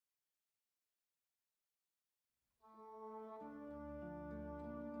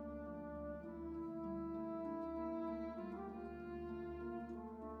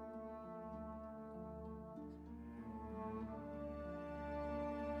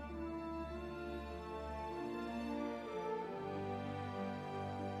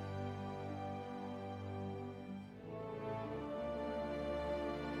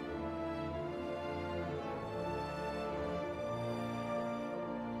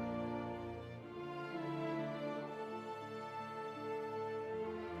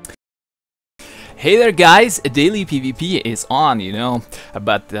Hey there guys, daily PvP is on, you know,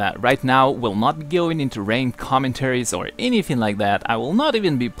 but right now we'll not be going into ranked commentaries or anything like that. I will not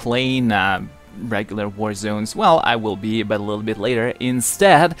even be playing regular war zones. Well, I will be, but a little bit later.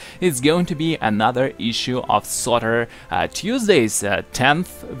 Instead, it's going to be another issue of SWTOR Tuesdays,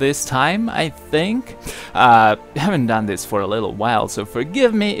 10th this time, I think. Haven't done this for a little while, so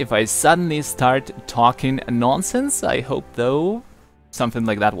forgive me if I suddenly start talking nonsense. I hope, though, something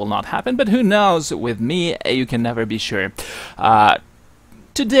like that will not happen, but who knows, with me you can never be sure.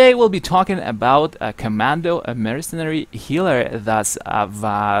 Today we'll be talking about a Commando, a mercenary healer, thus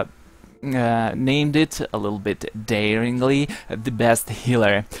I've named it a little bit daringly the best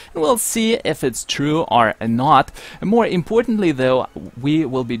healer. And we'll see if it's true or not. More importantly though, we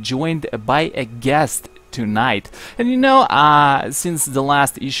will be joined by a guest tonight. And you know, since the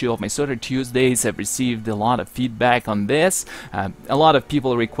last issue of my SWTOR Tuesdays, I've received a lot of feedback on this. A lot of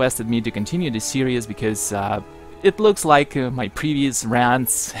people requested me to continue the series because it looks like my previous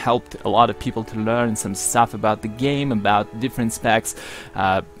rants helped a lot of people to learn some stuff about the game, about different specs.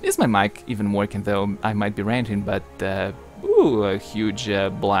 Is my mic even working though? I might be ranting, but ooh, a huge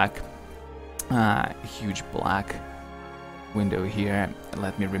black window here.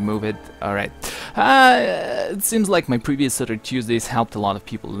 Let me remove it. Alright. It seems like my previous SWTOR Tuesdays helped a lot of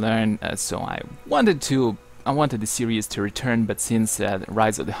people learn, so I wanted the series to return, but since the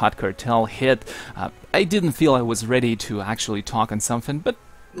Rise of the Hot Cartel hit, I didn't feel I was ready to actually talk on something, but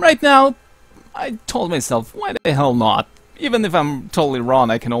right now I told myself, why the hell not? Even if I'm totally wrong,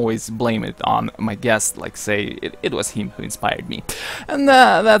 I can always blame it on my guest, like say it was him who inspired me. And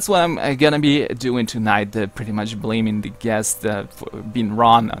that's what I'm gonna be doing tonight, pretty much blaming the guest for being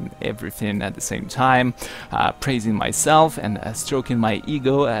wrong on everything at the same time, praising myself and stroking my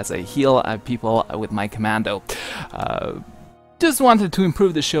ego as I heal people with my Commando. Just wanted to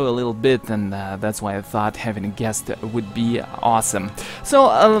improve the show a little bit, and that's why I thought having a guest would be awesome.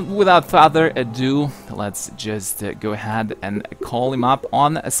 So without further ado, let's just go ahead and call him up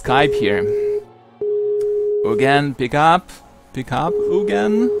on Skype here. Uggen, pick up,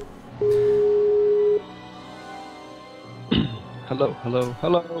 Uggen. Hello.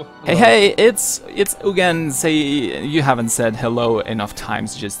 Hey, it's Uggen. Say, you haven't said hello enough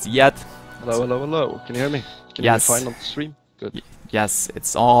times just yet. Hello. Can you hear me? Can you hear me fine on the stream? Good. Yes,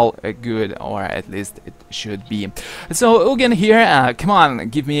 it's all good, or at least it should be. So Uggen here, come on,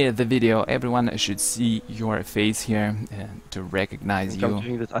 give me the video. Everyone should see your face here to recognize you. I'm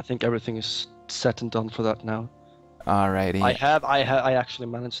doing this. I think everything is set and done for that now. Alrighty. I actually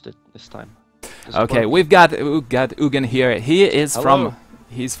managed it this time. Okay, we've got Uggen here. He is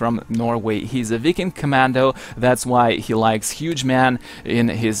He's from Norway. He's a Viking Commando. That's why he likes huge men in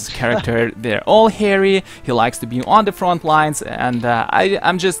his character. They're all hairy. He likes to be on the front lines. And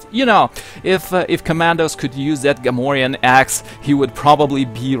I'm just, you know, if Commandos could use that Gamorrean axe, he would probably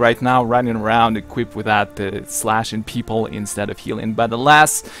be right now running around equipped with that, slashing people instead of healing. But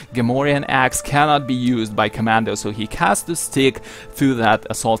alas, Gamorrean axe cannot be used by Commando, so he has to stick through that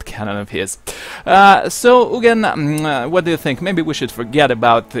assault cannon of his. So Uggen, what do you think? Maybe we should forget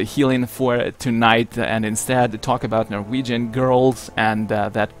about the healing for tonight and instead talk about Norwegian girls and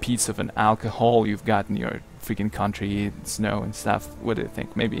that piece of an alcohol you've got in your freaking country, snow and stuff. What do you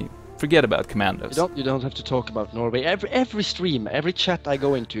think? Maybe forget about Commandos. You don't have to talk about Norway. Every stream, every chat I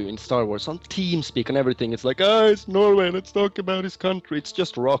go into in Star Wars, on TeamSpeak and everything, it's like, it's Norway, let's talk about his country. It's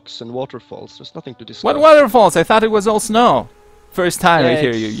just rocks and waterfalls. There's nothing to discuss. What waterfalls? I thought it was all snow. First time I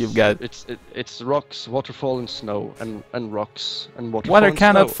hear you've got... It's rocks, waterfall and snow, and rocks and waterfall. Water and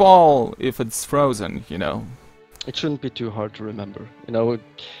cannot snow. fall if it's frozen, you know. It shouldn't be too hard to remember. You know,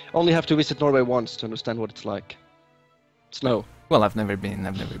 only have to visit Norway once to understand what it's like. Snow. Well, I've never been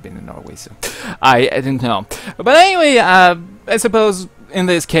in Norway, so I didn't know. But anyway, I suppose in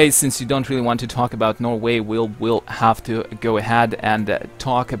this case, since you don't really want to talk about Norway, we'll have to go ahead and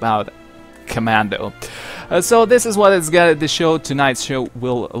talk about Commando. So this is what tonight's show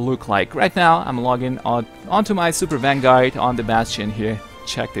will look like. Right now I'm logging onto my Super Vanguard on the Bastion here.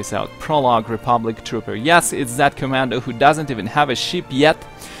 Check this out. Prologue Republic Trooper. Yes, it's that Commando who doesn't even have a ship yet.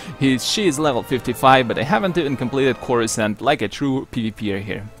 She is level 55, but I haven't even completed Coruscant like a true PvPer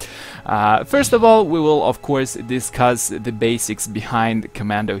here. First of all, we will of course discuss the basics behind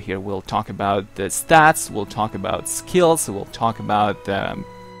Commando here. We'll talk about the stats, we'll talk about skills, we'll talk about the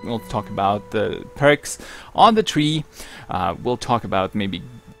perks on the tree. We'll talk about maybe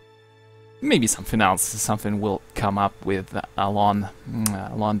something else. Something will come up with along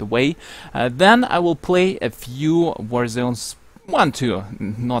the way. Then I will play a few war zones 1, 2,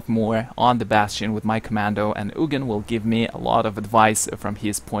 not more, on the Bastion with my Commando, and Uggen will give me a lot of advice from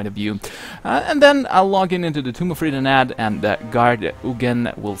his point of view. And then I'll log in into the Tomb of Fridenad and guard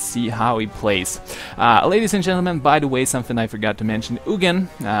Uggen. We'll see how he plays. Ladies and gentlemen, by the way, something I forgot to mention, Uggen,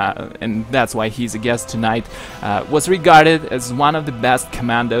 and that's why he's a guest tonight, was regarded as one of the best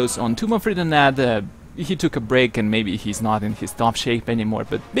commandos on Tomb of Fridenad. He took a break and maybe he's not in his top shape anymore,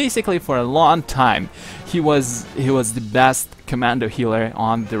 but basically for a long time he was the best commando healer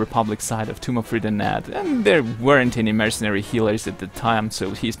on the Republic side of Tomb of Fridenad, and there weren't any mercenary healers at the time,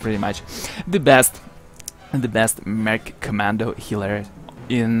 so he's pretty much the best merc commando healer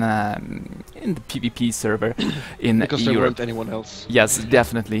in the PvP server in because Europe. there weren't anyone else. Yes,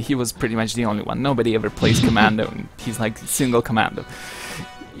 definitely. He was pretty much the only one. Nobody ever plays commando, and he's like single commando.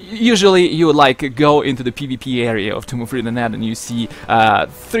 Usually you would like go into the PvP area of Tomb of Fridenad and you see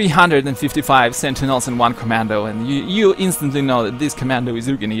 355 sentinels and 1 commando, and you instantly know that this commando is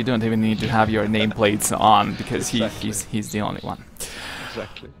Uggen. You don't even need to have your nameplates on because Exactly. he's the only one.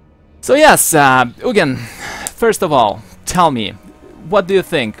 Exactly. So yes, Uggen, first of all, tell me, what do you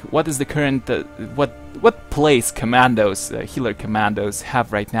think? What is the current what place commandos, healer commandos,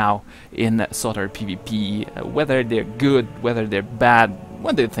 have right now in SWTOR PvP? Whether they're good, whether they're bad.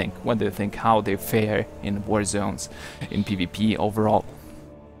 What do you think? What do you think? How they fare in war zones, in PvP overall?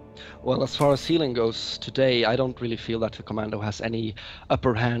 Well, as far as healing goes today, I don't really feel that the Commando has any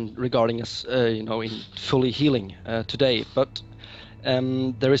upper hand regarding us, in fully healing today. But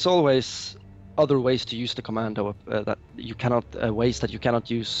there is always other ways to use the Commando that you cannot ways that you cannot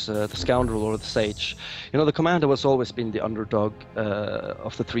use the Scoundrel or the Sage. The Commando has always been the underdog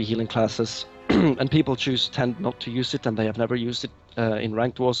of the 3 healing classes, and people tend not to use it, and they have never used it in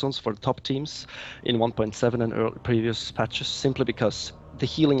ranked war zones for the top teams in 1.7 and previous patches, simply because the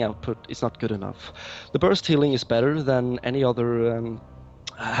healing output is not good enough. The burst healing is better than any other.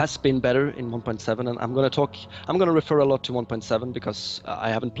 Has been better in 1.7, and I'm going to refer a lot to 1.7 because I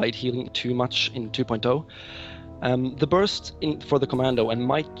haven't played healing too much in 2.0. The burst for the Commando, and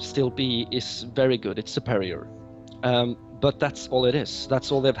might still be, is very good. It's superior. But that's all it is.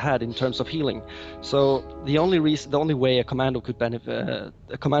 That's all they've had in terms of healing. So the only way a commando could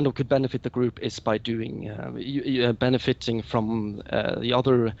benefit the group is by doing benefiting from the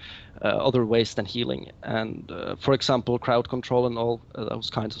other ways than healing, and for example, crowd control and all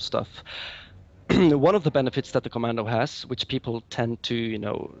those kinds of stuff. One of the benefits that the Commando has, which people tend to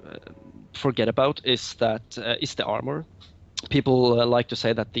forget about, is the armor. People like to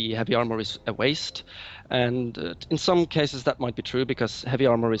say that the heavy armor is a waste, and in some cases that might be true because heavy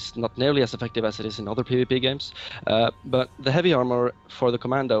armor is not nearly as effective as it is in other PvP games. But the heavy armor for the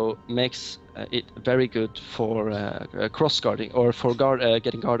Commando makes it very good for cross guarding, or for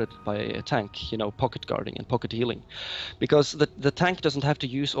getting guarded by a tank, pocket guarding and pocket healing, because the tank doesn't have to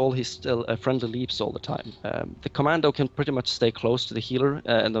use all his friendly leaps all the time. The Commando can pretty much stay close to the healer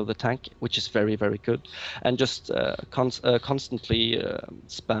and the tank, which is very, very good, and just constantly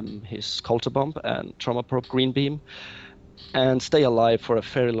spam his Coulter Bomb and Trauma Probe Green Beam and stay alive for a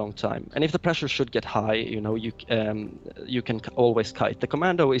very long time. And if the pressure should get high, you can always kite. The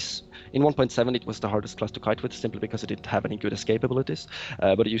Commando is, in 1.7 it was the hardest class to kite with, simply because it didn't have any good escape abilities,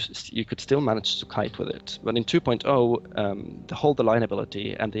 but you could still manage to kite with it. But in 2.0, the Hold the Line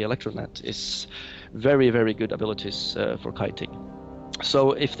ability and the Electronet is very, very good abilities for kiting.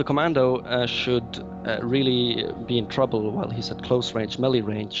 So if the Commando should really be in trouble while he's at close range, melee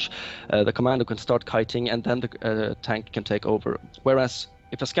range, the Commando can start kiting, and then the tank can take over. Whereas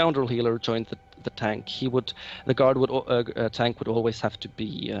if a Scoundrel healer joined the tank, tank would always have to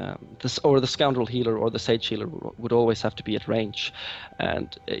be the Scoundrel healer or the Sage healer would always have to be at range,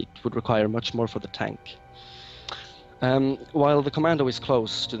 and it would require much more for the tank. While the Commando is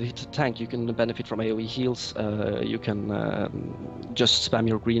close to the tank, you can benefit from AoE heals. You can just spam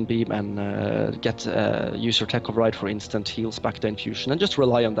your green beam and use your tech override for instant heals back to infusion, and just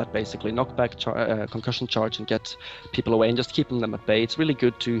rely on that basically. Knockback, concussion charge, and get people away, and just keeping them at bay. It's really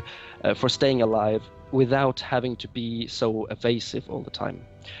good for staying alive without having to be so evasive all the time.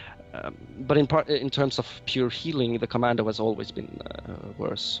 But in terms of pure healing, the Commando has always been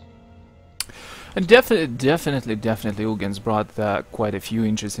worse. And definitely, Uggen's brought quite a few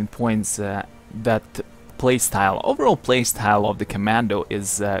interesting points. That overall playstyle of the Commando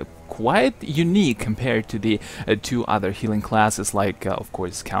is quite unique compared to the 2 other healing classes, like of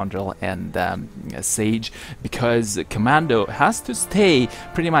course Scoundrel and Sage, because Commando has to stay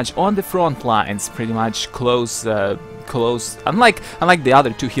pretty much on the front lines, pretty much close, unlike the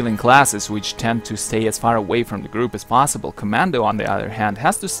other 2 healing classes, which tend to stay as far away from the group as possible. Commando, on the other hand,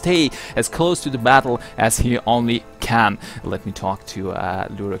 has to stay as close to the battle as he only can. can. Let me talk to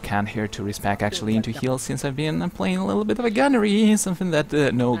Luro-can here to respec actually into heal, since I've been playing a little bit of a gunnery, something that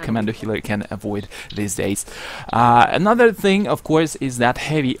no Commando healer can avoid these days. Another thing, of course, is that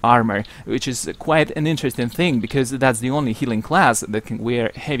heavy armor, which is quite an interesting thing, because that's the only healing class that can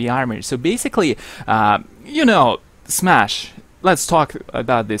wear heavy armor. So basically, you know, Smash. Let's talk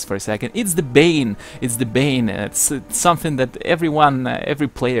about this for a second. It's the bane. It's the bane. It's something that everyone, every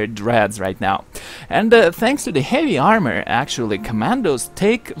player dreads right now. And thanks to the heavy armor, actually, commandos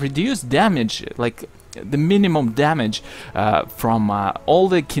take reduced damage, like the minimum damage from all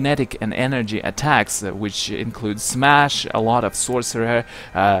the kinetic and energy attacks, which include Smash, a lot of Sorcerer,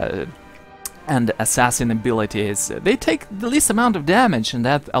 and assassin abilities. They take the least amount of damage, and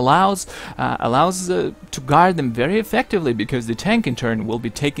that allows to guard them very effectively, because the tank in turn will be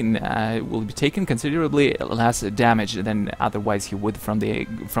taking considerably less damage than otherwise he would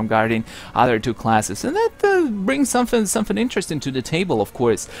from guarding other two classes, and that brings something interesting to the table, of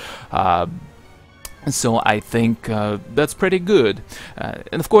course. So I think that's pretty good,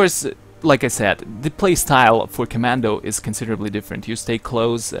 and of course, like I said, the playstyle for Commando is considerably different. You stay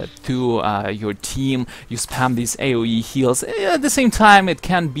close to your team, you spam these AoE heals. At the same time, it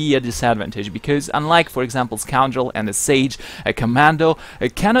can be a disadvantage, because unlike, for example, Scoundrel and a Sage, a Commando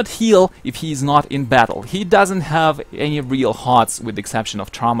cannot heal if he is not in battle. He doesn't have any real HOTS, with the exception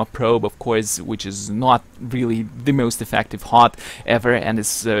of Trauma Probe, of course, which is not really the most effective HOT ever, and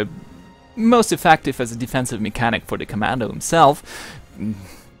is most effective as a defensive mechanic for the Commando himself.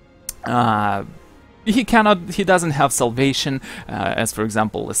 He doesn't have salvation, as for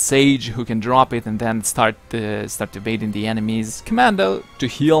example a Sage, who can drop it and then start evading the enemies. Commando, to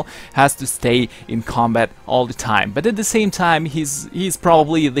heal, has to stay in combat all the time, but at the same time he's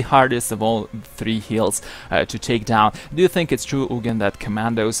probably the hardest of all three heals to take down. Do you think it's true, Uggen, that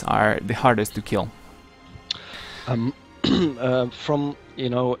commandos are the hardest to kill? From, you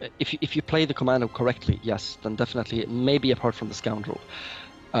know, if you play the Commando correctly, yes, then definitely, maybe apart from the Scoundrel.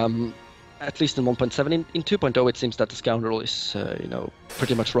 At least in 1.7. In 2.0 it seems that the Scoundrel is, you know,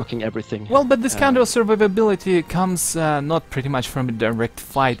 pretty much rocking everything. Well, but the Scoundrel survivability comes not pretty much from a direct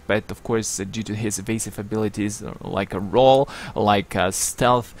fight, but of course due to his evasive abilities, like a roll, like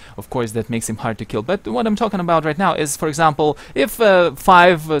stealth, of course that makes him hard to kill. But what I'm talking about right now is, for example, if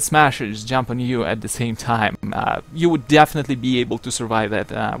 5 Smashers jump on you at the same time, you would definitely be able to survive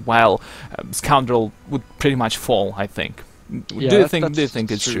that, while Scoundrel would pretty much fall, I think. Yeah, do you think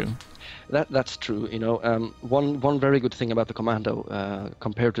it's true? That's true. You know, one very good thing about the Commando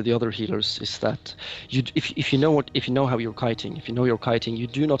compared to the other healers is that if you know how you're kiting, you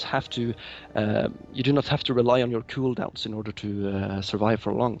do not have to rely on your cooldowns in order to survive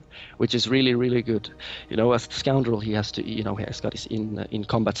for long, which is really good. You know, as the Scoundrel, he has got his in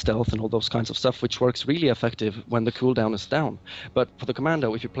combat stealth and all those kinds of stuff, which works really effective when the cooldown is down. But for the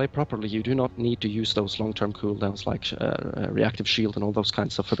Commando, if you play properly, you do not need to use those long-term cooldowns like reactive shield and all those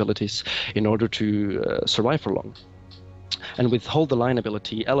kinds of abilities in order to survive for long. And with Hold the Line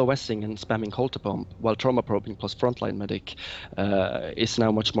ability, LOSing and spamming Holter Bomb while Trauma Probing plus Frontline Medic is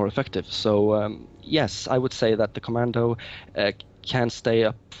now much more effective. So yes, I would say that the Commando can stay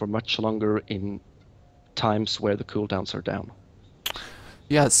up for much longer in times where the cooldowns are down.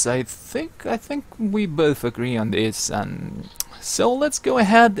 Yes, I think we both agree on this, and so let's go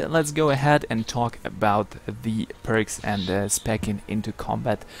ahead and talk about the perks and specking into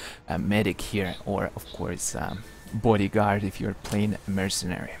combat medic here, or of course bodyguard if you're playing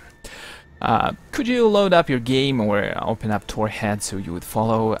Mercenary. Could you load up your game or open up SWTOR head so you would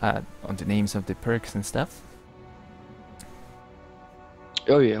follow on the names of the perks and stuff?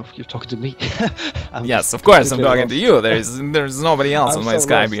 Oh yeah, you're talking to me. Yes, of course, I'm talking to you. There's nobody else on my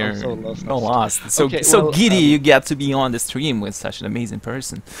Skype here. So lost. So okay, so giddy you get to be on the stream with such an amazing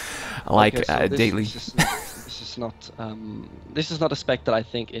person, like okay, so Daily. This is not a spec that I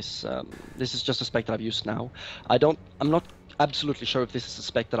think is. This is just a spec that I've used now. I'm not absolutely sure if this is a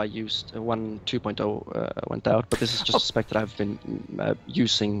spec that I used when 2.0 went out, but this is just a spec that I've been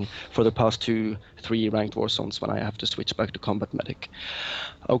using for the past 2-3 ranked war zones when I have to switch back to combat medic.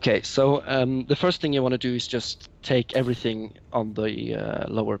 Okay, so the first thing you want to do is just take everything on the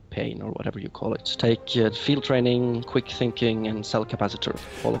lower pane, or whatever you call it. Take field training, quick thinking, and cell capacitor.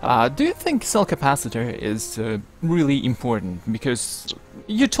 Do you think cell capacitor is really important? Because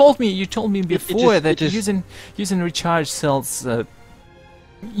you told me before that using recharge cells,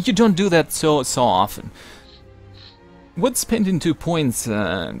 you don't do that so often. Would spending 2 points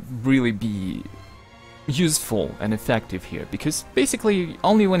really be useful and effective here? Because basically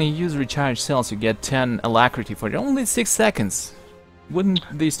only when you use recharge cells you get 10 alacrity for only 6 seconds. Wouldn't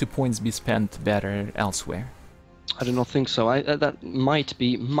these 2 points be spent better elsewhere? I do not think so. That might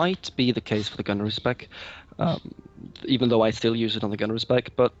be the case for the gunnery spec, um, even though I still use it on the gunnery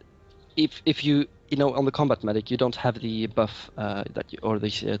spec. But if you know on the combat medic you don't have the buff or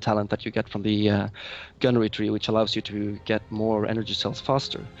the talent that you get from the gunnery tree, which allows you to get more energy cells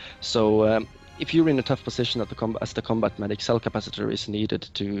faster. So if you're in a tough position as the combat medic, cell capacitor is needed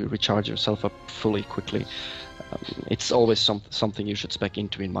to recharge yourself up fully quickly. It's always something you should spec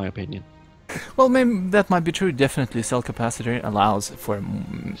into, in my opinion. Well, maybe that might be true. Definitely, cell capacitor allows for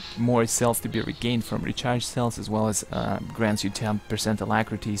more cells to be regained from recharged cells, as well as grants you 10%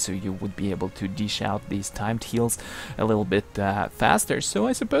 alacrity, so you would be able to dish out these timed heals a little bit faster. So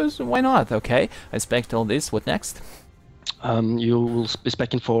I suppose, why not? Okay, I spec'd all this. What next? You will be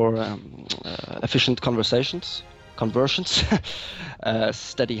specking for efficient conversions,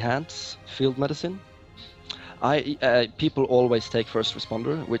 steady hands, field medicine. People always take first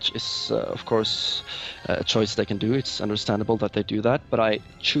responder, which is of course a choice they can do. It's understandable that they do that, but I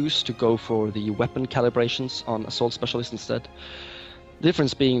choose to go for the weapon calibrations on assault specialist instead. The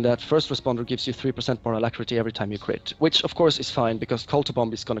difference being that first responder gives you 3% more alacrity every time you crit, which of course is fine because Colter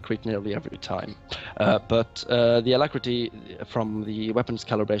Bomb is going to crit nearly every time. But the alacrity from the weapons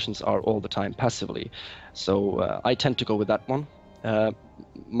calibrations are all the time passively, so I tend to go with that one.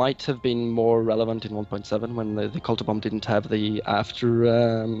 Might have been more relevant in 1.7 when the Colter Bomb didn't have the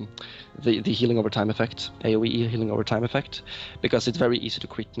the healing over time effect, AoE healing over time effect, because it's very easy to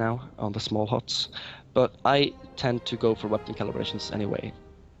crit now on the small hots. But I tend to go for weapon calibrations anyway.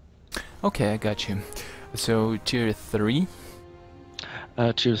 Okay, I got you. So tier 3?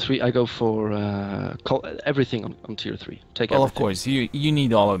 Tier 3, I go for everything on tier 3. Take well, everything. Of course, you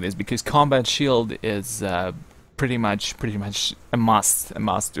need all of this because combat shield is pretty much a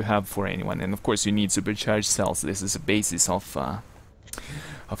must to have for anyone, and of course you need supercharged cells. This is a basis of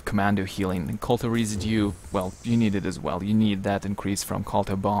commando healing. And Colter residue, well, you need it as well. You need that increase from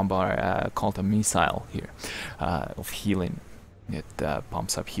Colter bomb or Colter missile here of healing. It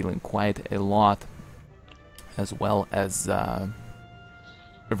pumps up healing quite a lot, as well as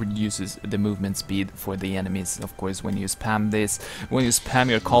reduces the movement speed for the enemies. Of course, when you spam this, when you spam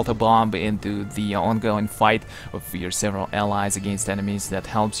your Colter bomb into the ongoing fight of your several allies against enemies, that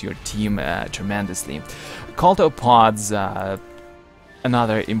helps your team tremendously. Colter pods,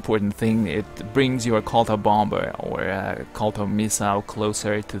 another important thing, it brings your Colter bomber or Colter missile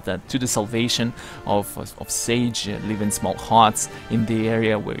closer to the salvation of Sage, leaving small hots in the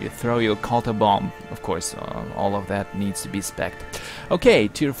area where you throw your Colter bomb. Of course, all of that needs to be spec'd. Okay,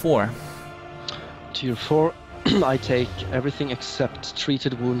 tier 4. Tier 4, I take everything except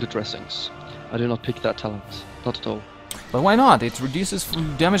treated wound dressings. I do not pick that talent, not at all. But why not? It reduces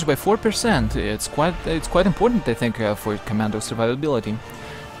damage by 4%. It's quite important, I think, for Commando survivability.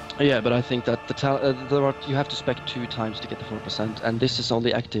 Yeah, but I think that you have to spec 2 times to get the 4%, and this is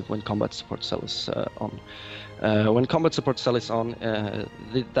only active when combat support cell is on. When combat support cell is on,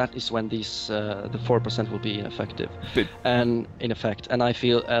 that is when these the 4% will be ineffective. And I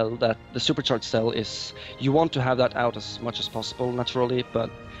feel that the supercharged cell is, you want to have that out as much as possible naturally, but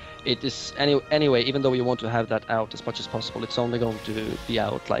it is anyway, even though you want to have that out as much as possible, it's only going to be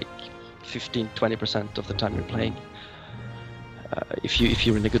out like 15-20% of the time you're playing. If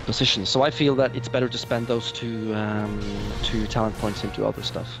you're in a good position. So I feel that it's better to spend those two talent points into other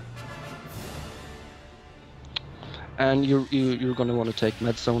stuff. And you're going to want to take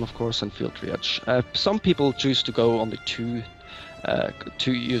Med Zone, of course, and Field Triage. Some people choose to go on the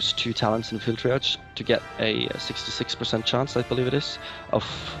to use 2 talents in Field Triage to get a 66% chance, I believe it is, of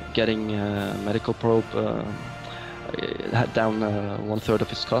getting Medical Probe down 1/3 of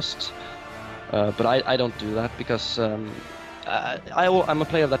its cost. But I don't do that because I'm a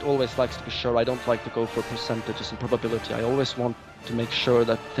player that always likes to be sure. I don't like to go for percentages and probability. I always want to make sure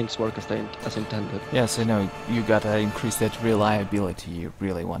that things work as intended. Yes, I know. You gotta increase that reliability you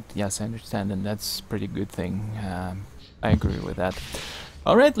really want. Yes, I understand, and that's a pretty good thing. I agree with that.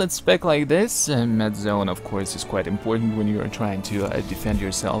 Alright, let's spec like this. Med Zone, of course, is quite important when you are trying to defend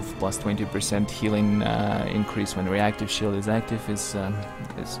yourself. Plus 20% healing increase when reactive shield is active is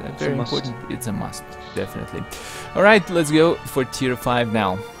very important. It's a must, definitely. Alright, let's go for tier 5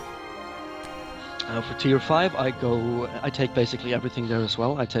 now. For tier 5, I take basically everything there as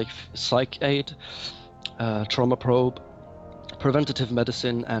well. I take Psych Aid, Trauma Probe, Preventative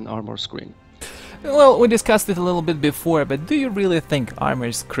Medicine, and Armor Screen. Well, we discussed it a little bit before, but do you really think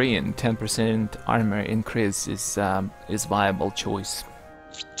Armor Screen, 10% armor increase, is viable choice?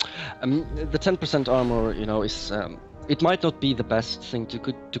 The 10% armor, you know, is it might not be the best thing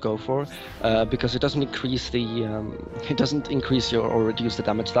to go for, because it doesn't increase your or reduce the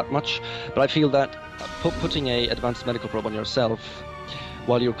damage that much. But I feel that putting a advanced medical probe on yourself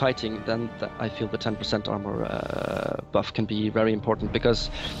while you're kiting, then I feel the 10% armor buff can be very important,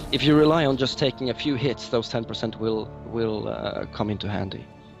 because if you rely on just taking a few hits, those 10% will come into handy.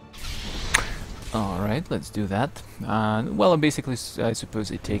 Alright, let's do that. Well, basically, I suppose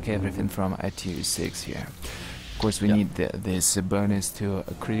I take everything from a tier 6 here. Of course, we need this bonus to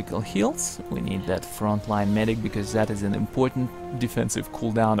critical heals. We need that frontline medic, because that is an important defensive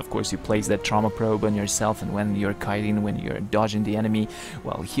cooldown. Of course, you place that trauma probe on yourself, and when you're kiting, when you're dodging the enemy,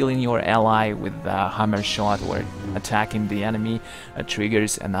 well, healing your ally with a hammer shot or attacking the enemy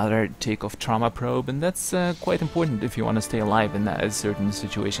triggers another take of trauma probe, and that's quite important if you want to stay alive in certain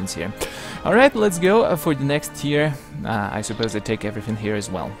situations here. Alright, let's go for the next tier. I suppose I take everything here as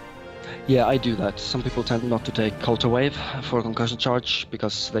well. Yeah, I do that. Some people tend not to take Coulter Wave for concussion charge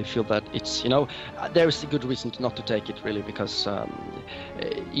because they feel that it's, there is a good reason not to take it, really, because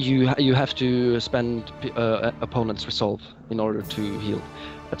you have to spend opponent's resolve in order to heal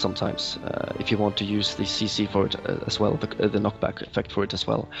at sometimes, if you want to use the CC for it as well, the knockback effect for it as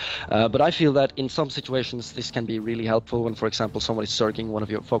well. But I feel that in some situations this can be really helpful when, for example, someone is surging one of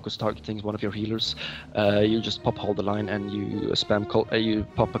your focus targeting one of your healers. You just hold the line and you you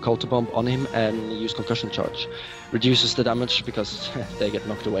pop a Coulter Bomb on him and use concussion charge. Reduces the damage because they get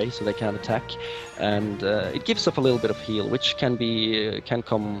knocked away, so they can't attack, and it gives up a little bit of heal, which can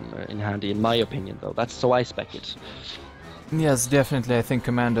come in handy, in my opinion, though. That's so I spec it. Yes, definitely. I think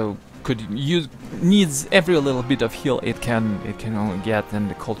Commando needs every little bit of heal it can only get, and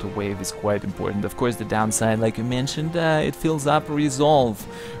the Coulter Wave is quite important. Of course, the downside, like you mentioned, it fills up resolve,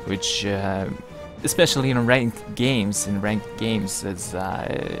 which especially in ranked games, is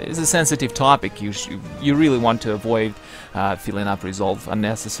a sensitive topic. You really want to avoid filling up resolve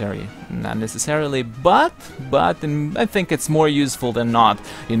unnecessarily, but I think it's more useful than not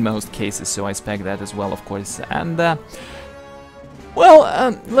in most cases. So I spec that as well, of course. And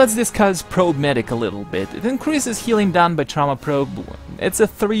let's discuss Probe Medic a little bit. It increases healing done by Trauma Probe. It's a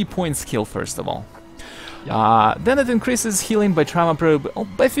 3-point skill, first of all. Then it increases healing by Trauma Probe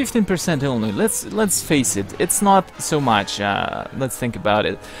by 15% only. Let's face it, it's not so much. Let's think about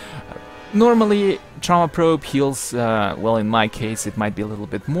it. Normally, Trauma Probe heals, well, in my case, it might be a little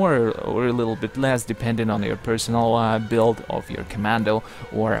bit more or a little bit less, depending on your personal build of your Commando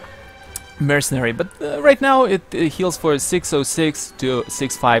or Mercenary, but right now it heals for 606 to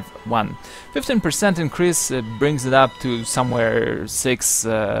 651. 15% increase brings it up to somewhere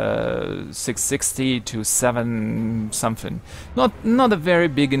 660 to 7 something. Not a very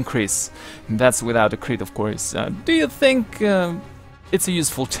big increase. That's without a crit, of course. Do you think it's a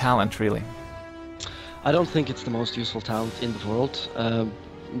useful talent, really? I don't think it's the most useful talent in the world.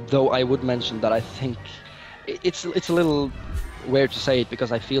 Though I would mention that I think it's a little weird to say it,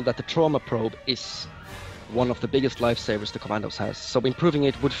 because I feel that the Trauma Probe is one of the biggest lifesavers the Commandos has, so improving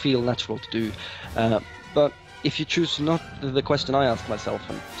it would feel natural to do. But if you choose not, the question I ask myself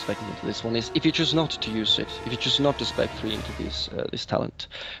when specking into this one is, if you choose not to use it, if you choose not to spec 3 into this talent,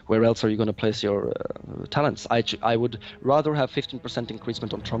 where else are you going to place your talents? I would rather have 15%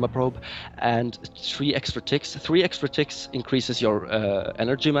 increasement on Trauma Probe and 3 extra ticks. 3 extra ticks increases your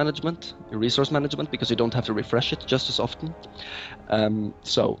energy management, your resource management, because you don't have to refresh it just as often.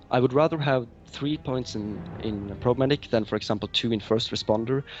 So I would rather have 3 points in Probe Medic than, for example, 2 in First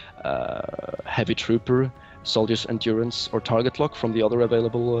Responder, Heavy Trooper, Soldier's Endurance, or Target Lock from the other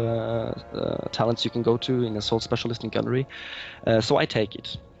available talents you can go to in Assault Specialist and Gunnery. So I take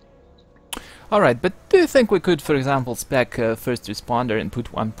it. Alright, but do you think we could, for example, spec First Responder and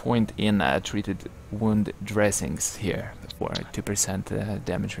put 1 point in treated wound dressings here for 2%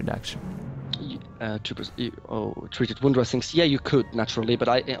 damage reduction? 2%, treated wound dressings. Yeah, you could naturally, but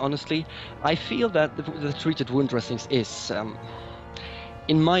honestly, I feel that the treated wound dressings is,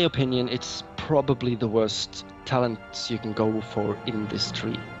 in my opinion, it's probably the worst talents you can go for in this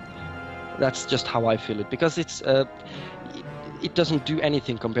tree. That's just how I feel it, because it doesn't do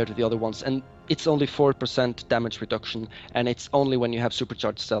anything compared to the other ones, and it's only 4% damage reduction, and it's only when you have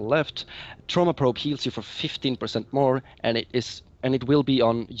supercharged cell left. Trauma Probe heals you for 15% more, and it will be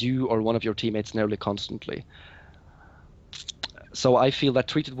on you or one of your teammates nearly constantly. So I feel that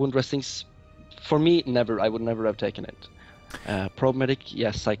treated wound dressings, for me, I would never have taken it. Probe Medic,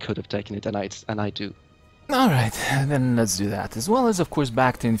 yes, I could have taken it, and I do. Alright, then let's do that. As well as, of course,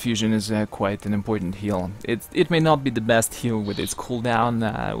 back to infusion is quite an important heal. It may not be the best heal with its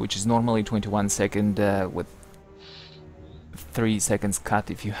cooldown, which is normally 21 seconds with 3 seconds cut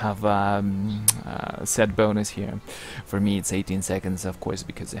if you have set bonus here. For me it's 18 seconds, of course,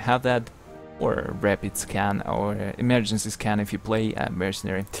 because I have that, or rapid scan or emergency scan if you play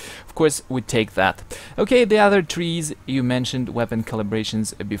Mercenary. Of course, we take that. Okay, the other trees, you mentioned weapon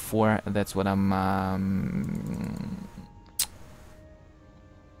calibrations before. That's what I'm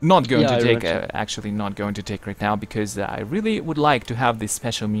not going to take, actually not going to take right now, because I really would like to have these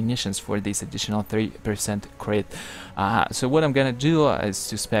special munitions for this additional 3% crit. So what I'm gonna do is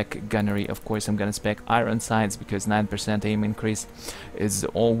to spec gunnery. Of course, I'm gonna spec iron sights because 9% aim increase is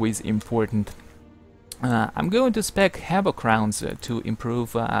always important. I'm going to spec havoc rounds to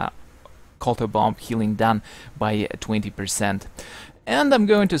improve Colto bomb healing done by 20%. And I'm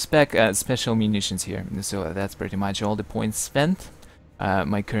going to spec special munitions here. So that's pretty much all the points spent.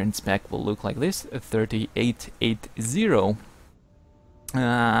 My current spec will look like this, 3880.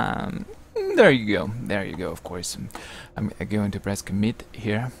 There you go, of course. I'm going to press commit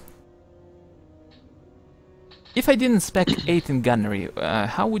here. If I didn't spec 8 in gunnery,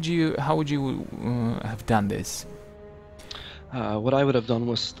 how would you have done this? What I would have done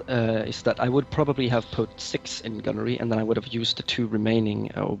was is that I would probably have put 6 in gunnery, and then I would have used the 2 remaining,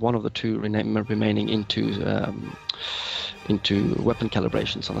 or one of the 2 remaining into weapon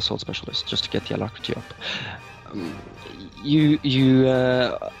calibrations on assault specialist, just to get the alacrity up. You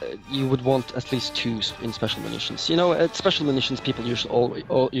would want at least 2 in special munitions. You know, at special munitions, people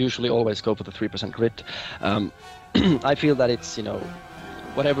usually always go for the 3% crit. I feel that it's, you know,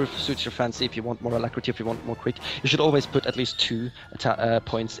 whatever suits your fancy. If you want more alacrity, if you want more quick, you should always put at least 2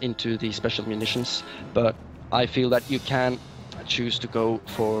 points into the special munitions. But I feel that you can choose to go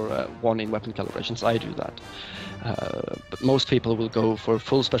for 1 in weapon calibrations. I do that. But most people will go for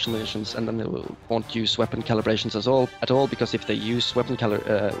full special munitions, and then they won't use weapon calibrations at all, because if they use weapon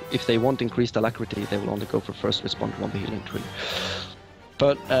if they want increased alacrity, they will only go for first respond on the healing tree.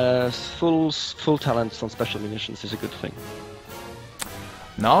 But full talents on special munitions is a good thing.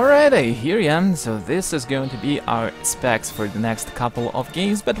 Alrighty, here I am. So this is going to be our specs for the next couple of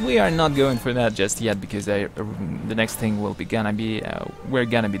games, but we are not going for that just yet, because the next thing we're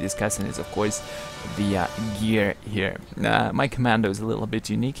gonna be discussing is, of course, the gear here. My Commando is a little bit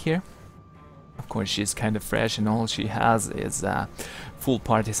unique here. Of course, she's kind of fresh, and all she has is full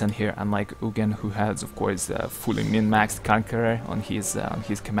partisan here, unlike Uggen, who has, of course, fully min-maxed Conqueror on his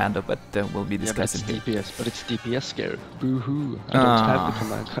Commando, but we'll be discussing it. But it's DPS scare. Boo-hoo. I don't have the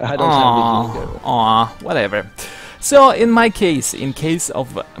Commando. I don't have the Commando. Aw, whatever. So, in my case, in case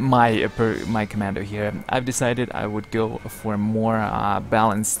of my Commando here, I've decided I would go for more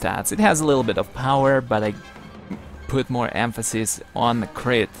balanced stats. It has a little bit of power, but I put more emphasis on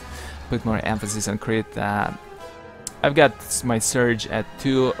crit. I've got my surge at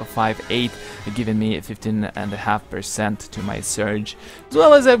 258, giving me 15.5% to my surge, as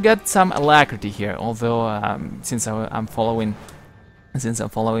well as I've got some alacrity here. Although since I'm following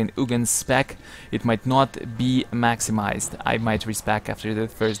Uggen's spec, it might not be maximized. I might respec after the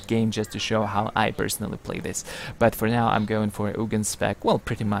first game just to show how I personally play this. But for now, I'm going for Uggen's spec. Well,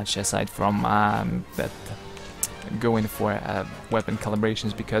 pretty much, aside from that. Going for weapon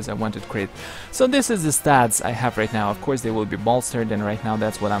calibrations because I wanted crit. So this is the stats I have right now. Of course, they will be bolstered, and right now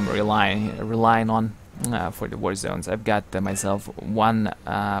that's what I'm relying on for the war zones. I've got myself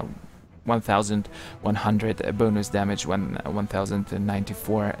 1,100 bonus damage,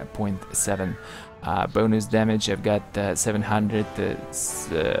 1,094.7 bonus damage. I've got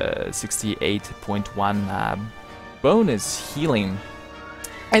 768.1 bonus healing.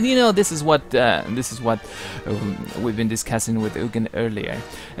 And you know, this is what we've been discussing with Uggen earlier.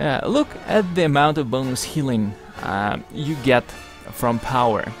 Look at the amount of bonus healing you get from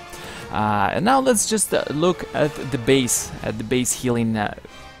power. And now let's just look at the base healing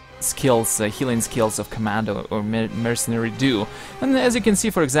skills of Commando or Mercenary do. And as you can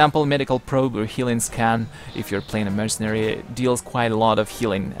see, for example, Medical Probe or Healing Scan, if you're playing a Mercenary, deals quite a lot of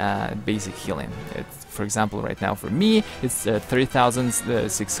healing, basic healing. For example, right now for me, it's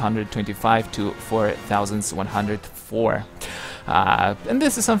 3,625 to 4,104. And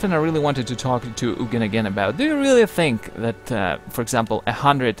this is something I really wanted to talk to Uggen again about. Do you really think that, for example,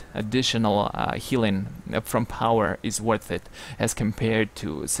 100 additional healing from power is worth it, as compared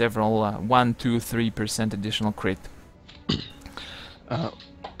to several 1, 2, 3% additional crit?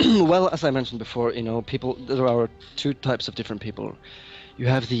 Well, as I mentioned before, you know, there are 2 types of different people. you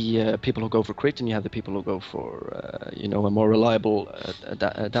have the people who go for crit, and you have the people who go for you know, a more reliable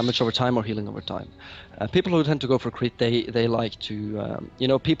damage over time or healing over time. People who tend to go for crit, they like to you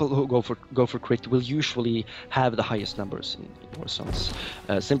know, people who go for crit will usually have the highest numbers in war zones,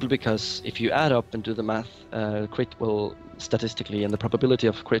 simply because if you add up and do the math, crit will statistically, and the probability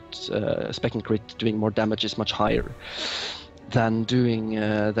of crit specking crit doing more damage is much higher than doing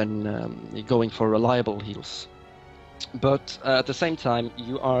going for reliable heals. But at the same time,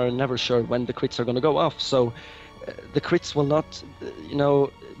 you are never sure when the crits are going to go off. So the crits will not, you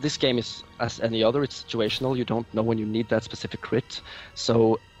know, this game is as any other, it's situational. You don't know when you need that specific crit.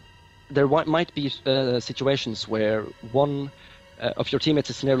 So there might be situations where one of your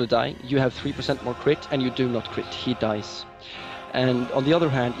teammates is nearly dying, you have 3% more crit, and you do not crit, he dies. And on the other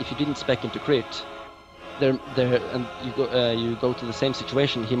hand, if you didn't spec into crit, and you go to the same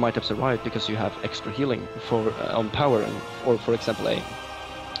situation, he might have survived because you have extra healing for on power, or for example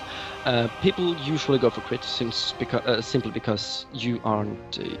people usually go for crit simply because you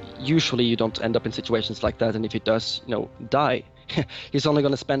aren't usually you don't end up in situations like that, and if he does, you know, die, he's only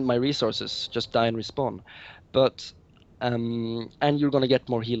going to spend my resources, just die and respawn. But and you're going to get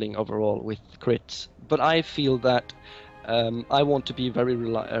more healing overall with crits. But I feel that I want to be very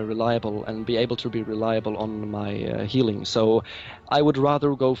reliable and be able to be reliable on my healing. So I would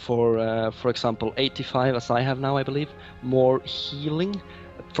rather go for example, 85, as I have now, I believe, more healing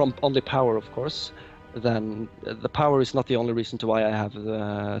from only power, of course. Then the power is not the only reason to why I have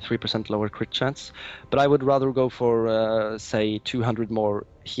the 3% lower crit chance. But I would rather go for say 200 more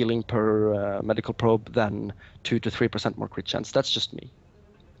healing per medical probe than 2 to 3% more crit chance. That's just me.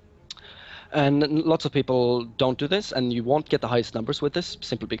 And lots of people don't do this, and you won't get the highest numbers with this,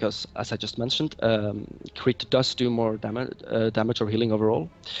 simply because, as I just mentioned, crit does do more damage or healing overall.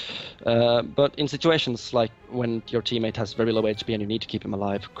 But in situations like when your teammate has very low HP and you need to keep him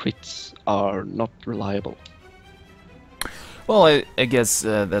alive, crits are not reliable. Well, I guess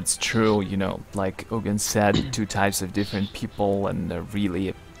that's true, you know, like Uggen said, two types of different people, and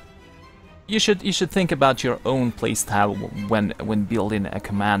really... You should think about your own playstyle when building a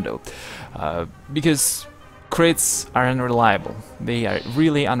commando, because crits are unreliable. They are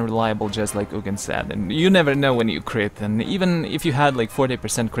really unreliable, just like Uggen said, and you never know when you crit. And even if you had like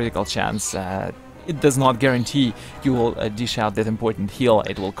 40% critical chance, it does not guarantee you will dish out that important heal.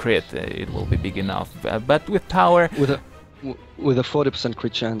 It will crit. It will be big enough. But with power. With a 40%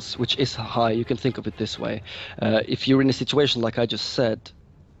 crit chance, which is high, you can think of it this way: if you're in a situation like I just said,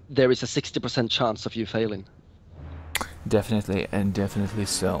 there is a 60% chance of you failing. Definitely, and definitely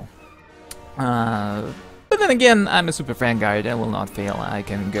so. But then again, I'm a super vanguard, I will not fail. I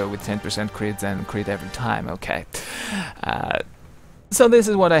can go with 10% crits and crit every time, okay. So this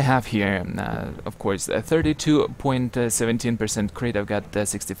is what I have here. Of course, 32.17% crit, I've got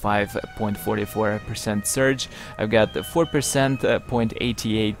 65.44% surge, I've got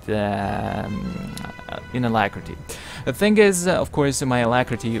 4.88 in alacrity. The thing is, of course, my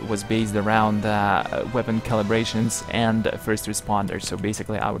alacrity was based around weapon calibrations and first responders, so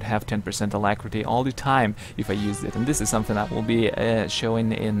basically I would have 10% alacrity all the time if I used it, and this is something I will be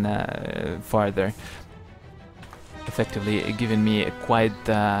showing in farther, effectively giving me quite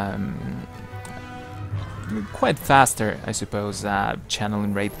faster, I suppose,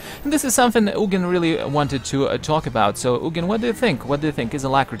 channeling rate. And this is something Uggen really wanted to talk about. So Uggen, what do you think? What do you think? Is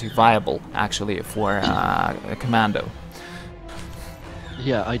alacrity viable, actually, for a commando?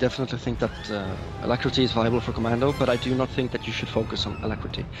 Yeah, I definitely think that alacrity is viable for commando, but I do not think that you should focus on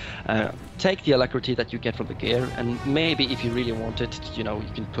alacrity. Take the alacrity that you get from the gear, and maybe if you really want it, you know,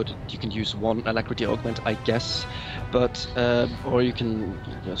 you can use one alacrity augment, I guess, but or you can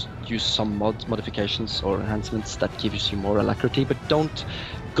just use some modifications or enhancements that gives you more alacrity, but don't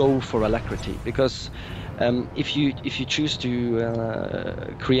go for alacrity, because if you choose to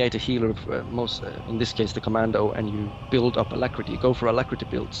create a healer, in this case the commando, and you build up alacrity, go for alacrity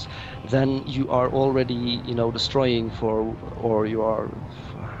builds, then you are already, you know, destroying or you are,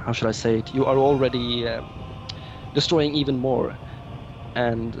 how should I say it? You are already destroying even more,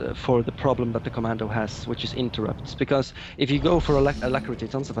 and for the problem that the commando has, which is interrupts. Because if you go for alacrity,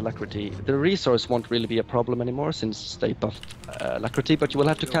 tons of alacrity, the resource won't really be a problem anymore since they buffed alacrity, but you will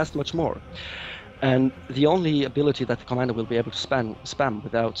have to cast much more. And the only ability that the commander will be able to spam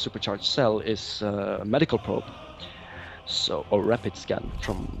without supercharged cell is medical probe, or rapid scan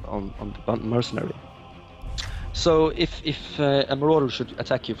on the Mercenary. So if a marauder should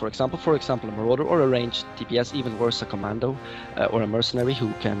attack you, for example a marauder or a ranged DPS, even worse a commando or a mercenary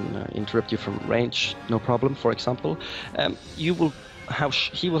who can interrupt you from range, no problem. For example, he will have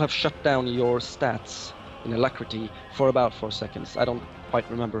shut down your stats in alacrity for about 4 seconds. I don't quite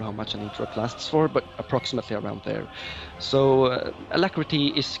remember how much an interrupt lasts for, but approximately around there. So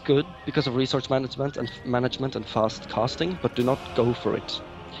alacrity is good because of resource management and fast casting, but do not go for it,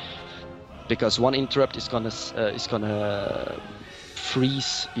 because one interrupt is gonna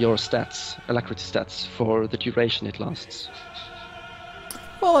freeze your stats, alacrity stats, for the duration it lasts.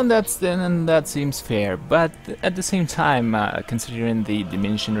 Well, and that seems fair, but at the same time, considering the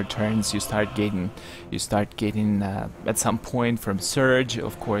diminishing returns you start getting at some point from Surge,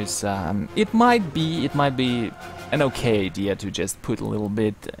 of course, it might be an okay idea to just put a little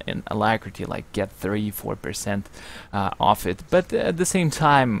bit in alacrity, like get 3-4% off it. But at the same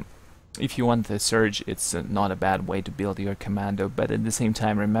time, if you want the Surge, it's not a bad way to build your Commando, but at the same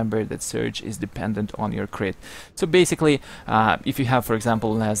time remember that Surge is dependent on your crit. So basically, if you have, for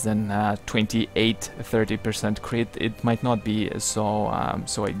example, less than 28-30% crit, it might not be so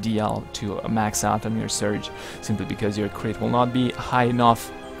ideal to max out on your Surge, simply because your crit will not be high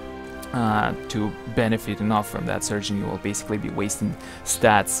enough to benefit enough from that Surge, and you will basically be wasting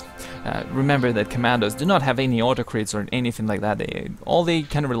stats. Remember that Commandos do not have any auto crits or anything like that. All they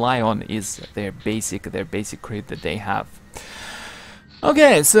can rely on is their basic crit that they have.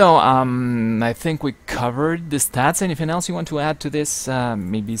 Okay, so I think we covered the stats. Anything else you want to add to this?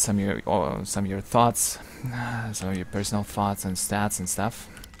 Maybe some of your thoughts, some of your personal thoughts on stats and stuff.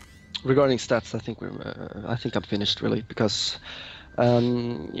 Regarding stats, I think I'm finished really, because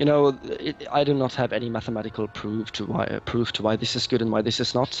you know, I do not have any mathematical proof to why this is good and why this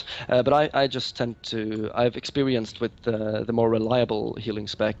is not. But I just tend to. I've experienced with the more reliable healing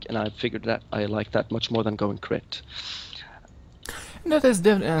spec, and I've figured that I like that much more than going crit. That is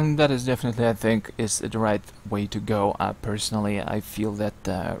definitely, I think, is the right way to go. Personally, I feel that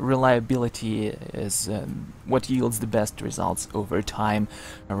reliability is what yields the best results over time,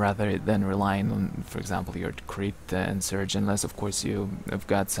 rather than relying on, for example, your crit and Surge, unless, of course, you have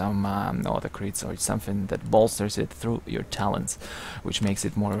got some other crits or something that bolsters it through your talents, which makes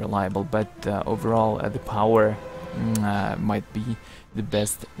it more reliable. But overall, the power might be the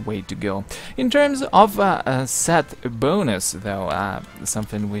best way to go. In terms of set bonus, though,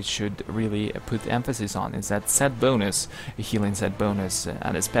 something we should really put emphasis on is that set bonus, healing set bonus,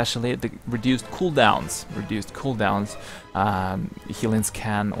 and especially the reduced cooldowns. Healing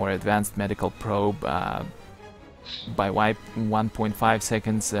scan or advanced medical probe by wipe 1.5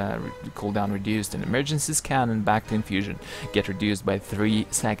 seconds, cooldown reduced, and emergency scan and back to infusion get reduced by 3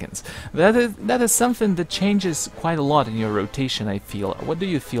 seconds. That is something that changes quite a lot in your rotation, I feel. What do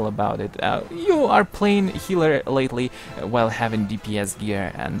you feel about it? You are playing healer lately while having DPS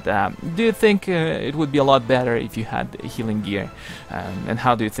gear, and do you think it would be a lot better if you had healing gear? And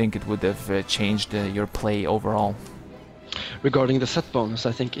how do you think it would have changed your play overall? Regarding the set bonus,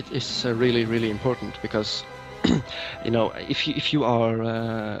 I think it is really, really important, because you know, if you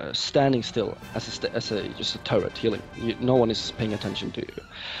are standing still as just a turret healing, no one is paying attention to you.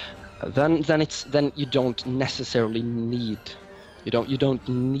 Then you don't necessarily need. You don't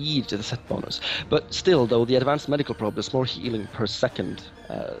need the set bonus. But still, though, the advanced medical probe does more healing per second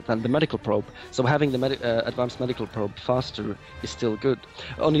than the medical probe. So having the advanced medical probe faster is still good.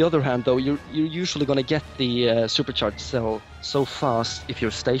 On the other hand, though, you're usually going to get the supercharged cell so fast if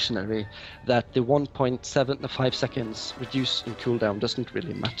you're stationary that the 1.75 seconds reduce in cooldown doesn't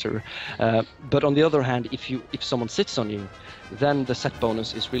really matter. But on the other hand, if someone sits on you, then the set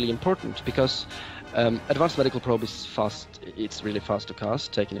bonus is really important, because advanced medical probe is fast. It's really fast to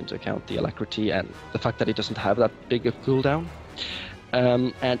cast, taking into account the alacrity and the fact that it doesn't have that big of cooldown.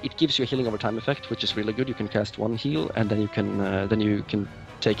 And it gives you a healing over time effect, which is really good. You can cast one heal, and then you can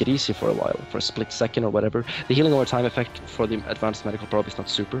take it easy for a while, for a split second or whatever. The healing over time effect for the advanced medical probe is not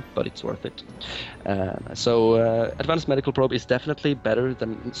super, but it's worth it. So advanced medical probe is definitely better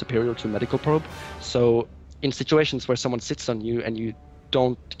than superior to medical probe. So in situations where someone sits on you and you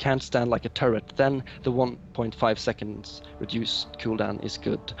can't stand like a turret, then the 1.5 seconds reduced cooldown is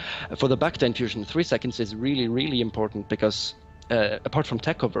good. For the back to infusion, 3 seconds is really, really important, because apart from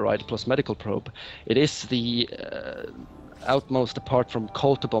tech override plus medical probe, it is the outmost, apart from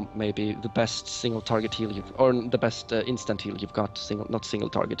Call to Bomb, maybe the best single target heal or the best instant heal you've got. Not single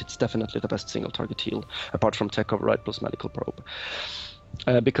target, it's definitely the best single target heal apart from tech override plus medical probe.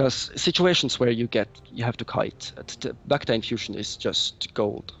 Because situations where you have to kite, back to infusion is just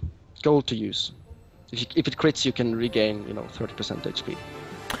gold to use. If it crits, you can regain 30% HP.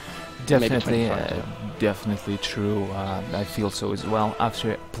 Definitely true. I feel so as well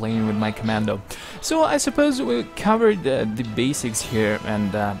after playing with my Commando. So I suppose we covered the basics here,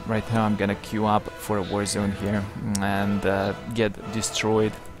 and right now I'm gonna queue up for a Warzone here and get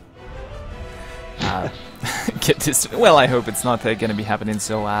destroyed. get this. Well, I hope it's not gonna be happening.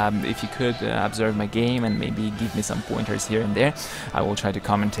 So if you could observe my game and maybe give me some pointers here and there, I will try to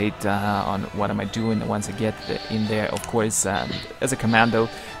commentate on what am I doing once I get in there. Of course, as a commando,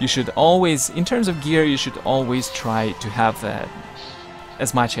 you should always, in terms of gear, you should always try to have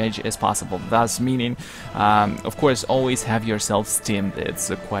as much edge as possible. Thus meaning, of course, always have yourself stimmed.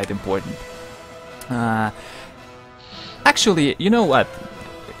 It's quite important. Actually, you know what?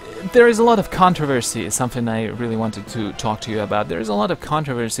 There is a lot of controversy, something I really wanted to talk to you about. There is a lot of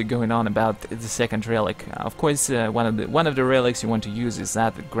controversy going on about the second relic. Of course, one of the relics you want to use is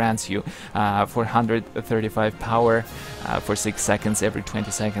that grants you 435 power for 6 seconds every 20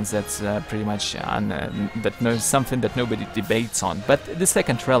 seconds. That's pretty much something that nobody debates on. But the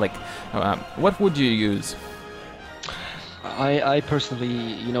second relic, what would you use? I personally,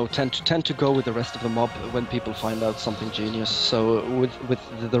 you know, tend to go with the rest of the mob when people find out something genius. So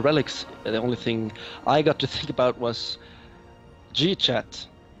with the relics, the only thing I got to think about was, gee, chat,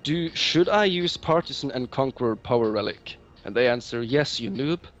 should I use Partisan and Conqueror power relic? And they answer, yes, you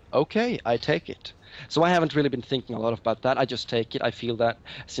noob. Okay, I take it. So I haven't really been thinking a lot about that. I just take it. I feel that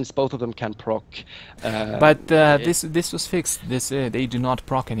since both of them can proc. But this was fixed. They do not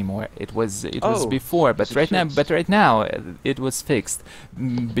proc anymore. It was before, but right now it was fixed.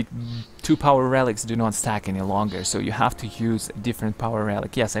 2 power relics do not stack any longer, so you have to use a different power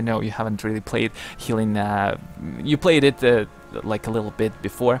relic. Yes, I know you haven't really played healing. You played it like a little bit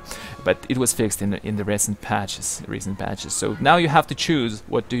before, but it was fixed in the recent patches. So now you have to choose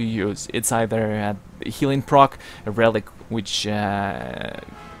what do you use. It's either healing proc, a relic which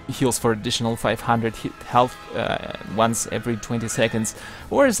heals for additional 500 health once every 20 seconds,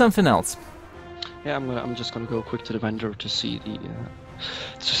 or something else. Yeah, I'm just gonna go quick to the vendor to see the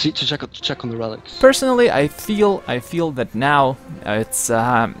to check on the relics. Personally, I feel that now it's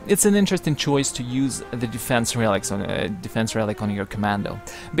an interesting choice to use the defense relics on a defense relic on your commando.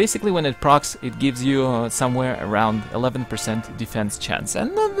 Basically, when it procs, it gives you somewhere around 11% defense chance,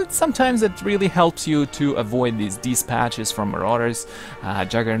 and sometimes it really helps you to avoid these dispatches from marauders,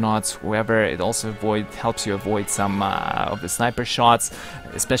 juggernauts, whoever. It also helps you avoid some of the sniper shots,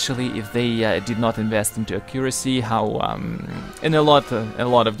 especially if they did not invest into accuracy. In a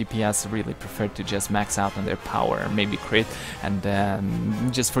lot of DPS really prefer to just max out on their power, maybe crit, and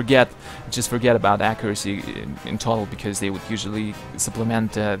just forget about accuracy in total, because they would usually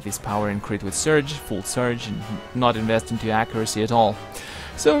supplement this power and crit with surge, full surge, and not invest into accuracy at all.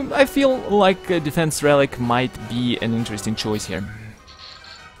 So I feel like a defense relic might be an interesting choice here.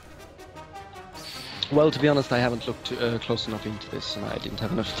 Well, to be honest, I haven't looked close enough into this, and I didn't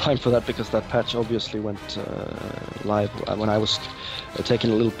have enough time for that because that patch obviously went live when I was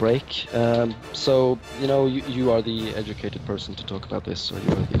taking a little break. So, you know, you are the educated person to talk about this, so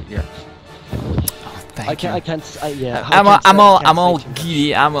you are the, yeah. Thank you. I'm all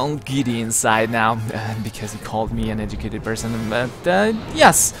giddy. I'm all giddy inside now because he called me an educated person. But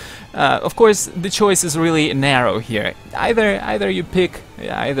yes, of course, the choice is really narrow here. Either you pick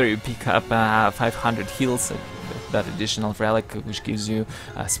up 500 heals, that additional relic, which gives you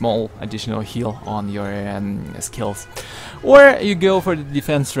a small additional heal on your skills, or you go for the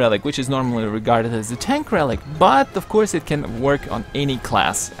defense relic, which is normally regarded as the tank relic, but of course it can work on any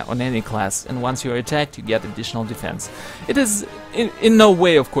class, and once you're attacked you get additional defense. It is in no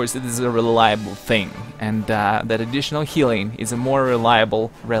way, of course, it is a reliable thing, and that additional healing is a more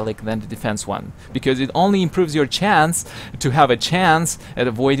reliable relic than the defense one, because it only improves your chance to have a chance at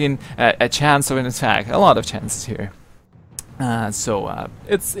avoiding a chance of an attack. A lot of chances here. So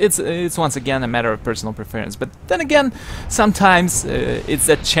it's once again a matter of personal preference, but then again, sometimes it's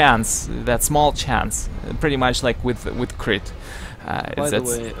that chance, that small chance, pretty much like with crit. By the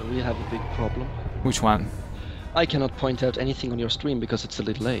way, we have a big problem. Which one? I cannot point out anything on your stream because it's a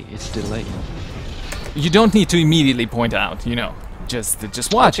delay. You don't need to immediately point out, you know.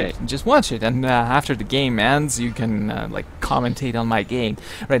 Just watch it. Just watch it, and after the game ends, you can like commentate on my game.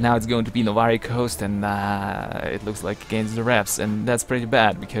 Right now, it's going to be Novari Coast, and it looks like against the refs, and that's pretty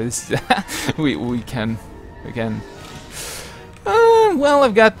bad because we can. Well,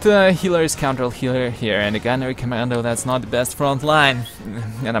 I've got healers, counter healer here, and a gunnery commando. That's not the best front line,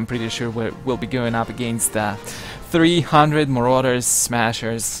 and I'm pretty sure we'll be going up against 300 marauders,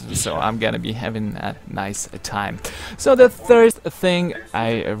 smashers, so I'm gonna be having a nice time. So the third thing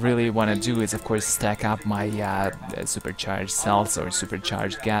I really want to do is, of course, stack up my supercharged cells or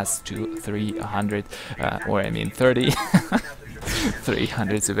supercharged gas to 300, or I mean 30.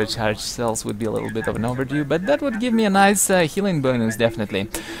 300 supercharged cells would be a little bit of an overdue, but that would give me a nice healing bonus, definitely.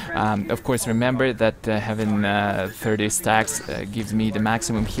 Of course, remember that having 30 stacks gives me the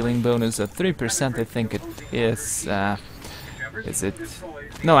maximum healing bonus of 3%, I think it is. Is it?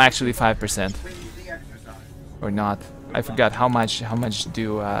 No, actually 5%. Or not. I forgot how much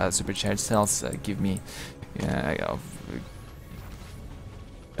do supercharged cells give me.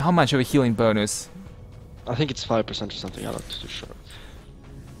 How much of a healing bonus? I think it's 5% or something. I'm not too sure.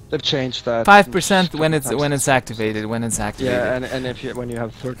 They've changed that. 5% when it's activated. When it's activated. Yeah, and if when you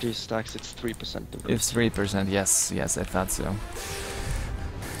have 30 stacks, it's 3%. It's 3%. Yes, I thought so.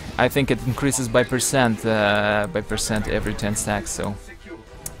 I think it increases by percent every 10 stacks. So.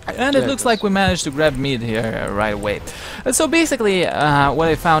 And it looks like we managed to grab meat here right away. So basically, what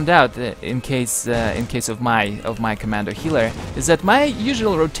I found out in case of my Commando healer is that my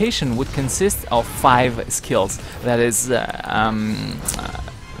usual rotation would consist of 5 skills.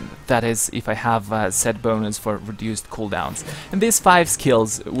 That is, if I have set bonus for reduced cooldowns. And these 5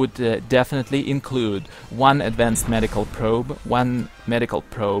 skills would definitely include 1 advanced medical probe, 1 medical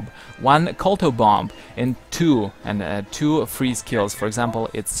probe, 1 colto bomb, and 2 free skills. For example,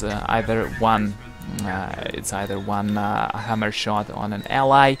 it's either one hammer shot on an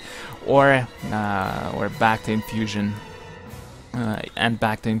ally, or back to infusion. And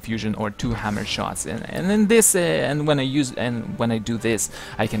back to infusion, or 2 hammer shots, and then this when I do this,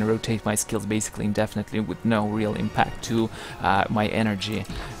 I can rotate my skills basically indefinitely with no real impact to my energy.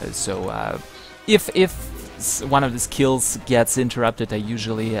 So if one of the skills gets interrupted, I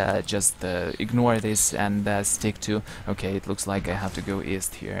usually just ignore this and stick to, okay, it looks like I have to go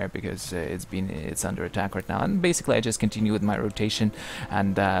east here because it's under attack right now, and basically I just continue with my rotation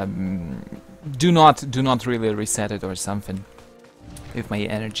and do not really reset it or something. If my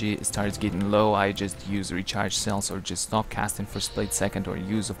energy starts getting low, I just use recharge cells, or just stop casting for a split second, or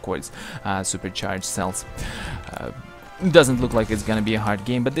use, of course, supercharged cells. Doesn't look like it's gonna be a hard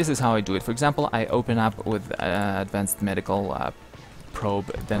game, but this is how I do it. For example, I open up with advanced medical probe,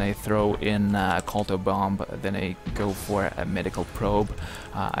 then I throw in colto bomb, then I go for a medical probe.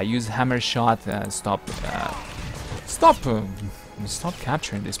 I use hammer shot. Stop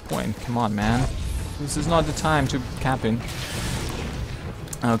capturing this point. Come on, man. This is not the time to cap in.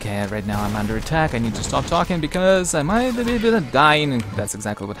 Okay, right now I'm under attack. I need to stop talking because I might be dying. And that's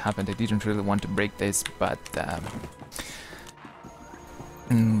exactly what happened. I didn't really want to break this, but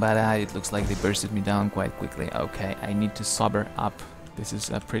it looks like they bursted me down quite quickly. Okay, I need to sober up. This is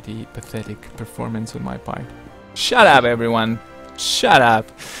a pretty pathetic performance on my part. Shut up, everyone! Shut up!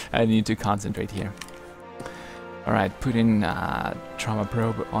 I need to concentrate here. Alright, put in trauma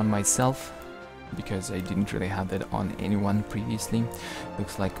probe on myself, because I didn't really have that on anyone previously.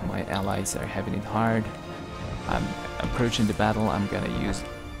 Looks like my allies are having it hard. I'm approaching the battle. I'm gonna use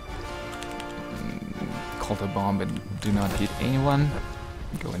colto bomb and do not hit anyone.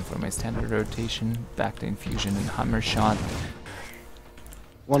 Going for my standard rotation, back to infusion and hammer shot.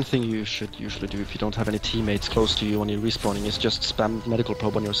 One thing you should usually do if you don't have any teammates close to you when you're respawning is just spam medical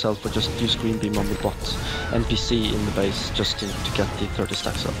probe on yourself, or just use green beam on the bot NPC in the base just to get the 30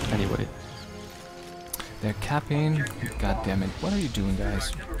 stacks up anyway. They're capping. God damn it. What are you doing,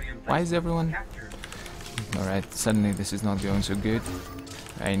 guys? Why is everyone... Alright, suddenly this is not going so good.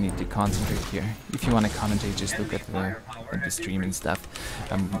 I need to concentrate here. If you want to commentate, just look at the stream and stuff.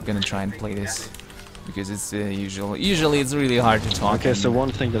 I'm gonna try and play this, because it's usually it's really hard to talk. Okay, so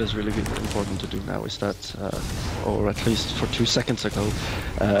one thing that is really important to do now is that, or at least for 2 seconds ago,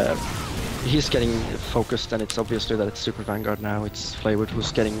 he's getting focused, and it's obviously that it's Super Vanguard now. It's Flavoured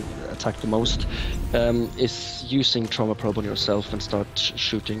who's getting attacked the most. Is using trauma probe on yourself and start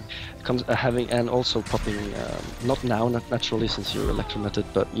shooting. And also popping, not now, not naturally since you're electroneted,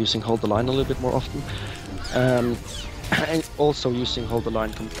 but using hold the line a little bit more often. And also using hold the line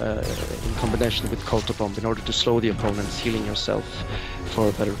in combination with colto bomb in order to slow the opponents, healing yourself for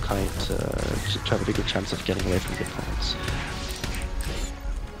a better kind, to have a bigger chance of getting away from the opponents.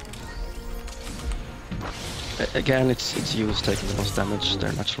 Again, it's you who's taking the most damage.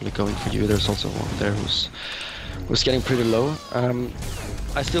 They're naturally going for you. There's also one there who's getting pretty low.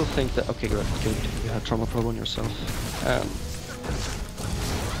 I still think that, okay, good. You have trauma probe on yourself.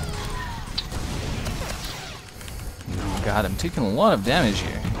 Oh god, I'm taking a lot of damage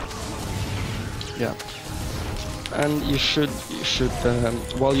here. Yeah. And you should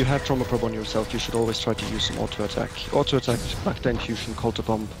while you have trauma probe on yourself, you should always try to use some auto attack, back to infusion, colto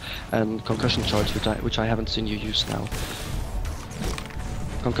bomb, and concussion charge, which I haven't seen you use now.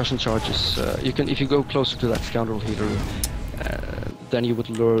 Concussion charge is if you go closer to that scoundrel healer, then you would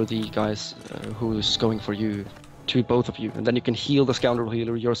lure the guys who is going for you to both of you, and then you can heal the scoundrel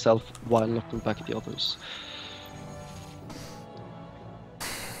healer yourself while looking back at the others.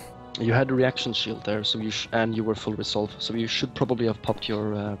 You had a reaction shield there, so and you were full resolve, so you should probably have popped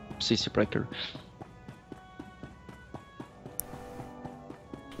your CC breaker.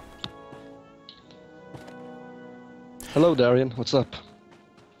 Hello, Darian. What's up?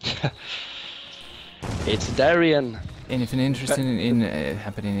 It's Darian. Anything interesting in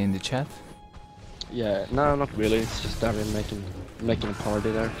happening in the chat? Yeah, no, not really. It's just Darian making a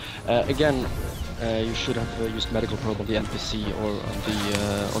party there. Again, you should have used medical probe on the NPC or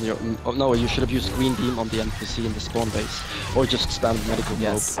on your no, you should have used green beam on the NPC in the spawn base, or just spam medical probe.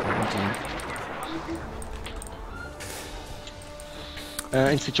 Yes, indeed.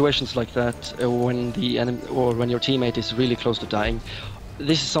 In situations like that, when the enemy or when your teammate is really close to dying,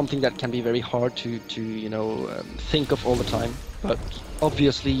 this is something that can be very hard to think of all the time. But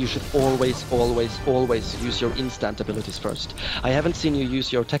obviously, you should always use your instant abilities first. I haven't seen you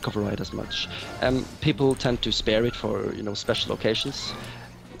use your tech override as much. People tend to spare it for special occasions.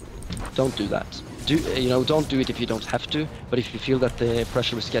 Don't do that. Don't do it if you don't have to. But if you feel that the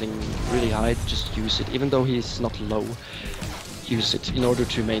pressure is getting really high, just use it, even though he's not low. Use it in order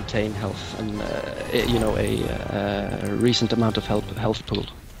to maintain health and a recent amount of health pool.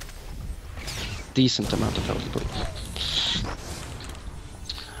 Decent amount of health pool.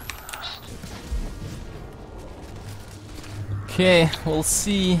 Okay, we'll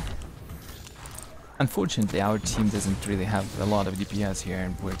see. Unfortunately, our team doesn't really have a lot of DPS here,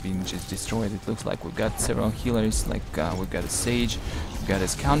 and we're being just destroyed. It looks like we've got several healers, like we've got a Sage, we've got a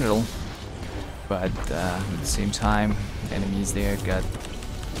Scoundrel, but at the same time, enemies there got...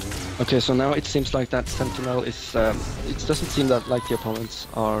 Okay, so now it seems like that Sentinel is... it doesn't seem that like the opponents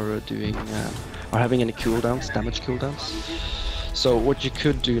are doing... are having any cooldowns, damage cooldowns. So what you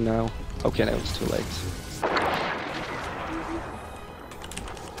could do now... Okay, now it's too late.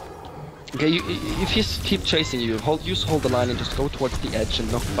 Okay, if he keep chasing you, hold the line and just go towards the edge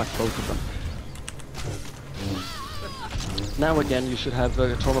and knock back both of them. Now again, you should have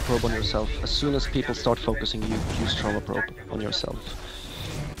a trauma probe on yourself. As soon as people start focusing you, use trauma probe on yourself.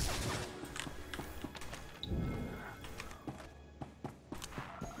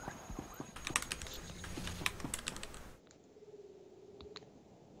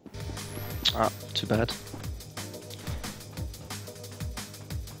 Ah, too bad.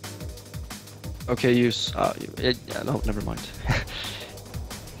 Okay, use... yeah, no, never mind.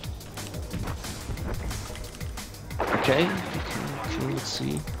 Okay, let's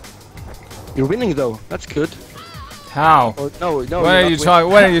see. You're winning though, that's good. How? Or, no,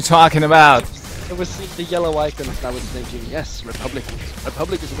 what are you talking about? I was seeing the yellow icon and I was thinking, yes, Republic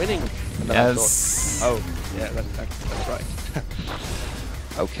is winning. And then Yes. I thought, oh, yeah, that's right.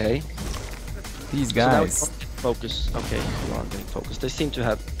 Okay. These guys. So focus. Okay, you are getting focused. They seem to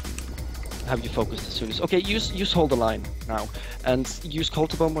have you focused as soon as... Okay, use hold the line now. And use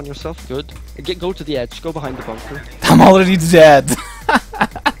Culti Bomb on yourself, good. Go to the edge, go behind the bunker. I'm already dead.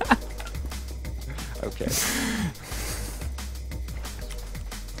 Okay.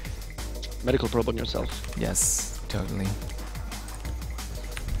 Medical probe on yourself. Yes, totally.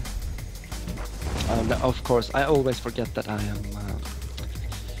 Of course, I always forget that I am...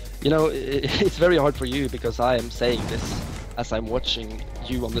 it's very hard for you because I am saying this as I'm watching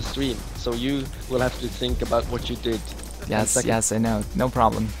you on the stream, so you will have to think about what you did. Yes, I know. No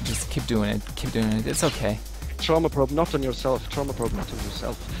problem. Just keep doing it. Keep doing it. It's okay. Trauma probe not on yourself. Trauma probe not on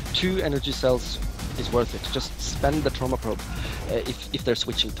yourself. 2 energy cells is worth it. Just spend the trauma probe if they're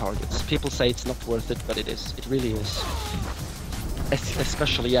switching targets. People say it's not worth it, but it is. It really is.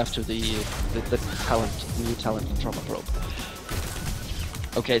 Especially after the new talent in trauma probe.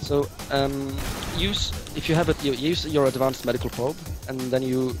 Okay, so use, if you have it, use your advanced medical probe, and then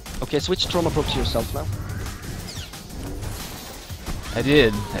you... Okay, switch trauma probe to yourself now. I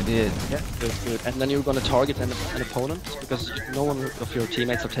did. Yeah, good. And then you're gonna target an opponent, because no one of your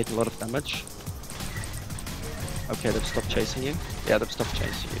teammates are taking a lot of damage. Okay, they've stopped chasing you. Yeah, they've stopped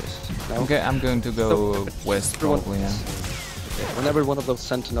chasing you. Yes. Now, Okay, I'm going to go west probably now. Okay, whenever one of those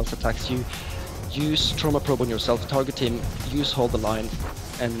sentinels attacks you, use trauma probe on yourself, target him, use hold the line,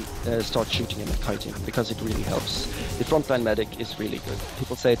 and start shooting him and kiting him, because it really helps. The frontline medic is really good.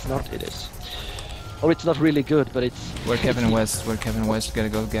 People say it's not, it is. Or it's not really good, but it's... We're Kevin West, gotta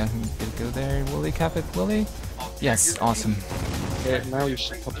go there. Will he cap it? Will he? Yes, awesome. Now you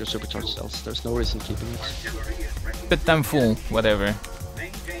should pop your supercharged cells. There's no reason keeping it. But I'm full, whatever.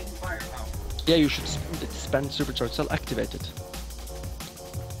 Yeah, you should spend supercharged cell activated.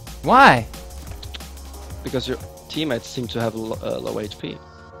 Why? Because your teammates seem to have low HP.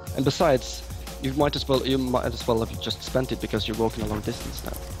 And besides, You might as well have just spent it because you're walking a long distance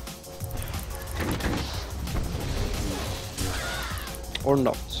now. Or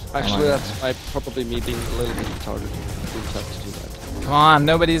not. Actually, that's probably me being a little bit retarded. I didn't have to do that. Come on,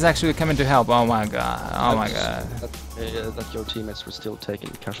 nobody's actually coming to help. Oh my god. Oh my god. That your teammates were still taking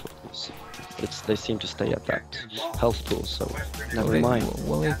casualties. But they seem to stay at that health pool, so never mind.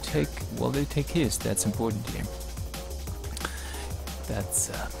 Will they take his? That's important here.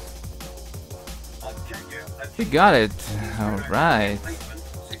 That's we got it. All right.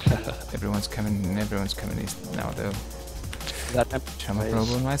 Everyone's coming east now though. Trauma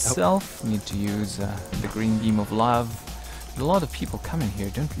problem myself. Need to use the green beam of love. There's a lot of people coming here.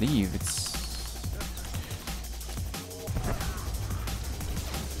 Don't leave. It's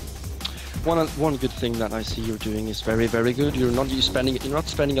one good thing that I see you're doing is very good. You're not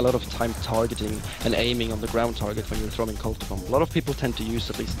spending a lot of time targeting and aiming on the ground target when you're throwing Culture Bomb. A lot of people tend to use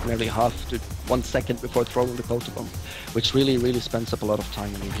at least nearly half to 1 second before throwing the Culture Bomb, which really spends up a lot of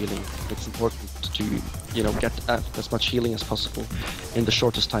time when you're healing. It's important to get as much healing as possible in the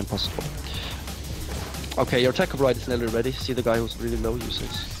shortest time possible. Okay, your attack override is nearly ready. See the guy who's really low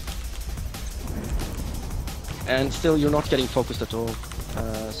uses. And still you're not getting focused at all.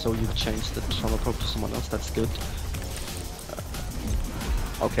 So you've changed the trauma probe to someone else. That's good.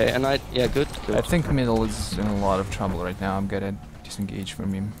 Okay, and good. I think middle is in a lot of trouble right now. I'm gonna disengage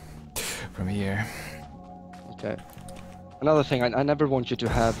from him from here. Okay. Another thing, I never want you to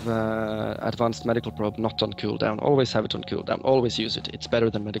have advanced medical probe not on cooldown. Always have it on cooldown. Always use it. It's better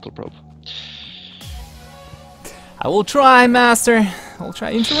than medical probe. I will try, Master. I'll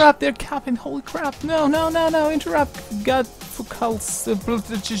try. Interrupt their captain. Holy crap! No! Interrupt. God for cults. Alright,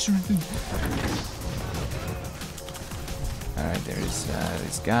 there's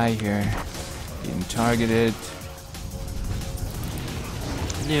this guy here being targeted.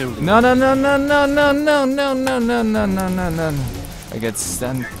 No! I get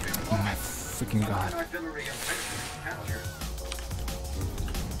stunned. Oh my freaking god!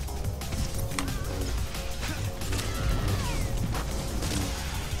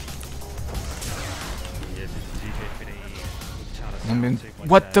 I mean,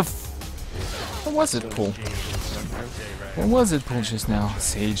 what the what was it, Paul? What was it, Paul, just now?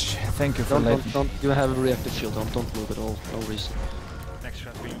 Sage, thank you for letting... Don't, you have a reactive shield, don't move at all, no reason.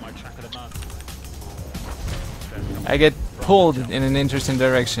 I get pulled in an interesting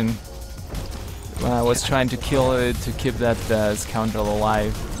direction. When I was trying to kill it to keep that scoundrel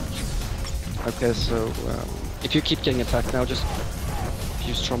alive. Okay, so if you keep getting attacked now, just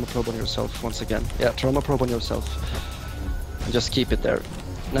use trauma probe on yourself once again. Yeah, trauma probe on yourself. And just keep it there.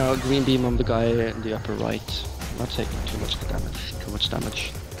 Now green beam on the guy in the upper right. Not taking too much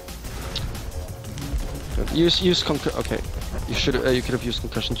damage. Good. Use okay. You could have used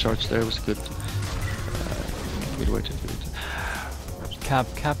concussion charge there. It was good. Good way to do it.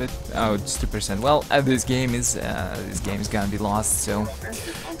 Cap it. Oh, it's 2%. Well, this game is gonna be lost. So,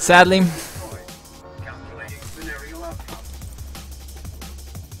 sadly.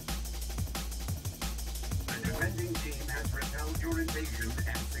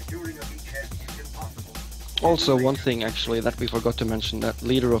 Also, one thing actually that we forgot to mention that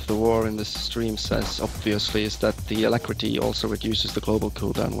leader of the war in this stream says obviously is that the alacrity also reduces the global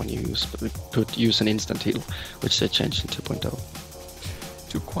cooldown when you use an instant heal, which they changed in 2.0.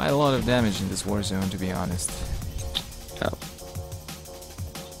 Took quite a lot of damage in this war zone, to be honest. Yeah.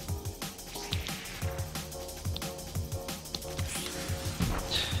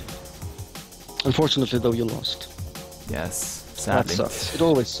 Unfortunately, though, you lost. Yes, sadly. That sucks. It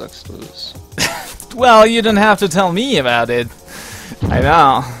always sucks to lose. Well, you don't have to tell me about it. I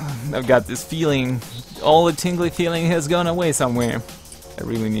know. I've got this feeling. All the tingly feeling has gone away somewhere. I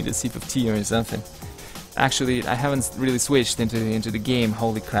really need a sip of tea or something. Actually, I haven't really switched into the game.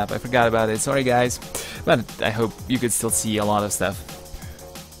 Holy crap, I forgot about it. Sorry, guys. But I hope you could still see a lot of stuff.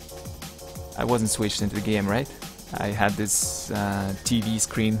 I wasn't switched into the game, right? I had this TV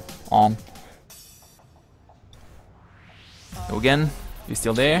screen on. Uggen, you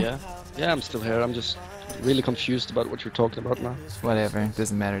still there? Yeah, I'm still here. I'm just really confused about what you're talking about now. Whatever,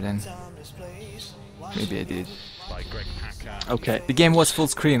 doesn't matter then. Maybe I did. Okay. The game was full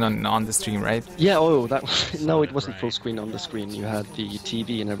screen on the stream, right? Yeah. Oh, that was, no, it wasn't full screen on the screen. You had the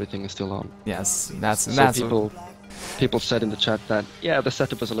TV and everything is still on. Yes, that's people said in the chat that the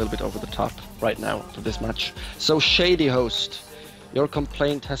setup is a little bit over the top right now for this match. So Shady Host, Your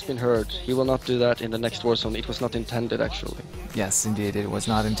complaint has been heard. He will not do that in the next Warzone. It was not intended, actually. Yes, indeed, it was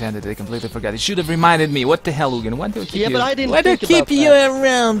not intended. I completely forgot. It should have reminded me. What the hell, Uggen? What do I keep Yeah, you? but I didn't What do I think keep about you that.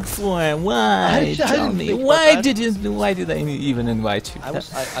 around for? Why? I Tell didn't me. think about Why that. did you? Why did I even invite you? I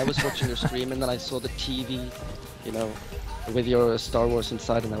was watching your stream and then I saw the TV, you know, with your Star Wars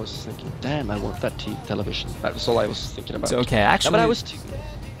inside, and I was thinking, damn, I want that television. That was all I was thinking about. It's okay, actually. No, but I was.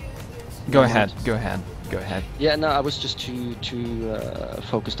 Go ahead. Go ahead. Go ahead. Yeah, no, I was just too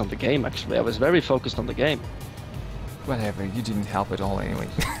focused on the game. Actually, I was very focused on the game. Whatever. You didn't help at all, anyway.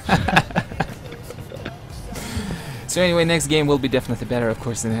 So anyway, next game will be definitely better, of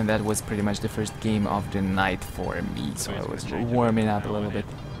course, and that was pretty much the first game of the night for me, so I was warming up a little bit.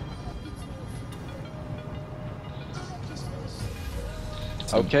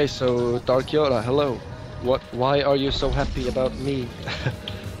 Okay, so Dark Yoda, hello. Why are you so happy about me?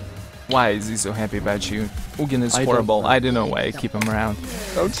 Why is he so happy about you? Uggen is I don't horrible. know. I don't know why I keep him around.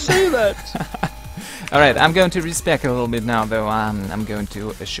 Don't say that. Alright, I'm going to respec a little bit now, though. I'm going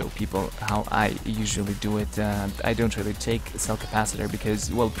to show people how I usually do it. I don't really take cell capacitor because,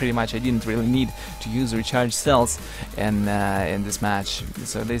 well, pretty much I didn't really need to use recharge cells in this match.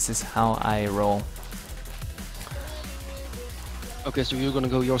 So this is how I roll. Okay, so you're gonna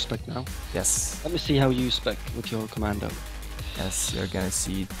go your spec now. Yes, Let me see how you spec with your Commando. yes, you're gonna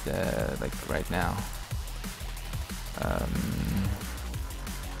see it like right now.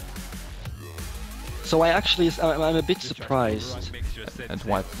 So I'm a bit surprised. At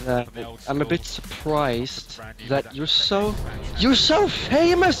what? I'm a bit surprised that you're so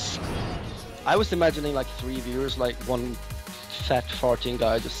famous. I was imagining like 3 viewers, like one fat farting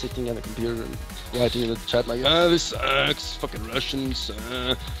guy just sitting on the computer and writing in the chat like, "Ah, this sucks, fucking Russians."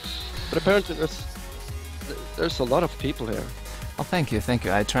 But apparently there's a lot of people here. Oh, thank you, thank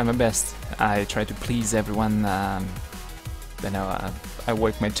you. I try my best. I try to please everyone. You know, I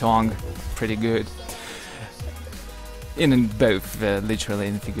work my tongue pretty good. In both, literally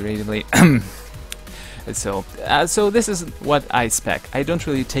and figuratively. So this is what I spec. I don't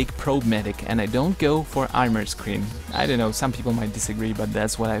really take probe medic, and I don't go for armor screen. I don't know, some people might disagree, but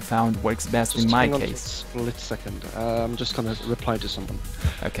that's what I found works best in my hang on case. a split second. I'm just gonna reply to someone.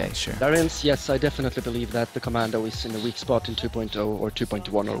 Okay, sure. Darians, yes, I definitely believe that the Commando is in a weak spot in 2.0 or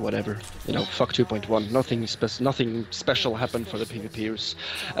 2.1 or whatever. You know, fuck 2.1. Nothing special happened for the PvPers.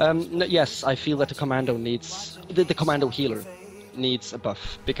 Yes, I feel that the Commando needs the Commando healer needs a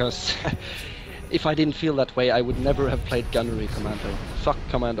buff, because if I didn't feel that way, I would never have played Gunnery Commando. Fuck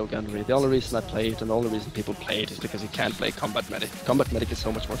Commando Gunnery. The only reason I play it and the only reason people play it is because you can't play Combat Medic. Combat Medic is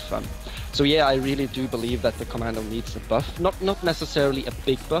so much more fun. So yeah, I really do believe that the Commando needs a buff. Not necessarily a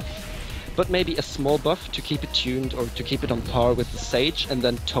big buff, but maybe a small buff to keep it tuned or to keep it on par with the Sage, and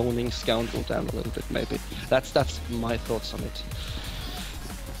then toning Scoundrel down a little bit maybe. That's my thoughts on it.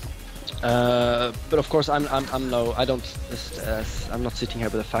 But of course, I'm not sitting here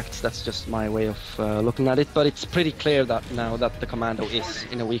with the facts. That's just my way of looking at it. But it's pretty clear that now that the Commando is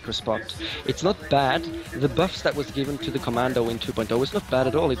in a weaker spot. It's not bad. The buffs that was given to the Commando in 2.0 was not bad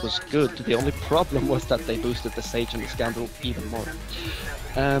at all. It was good. The only problem was that they boosted the Sage and the Scoundrel even more.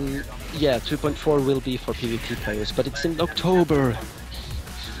 Yeah, 2.4 will be for PvP players, but it's in October.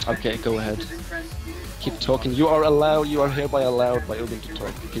 Okay, go ahead. Keep talking. You are allowed. You are hereby allowed by Uggen to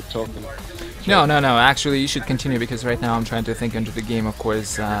talk. Keep talking. No, actually you should continue, because right now I'm trying to think into the game, of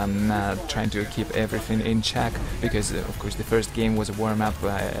course, trying to keep everything in check, because of course the first game was a warm-up.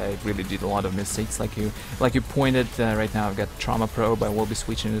 I really did a lot of mistakes, like you pointed. Right now I've got Trauma Probe. I will be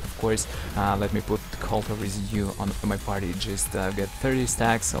switching it, of course. Let me put Cult of Residue on my party. Just get 30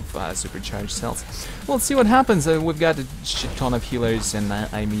 stacks of supercharged cells. We'll see what happens. We've got a shit ton of healers, and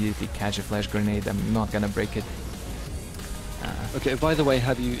I immediately catch a flash grenade. I'm not gonna break it. Okay, by the way,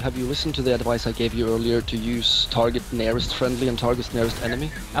 have you listened to the advice I gave you earlier to use target nearest friendly and target nearest enemy?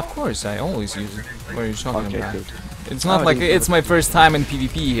 Of course, I always use it. What are you talking Okay, about? good. It's not like it's my first time in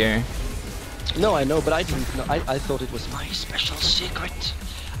PvP here. No, I know, but I didn't know. I thought it was my special secret.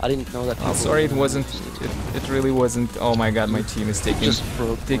 I didn't know that. Oh, sorry, it wasn't. It really wasn't. Oh my god, my team is taking.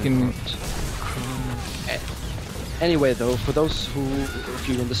 Anyway, though, for those of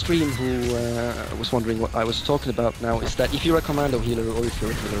you in the stream who was wondering what I was talking about now, is that if you're a Commando healer or if you're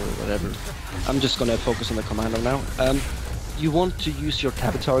a healer or whatever, I'm just gonna focus on the Commando now. You want to use your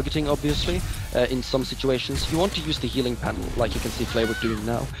tab targeting, obviously, in some situations. You want to use the healing panel, like you can see Flavor doing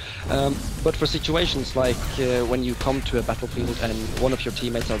now. But for situations like when you come to a battlefield and one of your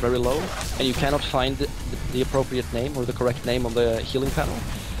teammates are very low, and you cannot find the appropriate name or the correct name on the healing panel,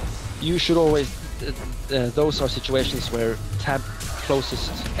 you should always... those are situations where tab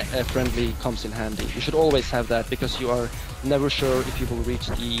closest friendly comes in handy. You should always have that, because you are never sure if you will reach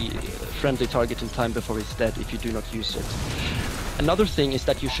the friendly target in time before he's dead if you do not use it. Another thing is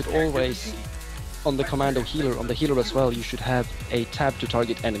that you should always, on the Commando healer, on the healer as well, you should have a tab to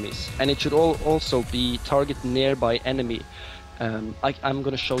target enemies, and it should also be target nearby enemy. I'm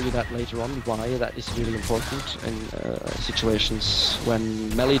going to show you that later on, why that is really important in situations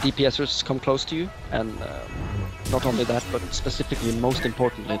when melee DPSers come close to you, and not only that, but specifically, most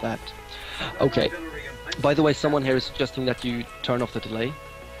importantly, that. Okay. By the way, someone here is suggesting that you turn off the delay.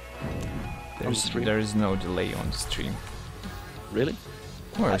 There is no delay on the stream. Really?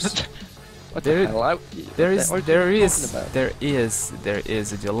 Of course. What the hell? There is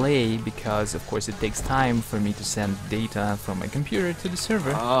a delay because, of course, it takes time for me to send data from my computer to the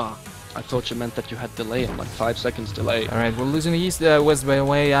server. Ah, I thought you meant that you had delay, like 5 seconds delay. All right, we're losing the east, west by the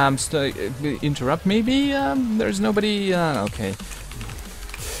way. Interrupt maybe. There's nobody. Okay.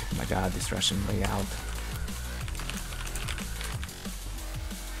 Oh my God, this Russian layout.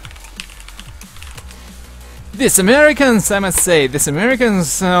 This Americans, I must say, this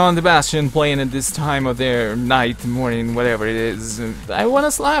Americans on the Bastion playing at this time of their night, morning, whatever it is. I want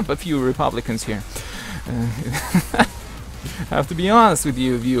to slap a few Republicans here. I have to be honest with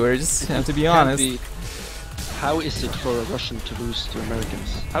you, viewers. I have to be honest. How is it for a Russian to lose to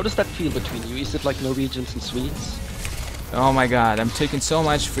Americans? How does that feel between you? Is it like Norwegians and Swedes? Oh my God, I'm taking so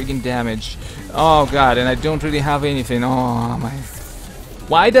much freaking damage. Oh God, and I don't really have anything. Oh my...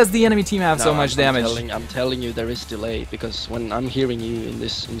 Why does the enemy team have so much damage? I'm telling you, there is delay, because when I'm hearing you in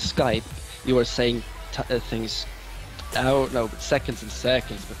Skype, you are saying things, seconds and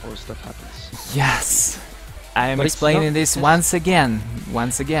seconds before stuff happens. Yes, I am explaining this once again.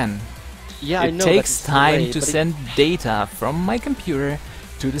 Yeah, it I know takes time delay, to send data from my computer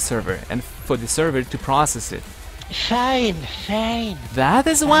to the server, and for the server to process it. Fine. That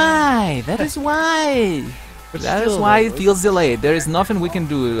is why. That is why it feels delayed. There is nothing we can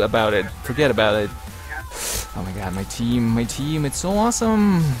do about it. Forget about it. Oh my God, my team, it's so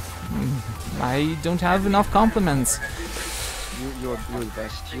awesome. I don't have enough compliments. You're the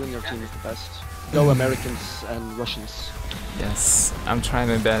best. You and your team is the best. Go Americans and Russians. Yes, I'm trying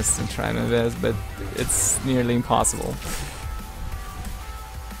my best, but it's nearly impossible.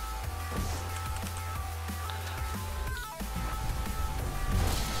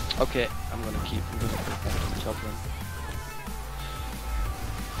 Okay, I'm gonna put that on the top then.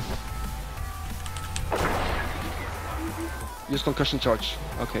 Use concussion charge.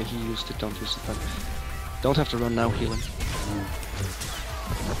 Okay, he used it, don't use it then. Don't have to run now, heal him.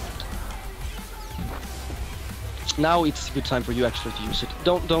 Now it's a good time for you actually to use it.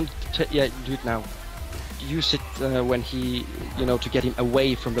 Don't do it now. Use it when he, to get him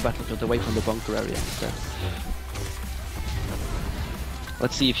away from the battlefield, away from the bunker area instead.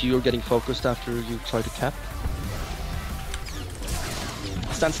 Let's see if you're getting focused after you try to cap.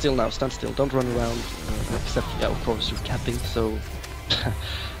 Stand still now, stand still. Don't run around. Except, yeah, of course, you're capping, so...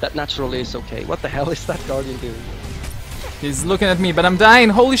 that naturally is okay. What the hell is that Guardian doing? He's looking at me, but I'm dying.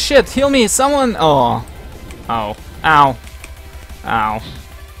 Holy shit, heal me, someone! Oh. Ow. Ow. Ow.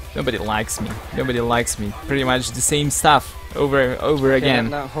 Nobody likes me. Pretty much the same stuff over again.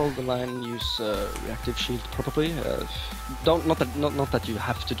 Now hold the line, use reactive shield probably. Not that you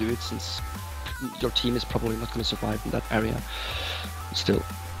have to do it, since your team is probably not going to survive in that area. Still.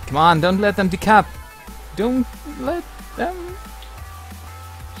 Come on, don't let them decap. Don't let them...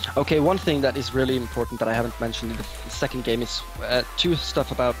 Okay, one thing that is really important that I haven't mentioned in the second game is two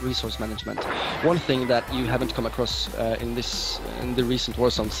stuff about resource management. One thing that you haven't come across in the recent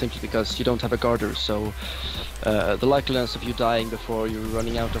Warzone, simply because you don't have a guarder, so the likeliness of you dying before you're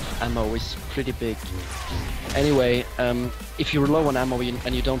running out of ammo is pretty big. Anyway, if you're low on ammo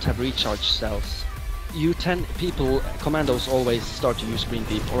and you don't have recharge cells, commandos always start to use green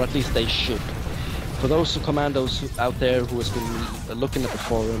beam, or at least they should. For those commandos out there who has been looking at the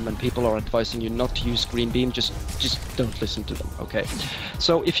forum and people are advising you not to use green beam, just don't listen to them, okay?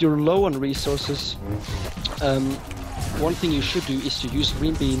 So if you're low on resources, one thing you should do is to use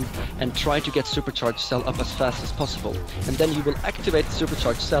green beam and try to get supercharged cell up as fast as possible, and then you will activate the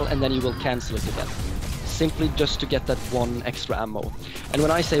supercharged cell and then you will cancel it again, simply just to get that one extra ammo. And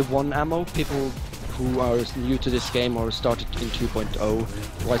when I say one ammo, people who are new to this game or started in 2.0,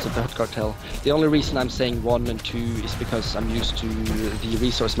 Rise of the Hut Cartel, the only reason I'm saying 1 and 2 is because I'm used to the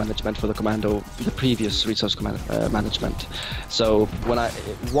resource management for the Commando, the previous resource management. So when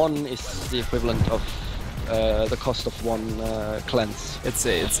 1 is the equivalent of the cost of one cleanse. It's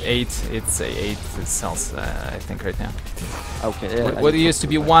 8. It's 8 cells, I think, right now. Okay. Yeah, What it used to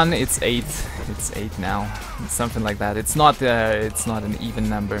be 1, it's 8. It's 8 now. It's something like that. It's not an even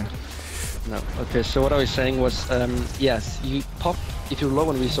number. No. Okay. So what I was saying was, yes, you pop if you're low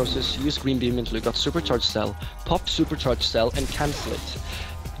on resources. Use green beam until you got supercharged cell. Pop supercharged cell and cancel it,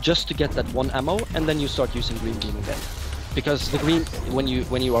 just to get that 1 ammo, and then you start using green beam again. Because the green, when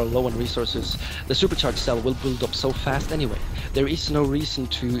you are low on resources, the supercharged cell will build up so fast anyway. There is no reason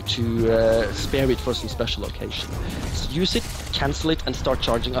to spare it for some special occasion. So use it, cancel it, and start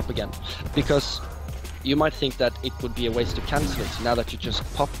charging up again. Because you might think that it would be a waste to cancel it. Now that you just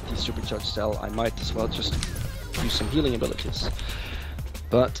popped the supercharged cell, I might as well just use some healing abilities.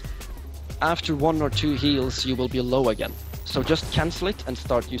 But after 1 or 2 heals, you will be low again. So just cancel it and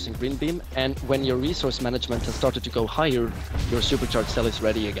start using green beam, and when your resource management has started to go higher, your supercharged cell is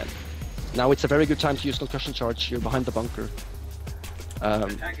ready again. Now it's a very good time to use concussion charge. You're behind the bunker.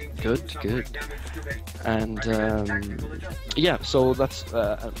 Good. And yeah, so that's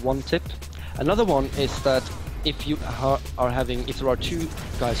one tip. Another one is that if you if there are 2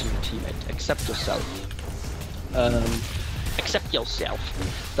 guys in your teammate, accept yourself,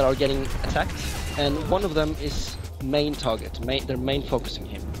 that are getting attacked, and one of them is main target, they're main focusing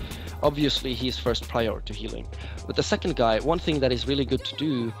him. Obviously he's first prior to healing. But the second guy, one thing that is really good to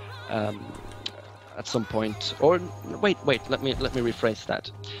do at some point, or wait, let me rephrase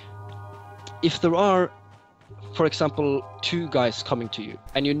that. If there are, for example, 2 guys coming to you,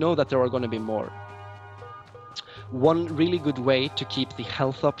 and you know that there are going to be more, one really good way to keep the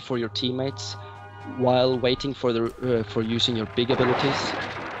health up for your teammates while waiting for for using your big abilities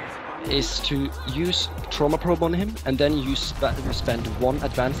is to use trauma probe on him, and then you spend 1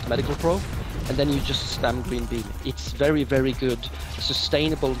 advanced medical probe, and then you just spam green beam. It's very, very good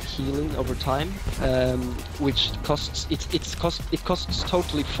sustainable healing over time, which costs it costs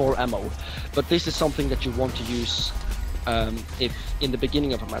totally 4 ammo, but this is something that you want to use if in the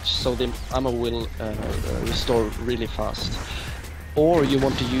beginning of a match, so the ammo will restore really fast. Or you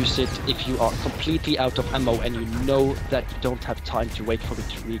want to use it if you are completely out of ammo and you know that you don't have time to wait for it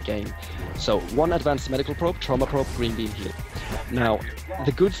to regain. So 1 advanced medical probe, trauma probe, green beam heal. Now,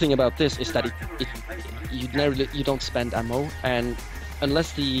 the good thing about this is that you don't spend ammo, and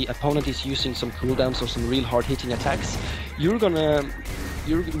unless the opponent is using some cooldowns or some real hard-hitting attacks, you're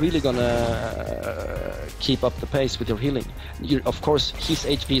really gonna keep up the pace with your healing. Of course, his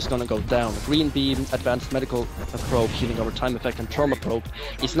HP is gonna go down. Green beam, advanced medical probe, healing over time effect, and trauma probe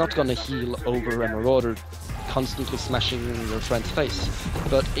is not gonna heal over a marauder constantly smashing in your friend's face,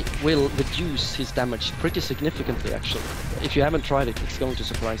 but it will reduce his damage pretty significantly actually. If you haven't tried it, it's going to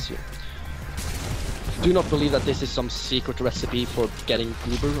surprise you. Do not believe that this is some secret recipe for getting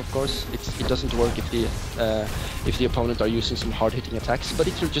Uber, of course. It doesn't work if the opponent are using some hard-hitting attacks. But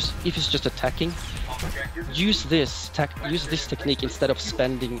if it's just attacking, use this technique instead of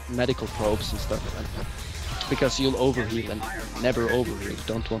spending medical probes and stuff, because you'll overheal, and never overheal.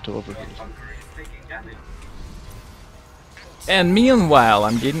 Don't want to overheal. And meanwhile,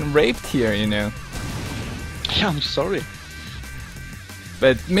 I'm getting raped here, you know. Yeah, I'm sorry.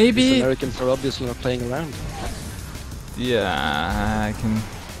 But maybe these Americans are obviously not playing around. Yeah,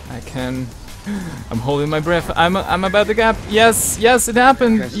 I can. I'm holding my breath. I'm about to gap. Yes, it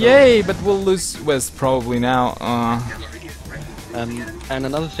happened. Okay, so yay! But we'll lose West probably now. And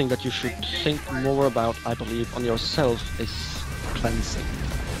another thing that you should think more about, I believe, on yourself is cleansing.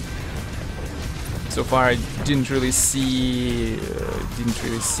 So far, I didn't really see.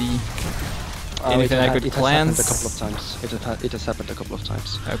 Anything I could cleanse? It has happened a couple of times. It has happened a couple of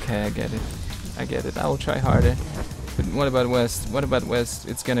times. Okay, I get it. I will try harder. But what about West?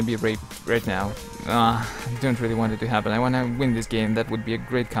 It's gonna be raped right now. I don't really want it to happen. I want to win this game. That would be a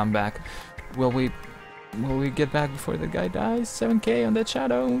great comeback. Will we get back before the guy dies? 7k on that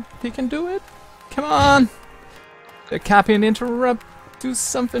shadow. He can do it. Come on. They're capping. Interrupt. Do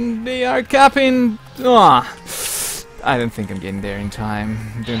something. They are capping. I don't think I'm getting there in time.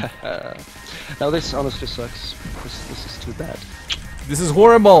 Now this honestly sucks. This is too bad. This is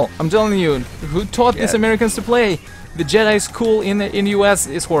horrible. I'm telling you. Who taught these Americans to play? The Jedi school in the US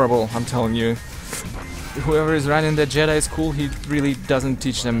is horrible. I'm telling you. Whoever is running the Jedi school, he really doesn't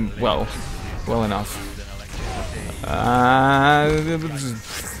teach them well enough.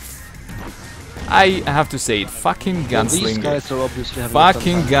 I have to say it. Fucking gunslinger. These guys are obviously having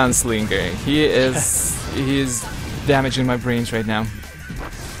fucking gunslinger. He is damaging my brains right now.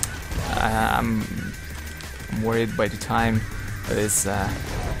 I'm worried by the time this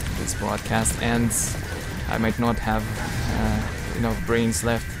broadcast ends. I might not have enough brains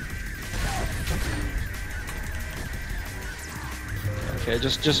left. Okay,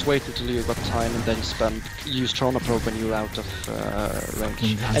 just wait until you got time and then use Chrono Probe when you're out of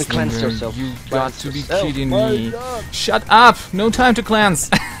range. And cleanse yourself. You Cleanse got to be yourself. kidding My me. God. Shut up! No time to cleanse!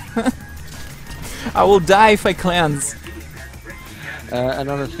 I will die if I cleanse.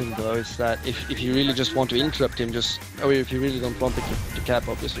 Another thing though is that if you really just want to interrupt him, or if you really don't want to cap,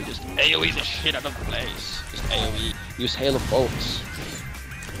 obviously just AoE the shit out of the place. Just AoE. Use Hail of Bolts.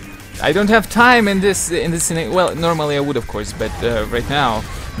 I don't have time in this well, normally I would of course, but right now,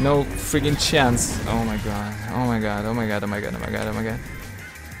 no friggin' chance. Oh my god, oh my god, oh my god, oh my god, oh my god, oh my god.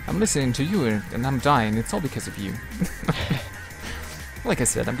 I'm listening to you and I'm dying, it's all because of you. Like I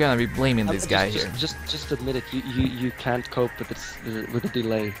said, I'm gonna be blaming this guy here. Just admit it, you can't cope with this, with the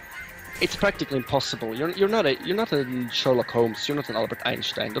delay. It's practically impossible. You're not a Sherlock Holmes, you're not an Albert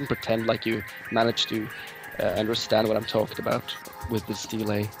Einstein. Don't pretend like you managed to understand what I'm talking about with this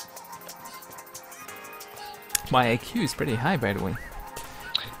delay. My IQ is pretty high, by the way.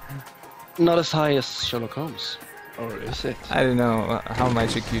 Not as high as Sherlock Holmes. Or is it? I don't know, how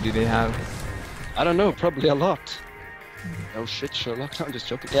much IQ do they have? I don't know, probably a lot. Oh shit, Sherlock, I'm just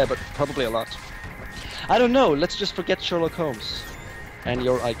joking. Yeah, but probably a lot. I don't know, let's just forget Sherlock Holmes. And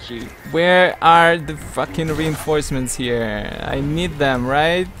your IQ. Where are the fucking reinforcements here? I need them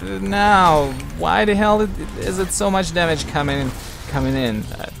right now. Why the hell is it so much damage coming in?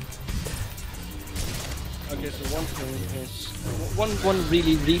 Okay, so one thing is one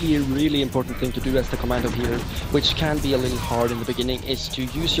really important thing to do as the Commando here, which can be a little hard in the beginning, is to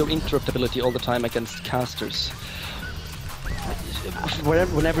use your interrupt ability all the time against casters.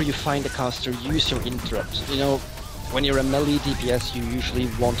 Whenever you find a caster, use your interrupt. You know, when you're a melee DPS, you usually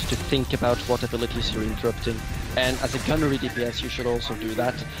want to think about what abilities you're interrupting, and as a gunnery DPS, you should also do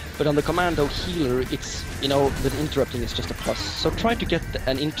that. But on the Commando healer, it's, you know, the interrupting is just a plus. So try to get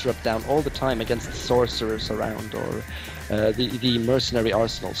an interrupt down all the time against sorcerers around, or the mercenary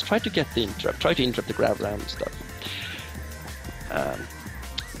arsenals. Try to get the interrupt. Try to interrupt the grab round stuff.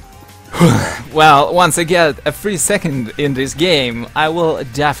 Well, once I get a free second in this game, I will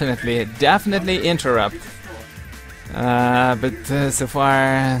definitely interrupt. But so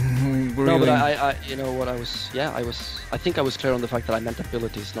far, really... No, but I, you know what, I think I was clear on the fact that I meant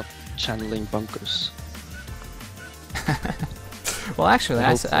abilities, not channeling bunkers. Well, actually,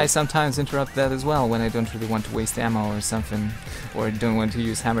 I sometimes interrupt that as well when I don't really want to waste ammo or something, or don't want to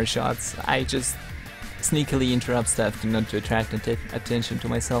use hammer shots. I just sneakily interrupt stuff not to attract attention to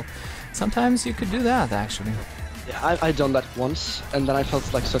myself. Sometimes you could do that, actually. Yeah, I done that once, and then I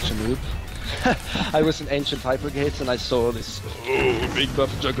felt like such a noob. I was in Ancient Hypergates and I saw this big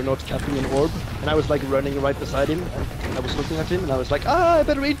buff juggernaut capping an orb, and I was like running right beside him, and I was looking at him and I was like, I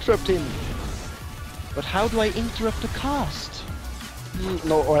better interrupt him. But how do I interrupt a cast?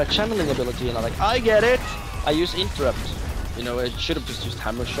 No, or a channeling ability, and I'm like, I get it! I use interrupt. You know, I should have just used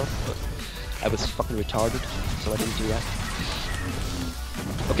hammer shot, but I was fucking retarded, so I didn't do that.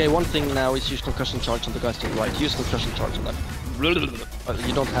 Okay, one thing now is use concussion charge on the guys to the right. Use concussion charge on them.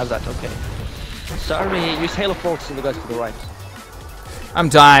 You don't have that, okay. Sorry, use Hail of Bolts on the guys to the right. I'm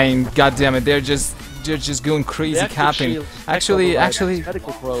dying, god damn it, they're just going crazy capping. Actually,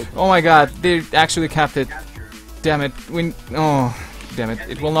 oh my god, they actually capped it. Damn it, oh, damn it,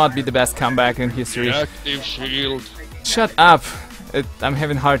 it will not be the best comeback in history. Active shield. Shut up! I'm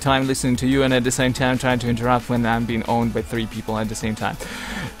having a hard time listening to you and at the same time trying to interrupt when I'm being owned by 3 people at the same time.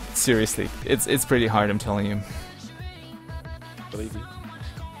 Seriously, it's pretty hard, I'm telling you. Believe me.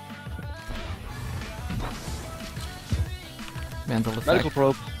 Mental effect. Medical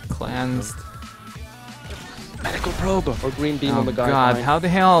probe. Cleansed. Medical probe or green beam on the guy. Oh god, behind. how the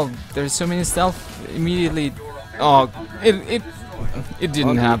hell? There's so many stealth immediately. Oh, it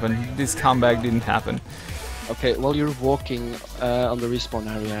didn't happen. This comeback didn't happen. Okay, while you're walking on the respawn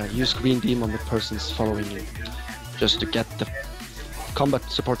area, use green beam on the persons following you, just to get the combat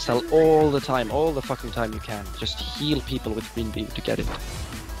support cell all the time, all the fucking time you can. Just heal people with green beam to get it.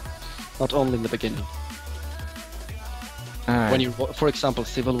 Not only in the beginning. Alright. When you, for example,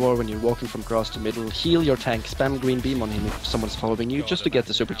 Civil War, when you're walking from cross to middle, heal your tank, spam green beam on him if someone's following you, just to get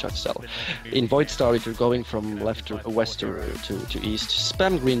the supercharged cell. In Void Star, if you're going from left to west to east,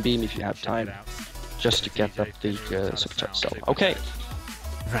 spam green beam if you have time, just to get up the supercharged cell. Okay.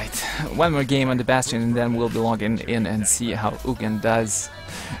 Right. One more game on the Bastion, and then we'll be logging in and see how Uggen does.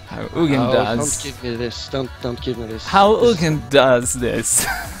 How Uggen does. Don't give me this. Don't give me this. How Uggen does this.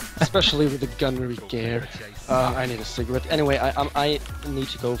 Especially with the gunnery gear. I need a cigarette. Anyway, I need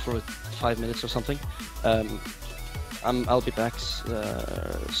to go for 5 minutes or something. I'll be back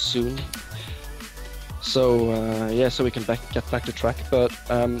soon. So yeah, so we can get back to track. But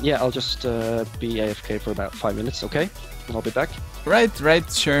yeah, I'll just be AFK for about 5 minutes, okay? And I'll be back. Right,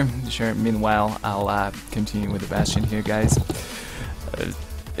 sure. Meanwhile, I'll continue with the Bastion here, guys.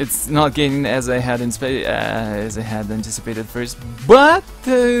 It's not getting as I had anticipated first, but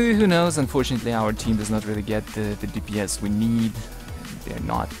who knows? Unfortunately, our team does not really get the DPS we need. They're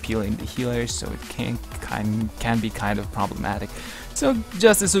not peeling the healers, so it can be kind of problematic. So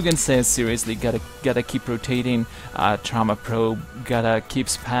just as Uggen says, seriously, gotta keep rotating trauma probe, gotta keep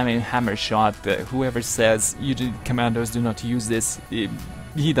spamming hammer shot. Whoever says commandos do not use this,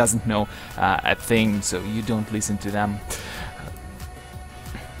 he doesn't know a thing, so you don't listen to them.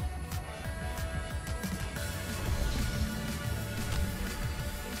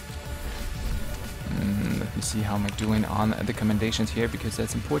 Let me see how am I doing on the commendations here, because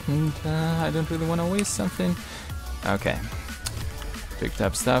that's important. I don't really want to waste something. Okay. Picked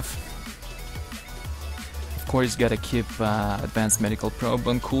up stuff. Of course, gotta keep advanced medical probe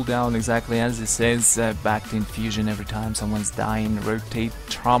on cooldown, exactly as it says. Back to infusion every time someone's dying. Rotate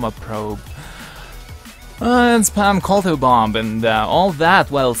trauma probe. And spam Colto bomb and all that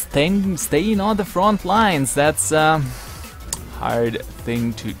while staying on the front lines. That's a hard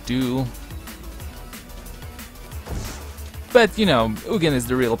thing to do. But, you know, Uggen is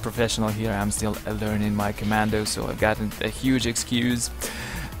the real professional here. I'm still learning my commando, so I've gotten a huge excuse.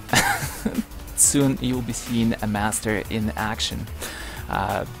 Soon you'll be seeing a master in action.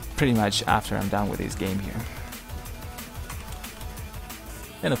 Pretty much after I'm done with this game here.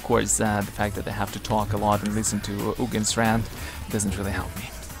 And of course, the fact that I have to talk a lot and listen to Uggen's rant doesn't really help me.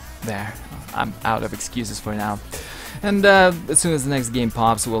 There, I'm out of excuses for now. And as soon as the next game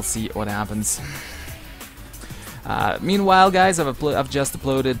pops, we'll see what happens. Meanwhile, guys, I've just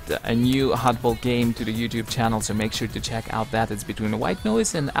uploaded a new Hotball game to the YouTube channel, so make sure to check out that. It's between White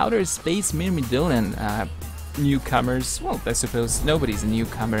Noise and Outer Space Myrmidon. Newcomers, well, I suppose nobody's a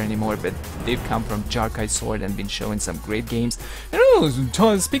newcomer anymore, but they've come from Jarkai Sword and been showing some great games.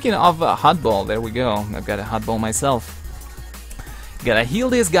 And speaking of Hotball, there we go. I've got a Hotball myself. Gotta heal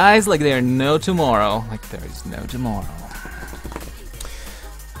these guys like there's no tomorrow. Like there is no tomorrow.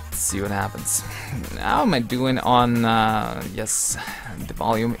 See what happens. How am I doing on yes, the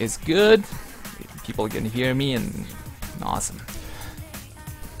volume is good, people can hear me, and awesome.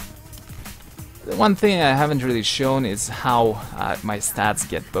 The one thing I haven't really shown is how my stats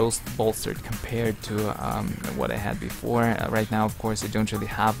get bolstered compared to what I had before. Right now, of course, I don't really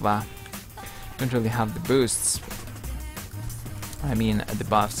have the boosts, I mean the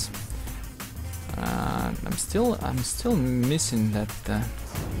buffs. I'm still missing that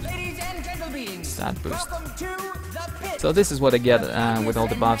stat boost. So this is what I get with all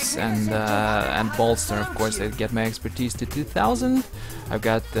the buffs and bolster. Of course, I get my expertise to 2000. I've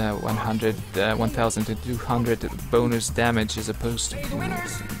got 1000 to 200 bonus damage as opposed to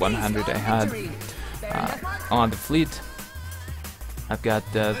 100 I had on the fleet. I've got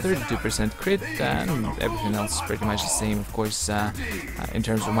 32% crit, and everything else is pretty much the same. Of course, in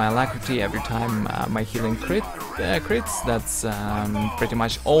terms of my alacrity, every time my healing crits, that's pretty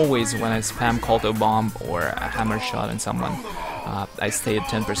much always when I spam Colto Bomb or a hammer shot on someone. I stay at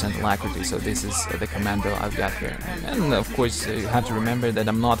 10% alacrity, so this is the commando I've got here. And of course, you have to remember that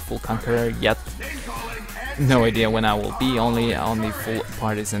I'm not full conqueror yet. No idea when I will be, only full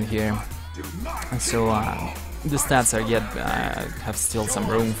partisan here. So the stats are yet have still some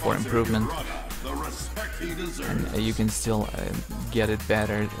room for improvement, and you can still get it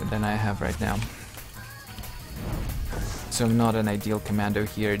better than I have right now. So not an ideal commando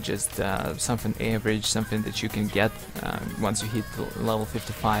here, just something average, something that you can get once you hit level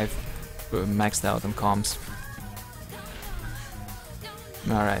 55, maxed out on comms.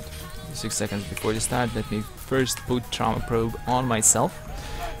 Alright, 6 seconds before the start, let me first put Trauma Probe on myself,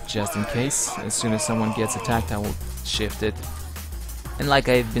 just in case. As soon as someone gets attacked, I will shift it. And like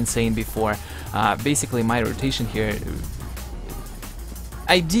I've been saying before, basically my rotation here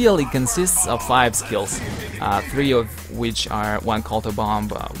ideally consists of 5 skills, 3 of which are 1 Colto Bomb,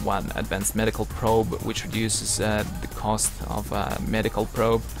 1 Advanced Medical Probe, which reduces the cost of Medical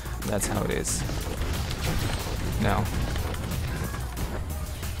Probe. That's how it is. No.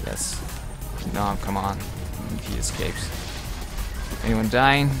 Yes. No, come on. He escapes. Anyone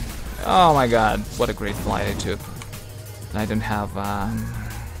dying? Oh my god, what a great flight I took. And I don't have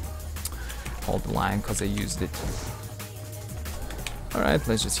hold the line because I used it. Alright,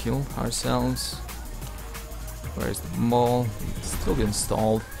 let's just heal ourselves. Where's the mole? It's still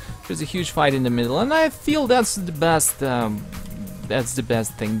installed. There's a huge fight in the middle, and I feel that's the best that's the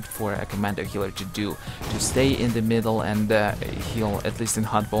best thing for a Commando healer to do, to stay in the middle and heal, at least in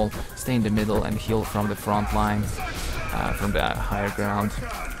hot ball, stay in the middle and heal from the front line, from the higher ground.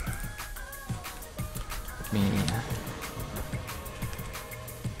 I mean,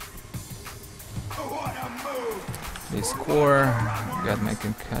 this core, got my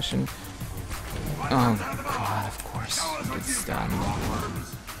concussion. Oh god, of course, it's done.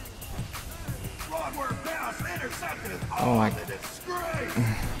 Oh my.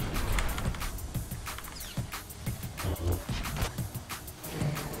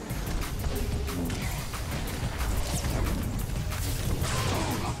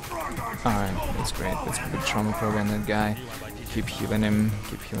 Alright, that's great. Let's put trauma probe on that guy. Keep healing him,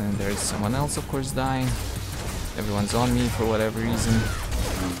 keep healing him. There is someone else, of course, dying. Everyone's on me for whatever reason.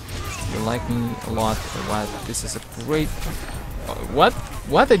 You like me a lot or what? This is a great... what?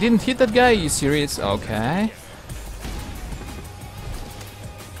 What? I didn't hit that guy? Are you serious? Okay.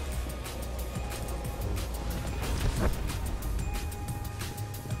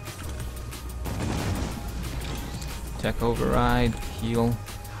 Tech override, heal.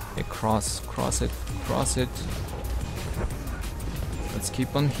 Okay, cross it. Let's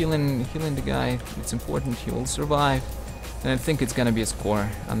keep on healing the guy. It's important he will survive. And I think it's gonna be a score,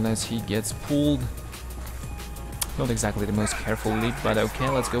 unless he gets pulled. Not exactly the most careful lead, but okay,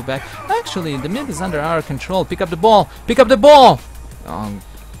 let's go back. Actually, the mid is under our control. Pick up the ball! Pick up the ball!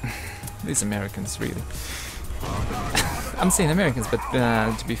 These Americans, really. I'm saying Americans, but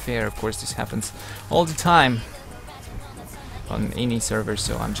to be fair, of course, this happens all the time on any server,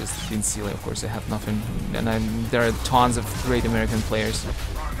 so I'm just being silly. Of course, I have nothing, and there are tons of great American players.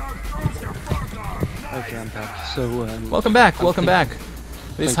 Okay, I'm back. So welcome back.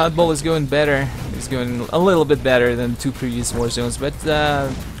 This hot ball is going better. It's going a little bit better than 2 previous war zones, but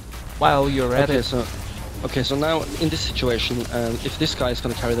while you're at it. Okay, so now in this situation, if this guy is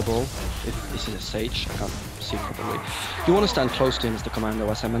going to carry the ball, if this is a Sage, I can't see properly, you want to stand close to him as the Commando,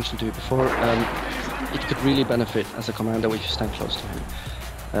 as I mentioned to you before. It could really benefit as a Commando if you stand close to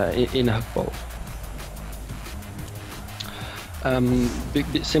him in a hot ball.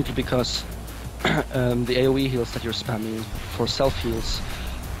 Simply because the AoE heals that you're spamming for self-heals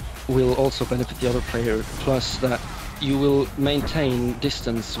will also benefit the other player, plus that you will maintain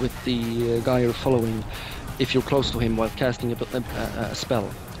distance with the guy you're following if you're close to him while casting a spell.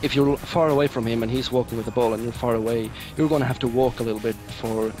 If you're far away from him and he's walking with the ball and you're far away, you're going to have to walk a little bit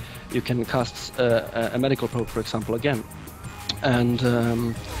before you can cast a medical probe, for example, again. And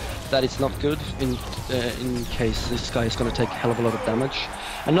that is not good in case this guy is going to take a hell of a lot of damage.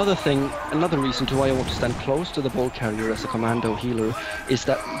 Another reason to why I want to stand close to the ball carrier as a Commando healer is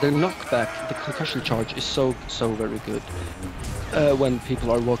that the knockback, the concussion charge, is so very good. When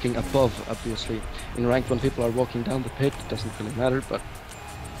people are walking above, obviously. In ranked, when people are walking down the pit, it doesn't really matter, but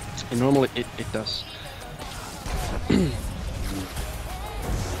normally it does.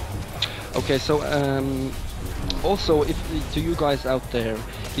 Okay, so also, to you guys out there,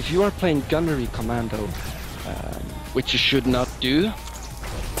 if you are playing Gunnery Commando, which you should not do,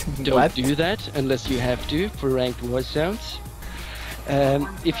 don't do that unless you have to for ranked war zones.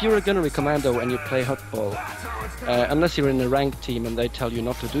 If you're a Gunnery Commando and you play hotball, unless you're in a ranked team and they tell you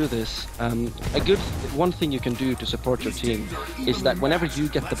not to do this, one thing you can do to support your team is that whenever you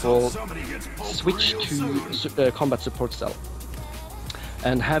get the ball, switch to combat support cell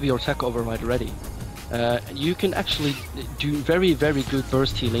and have your tech override ready. You can actually do very good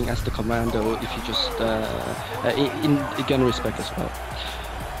burst healing as the Commando if you just in Gunnery spec as well.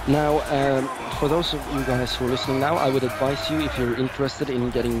 Now, for those of you guys who are listening now, I would advise you, if you're interested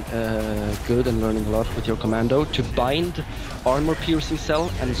in getting good and learning a lot with your Commando, to bind armor piercing cell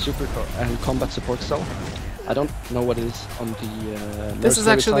and combat support cell. I don't know what it is on the this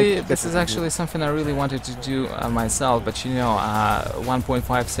is actually something I really wanted to do myself, but you know,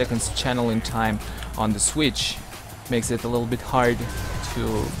 1.5 seconds channeling time on the Switch makes it a little bit hard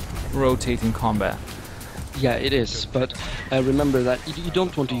to rotate in combat. Yeah, it is, but remember that you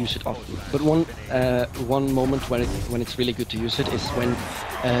don't want to use it often. But one moment when it's really good to use it is when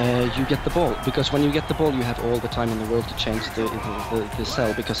you get the ball, because when you get the ball, you have all the time in the world to change the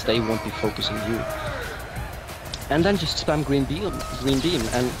cell, because they won't be focusing you. And then just spam green beam,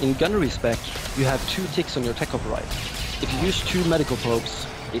 and in Gunnery spec, you have 2 ticks on your tech override. If you use 2 medical probes,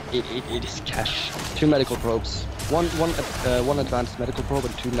 it is cash. 2 medical probes. One advanced medical probe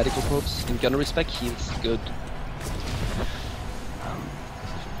and 2 medical probes in Gunnery spec heals good.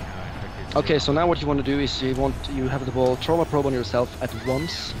 Okay, so now what you want to do is you have the ball, trauma probe on yourself at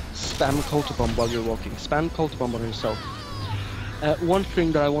once, spam culture bomb while you're walking. Spam culture bomb on yourself. One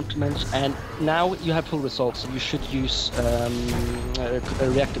thing that I want to mention, and now you have full results, so you should use a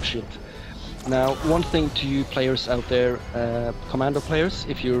reactive shield. Now, one thing to you players out there, Commando players,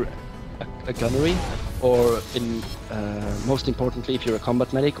 if you're a gunnery, or in most importantly, if you're a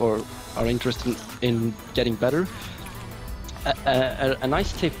combat medic or are interested in getting better, a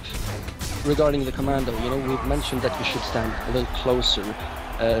nice tip regarding the Commando. You know, we've mentioned that you should stand a little closer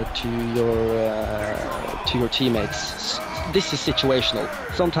to your teammates. This is situational.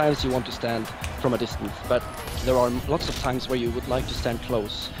 Sometimes you want to stand from a distance, but there are lots of times where you would like to stand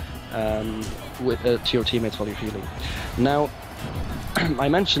close to your teammates while you're healing. Now, I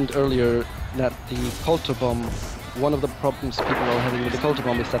mentioned earlier that the Colter Bomb, one of the problems people are having with the Colter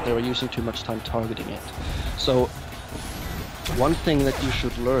Bomb is that they are using too much time targeting it. So, one thing that you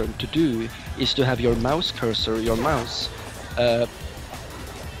should learn to do is to have your mouse cursor, your mouse,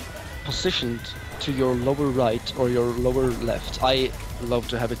 positioned to your lower right or your lower left. I love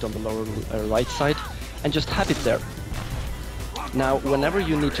to have it on the lower right side, and just have it there. Now, whenever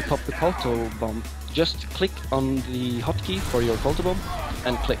you need to pop the Colter Bomb, just click on the hotkey for your Colter Bomb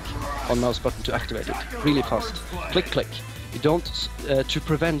and click on mouse button to activate it. Really fast. Click, click. You don't to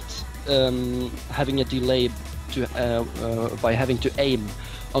prevent having a delay by having to aim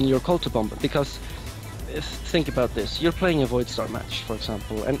on your Colter Bomb, because think about this. You're playing a Void Star match, for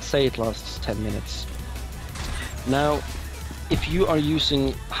example, and say it lasts 10 minutes. Now, if you are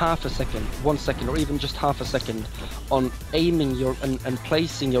using half a second, 1 second, or even just half a second on aiming your and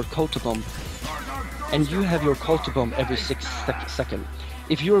placing your Colter Bomb, and you have your Colter Bomb every 6 seconds,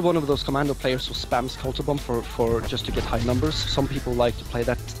 if you're one of those Commando players who spams Colter Bomb for just to get high numbers, some people like to play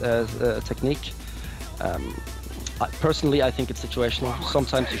that technique. Personally, I think it's situational.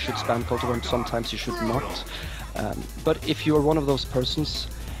 Sometimes you should spam Colter Bomb, sometimes you should not. But if you're one of those persons,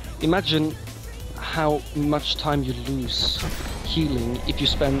 imagine how much time you lose healing if you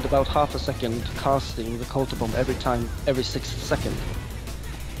spend about half a second casting the Colter Bomb every 6 seconds.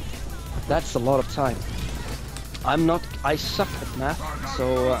 That's a lot of time. I suck at math,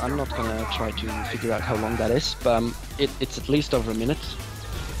 so I'm not gonna try to figure out how long that is, but it's at least over a minute.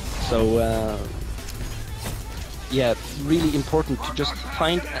 So yeah, really important to just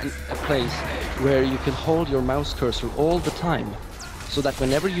find a place where you can hold your mouse cursor all the time, so that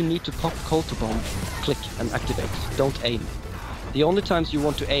whenever you need to pop Colter Bomb, click and activate. Don't aim. The only times you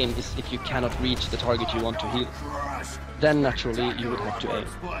want to aim is if you cannot reach the target you want to heal. Then naturally you would have to aim.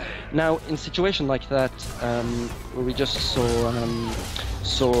 Now, in a situation like that, where we just saw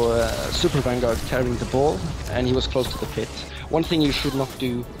Super Vanguard carrying the ball, and he was close to the pit, one thing you should not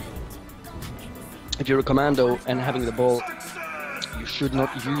do if you're a Commando and having the ball, you should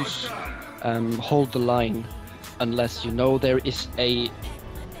not use hold the line unless you know there is a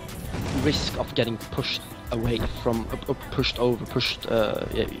risk of getting pushed away from, pushed over,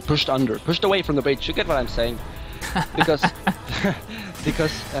 pushed under, pushed away from the bridge. You get what I'm saying? Because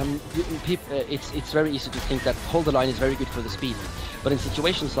it's very easy to think that hold the line is very good for the speed, but in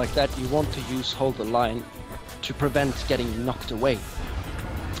situations like that, you want to use hold the line to prevent getting knocked away.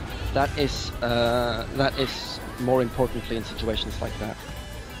 That is more importantly in situations like that.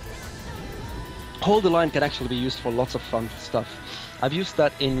 Hold the line can actually be used for lots of fun stuff. I've used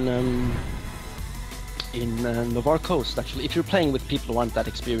that in Novar Coast, actually. If you're playing with people who aren't that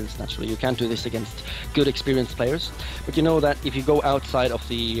experienced, naturally, you can't do this against good experienced players. But you know that if you go outside of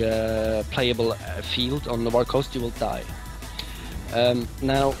the playable field on Novar Coast, you will die.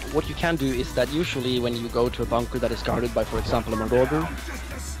 Now, what you can do is that usually when you go to a bunker that is guarded by, for example, a Marauder,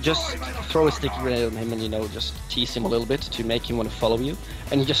 just throw a sticky grenade on him and, you know, just tease him a little bit to make him want to follow you.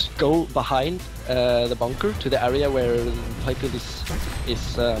 And you just go behind the bunker to the area where the playfield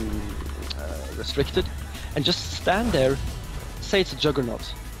is restricted, and just stand there, say it's a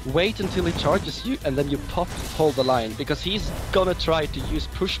Juggernaut. Wait until he charges you, and then you hold the line, because he's gonna try to use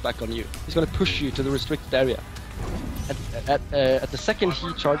pushback on you. He's gonna push you to the restricted area. At the second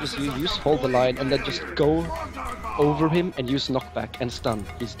he charges you, use hold the line, and then just go over him and use knockback and stun.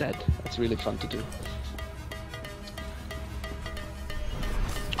 He's dead. That's really fun to do.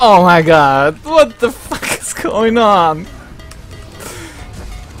 Oh my god, what the fuck is going on?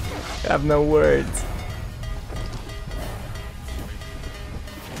 I have no words.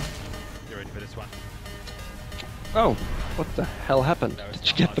 You ready for this one? Oh, what the hell happened? Did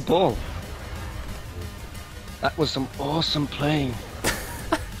you get the ball? That was some awesome playing.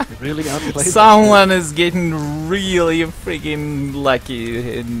 You really outplayed. Someone is getting really freaking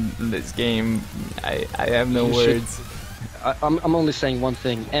lucky in this game. I have no words. I'm only saying one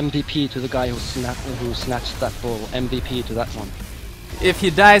thing. MVP to the guy who snatched that ball. MVP to that one. If he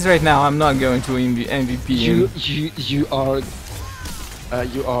dies right now, I'm not going to MVP him. You are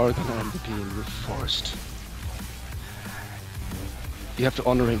You are gonna MVP in your forest. You have to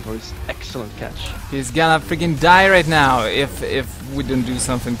honor him for his excellent catch. He's gonna freaking die right now if we don't do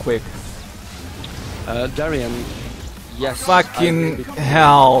something quick. Darian, yes. Fucking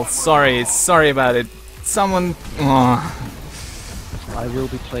hell! Sorry about it. Someone. I will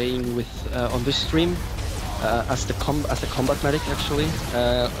be playing with on this stream as the combat medic actually.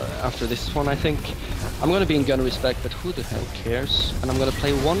 After this one, I think I'm gonna be in gun respect, but who the hell cares? And I'm gonna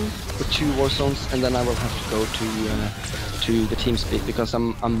play 1 or 2 war zones, and then I will have to go to the team speak because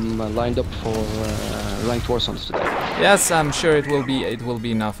I'm lined up for ranked war zones today. Yes, I'm sure it will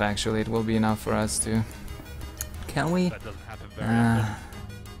be enough. Actually, it will be enough for us to. Can we?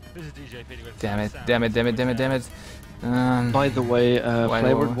 Damn it. By the way,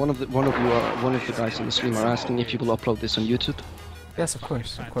 Flavored, why- one of the guys on the stream are asking if you will upload this on YouTube. Yes, of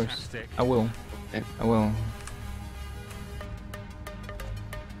course. I will. Okay. I will.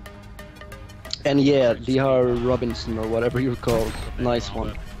 And yeah, DR Robinson or whatever you're called, nice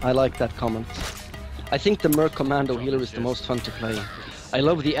one. I like that comment. I think the Merc Commando healer is the most fun to play. I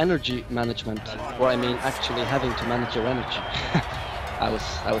love the energy management, or I mean actually having to manage your energy. That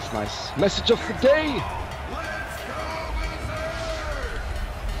was nice. Message of the day!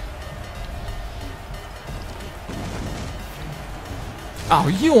 Oh,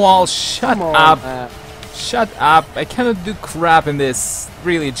 you all shut Come on, up! Shut up! I cannot do crap in this.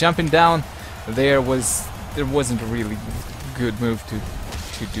 Really, jumping down there wasn't a really good move to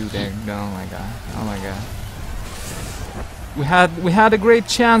do there. No, oh my god! Oh my god! We had a great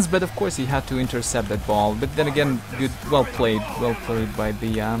chance, but of course he had to intercept that ball. But then again, well played by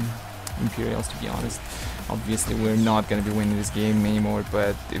the Imperials. To be honest, obviously we're not gonna be winning this game anymore,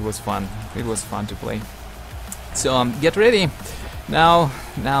 but it was fun. It was fun to play. So get ready. Now,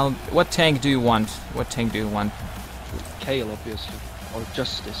 what tank do you want? What tank do you want? Kale, obviously. Or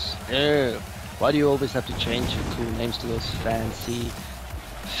Justice. Yeah. Why do you always have to change your cool names to those fancy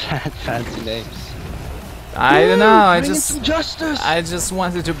names? I don't know. I just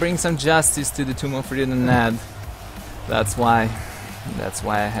wanted to bring some justice to the Tomb of Freedom and Nad. That's why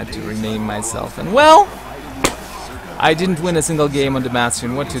I had to rename myself. And well, I didn't win a single game on the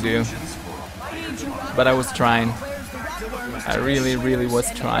Bastion. What to do? But I was trying. I really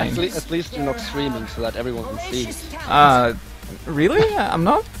was trying. At least you're not streaming so that everyone can see. Really? I'm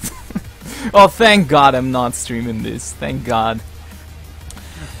not? Oh, thank God I'm not streaming this. Thank God.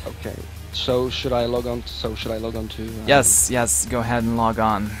 Okay. So should I log on to? Yes. Go ahead and log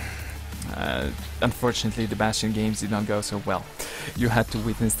on. Unfortunately, the Bastion games did not go so well. You had to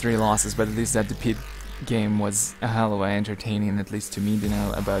witness 3 losses, but at least that the pit game was a hell of a entertaining, at least to me, to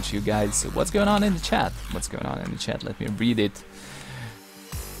know about you guys. So what's going on in the chat? Let me read it.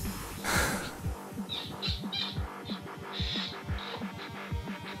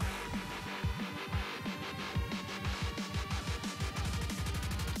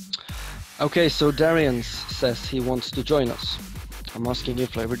 Okay, so Darian says he wants to join us. I'm asking you,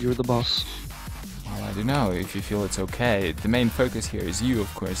 Flavored, you're the boss. Well, I don't know if you feel it's okay. The main focus here is you,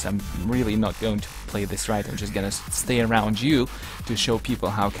 of course. I'm really not going to play this right. I'm just gonna stay around you to show people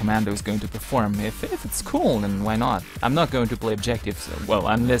how Commando is going to perform. If it's cool, then why not? I'm not going to play objectives, well,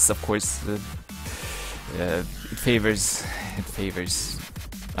 unless, of course, it favors.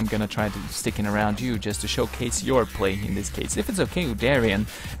 I'm gonna try to sticking around you just to showcase your play in this case. If it's okay with Darian,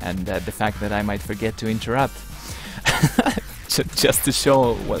 and the fact that I might forget to interrupt. Just to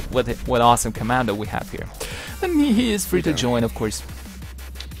show what awesome Commando we have here. And he is free to join, of course.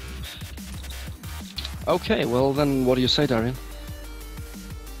 Okay, well then, what do you say, Darian?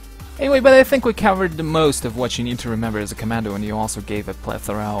 Anyway, but I think we covered the most of what you need to remember as a Commando, and you also gave a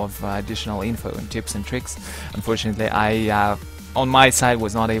plethora of additional info and tips and tricks. Unfortunately, I, on my side,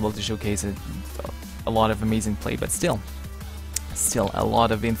 was not able to showcase a lot of amazing play, but still a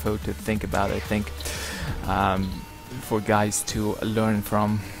lot of info to think about, I think. For guys to learn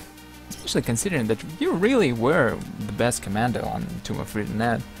from, especially considering that you really were the best Commando on Tomb of Freedom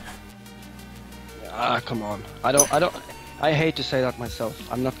Net. Come on. I hate to say that myself.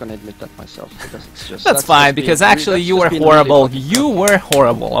 I'm not gonna admit that myself because it's just. That's fine, because actually you were horrible. You were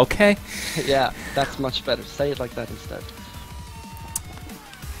horrible, okay? Yeah, that's much better. Say it like that instead.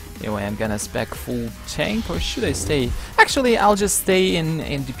 Anyway, I'm gonna spec full tank, or should I stay? Actually, I'll just stay in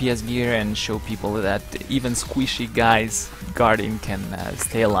DPS gear and show people that even squishy guys guarding can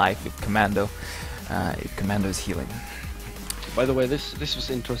stay alive with Commando. If Commando is healing. By the way, this was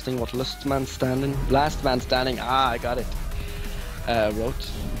interesting. What Last Man Standing? I got it.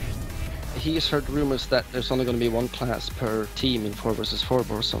 Wrote. he has heard rumors that there's only going to be one class per team in 4 versus 4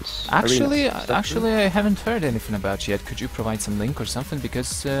 Warzones. Actually, arenas. Is that true? I haven't heard anything about yet. Could you provide some link or something?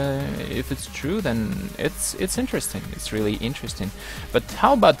 Because if it's true, then it's interesting. It's really interesting. But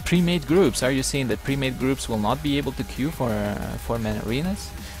how about pre-made groups? Are you saying that pre-made groups will not be able to queue for 4-man arenas?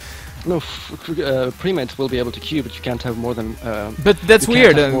 No, pre-made will be able to queue, but you can't have more than. But that's you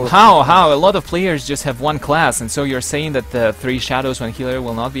can't weird. have more How a lot of players just have one class, and so you're saying that the 3 shadows, 1 healer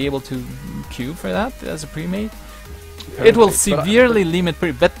will not be able to queue for that as a pre-made? It will severely limit.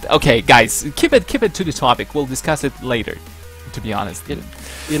 But okay, guys, keep it to the topic. We'll discuss it later. To be honest,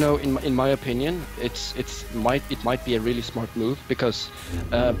 you know, in my opinion, it might be a really smart move because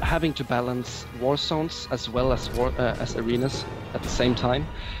having to balance war zones as well as arenas at the same time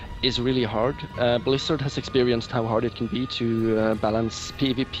is really hard. Blizzard has experienced how hard it can be to balance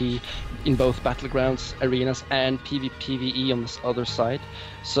PvP in both battlegrounds, arenas, and PvE on this other side.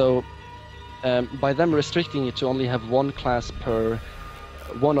 So by them restricting it to only have one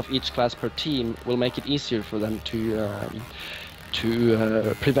of each class per team will make it easier for them to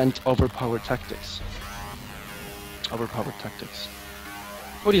prevent overpowered tactics.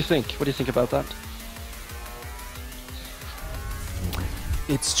 What do you think? What do you think about that?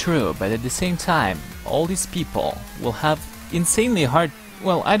 it's true, but at the same time, all these people will have insanely hard.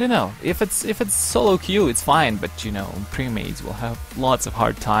 Well, I don't know. If it's solo queue, it's fine, but you know, pre-mades will have lots of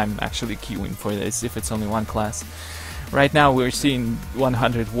hard time actually queuing for this if it's only one class. Right now, we're seeing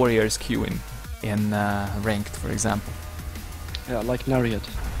 100 warriors queuing in ranked, for example. Yeah, like Nariad.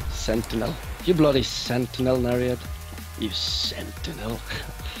 Sentinel. You bloody Sentinel, Nariad. You Sentinel.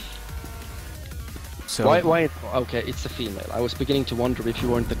 So why? Okay, it's a female. I was beginning to wonder if you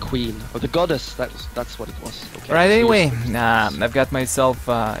weren't the queen or the goddess. That's what it was. Okay, right, anyway, I've got myself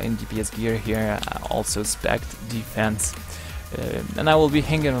in DPS gear here, also spec'd defense. And I will be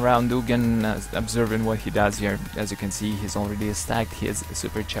hanging around Uggen, observing what he does here. As you can see, he's already stacked, he is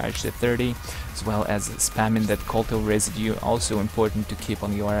supercharged at 30, as well as spamming that Colto residue, also important to keep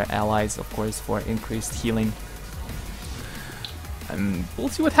on your allies, of course, for increased healing. And we'll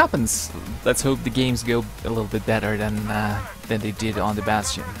see what happens. Let's hope the games go a little bit better than they did on the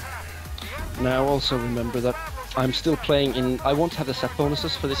Bastion. Now also remember that I'm still playing in. I won't have the set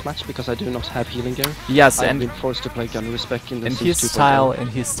bonuses for this match because I do not have healing gear. Yes, I've and been forced to play gun respect in the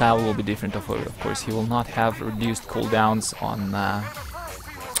his style will be different. Of course, he will not have reduced cooldowns on.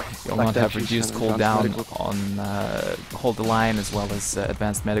 He will not have reduced cooldown on hold the line, as well as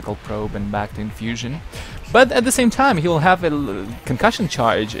advanced medical probe and back to infusion. But at the same time, he will have a concussion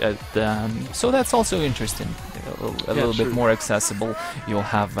charge at. So that's also interesting. A little bit more accessible. You'll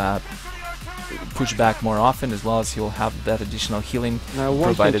have. Push back more often, as well as you'll have that additional healing now, one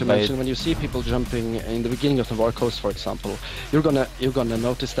provided thing to mention, when you see people jumping in the beginning of the war coast, for example, you're gonna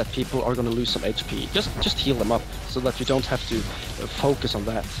notice that people are gonna lose some HP. Just heal them up so that you don't have to focus on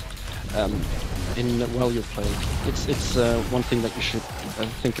that while you're playing. It's one thing that you should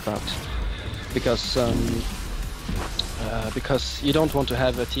think about, because you don't want to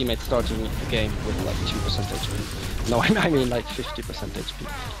have a teammate starting the game with like 2% HP. No, I mean like 50% HP.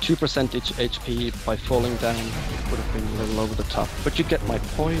 2% HP by falling down would have been a little over the top. But you get my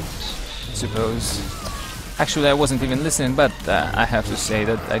point. I suppose. Actually, I wasn't even listening, but I have to say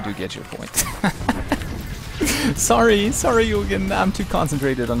that I do get your point. sorry, Uggen. I'm too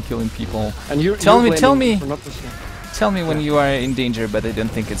concentrated on killing people. And tell me when when you are in danger, but I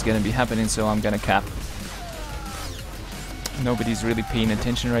don't think it's gonna be happening, so I'm gonna cap. Nobody's really paying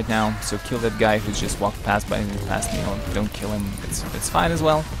attention right now, so kill that guy who's just walked past me. Don't kill him. It's fine as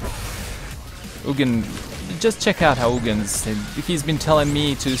well. Uggen, just check out how Uggen's. He's been telling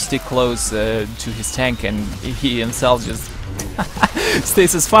me to stick close to his tank, and he himself just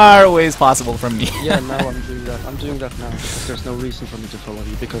stays as far away as possible from me. Yeah, now I'm doing that. I'm doing that now because there's no reason for me to follow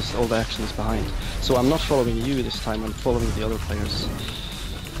you because all the action is behind. So I'm not following you this time. I'm following the other players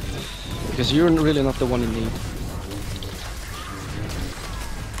because you're really not the one in need.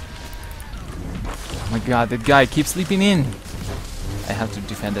 Oh my god, that guy keeps sleeping in! I have to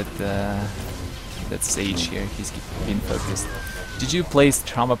defend that sage here, he's been focused. Did you place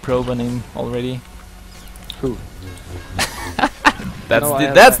trauma probe on him already? Who?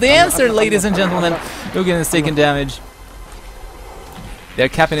 That's the answer, ladies and gentlemen! Uggen is taking damage. They're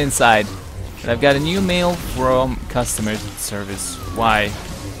capping inside. And I've got a new mail from customer service. Why?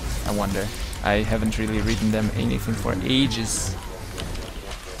 I wonder. I haven't really written them anything for ages.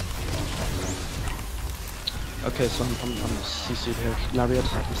 Okay, so I'm CC'd here. Nariad,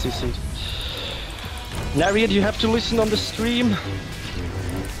 I'm CC'd. Nariad, you have to listen on the stream.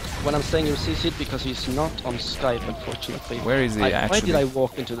 when I'm saying you're CC'd because he's not on Skype, unfortunately. Where is he actually? Why did I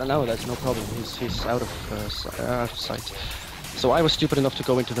walk into that? No, that's no problem. He's out of sight. So I was stupid enough to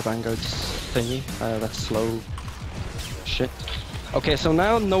go into the Vanguard's thingy. That's slow shit. Okay, so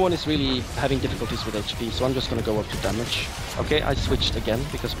now no one is really having difficulties with HP, so I'm just gonna go up to damage. Okay, I switched again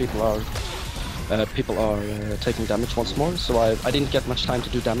because people are taking damage once more, so I didn't get much time to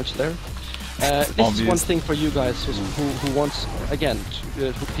do damage there. This is one thing for you guys who wants, again,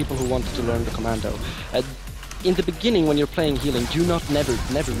 people who want to learn the Commando. In the beginning, when you're playing healing, do not never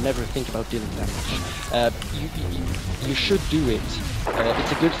think about dealing damage. You should do it.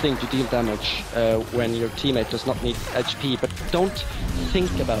 It's a good thing to deal damage when your teammate does not need HP, but don't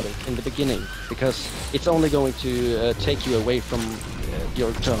think about it in the beginning, because it's only going to take you away from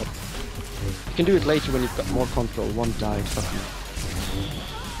your job. You can do it later when you've got more control. One died, fuck me.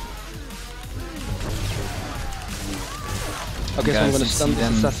 Okay, so I'm gonna stun this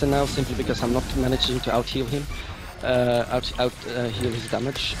assassin now simply because I'm not managing to out-heal him. Heal his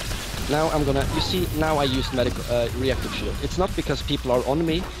damage. Now I'm gonna, you see, now I use medical reactive shield. It's not because people are on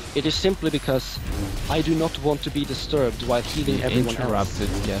me, it is simply because I do not want to be disturbed while healing everyone else. Interrupted,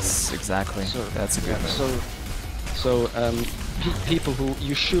 yes, exactly. So, that's a good move. People who,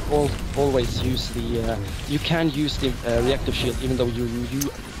 you should always use the, you can use the reactive shield even though you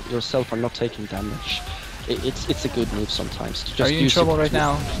yourself are not taking damage. It's a good move sometimes. To just are you in trouble right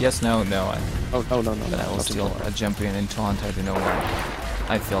now? Yes, no. Oh, no. I was still jumping in taunt out of nowhere.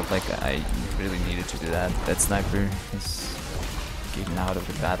 I felt like I really needed to do that. That sniper is getting out of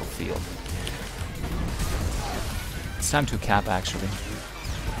the battlefield. It's time to cap, actually.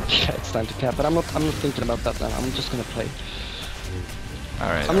 Yeah, it's time to cap, but I'm not thinking about that now. I'm just gonna play.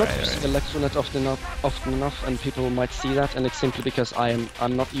 I'm not using Electronet often enough, and people might see that, and it's simply because I'm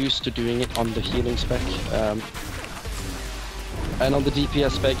not used to doing it on the healing spec. And on the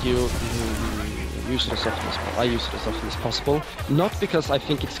DPS spec, you use it as often as possible. I use it as often as possible. Not because I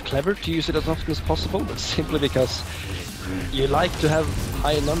think it's clever to use it as often as possible, but simply because you like to have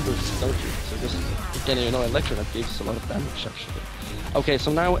high numbers, don't you? So just, again, you know, Electronet gives a lot of damage, actually. Okay,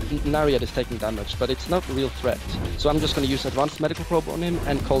 so now Nariad is taking damage, but it's not a real threat. So I'm just going to use Advanced Medical Probe on him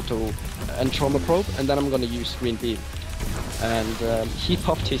and Kolto and Trauma Probe, and then I'm going to use Green Beam. And he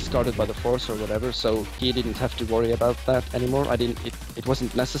popped his Guarded by the Force or whatever, so he didn't have to worry about that anymore. It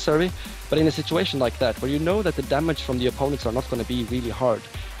wasn't necessary. But in a situation like that, where you know that the damage from the opponents are not going to be really hard,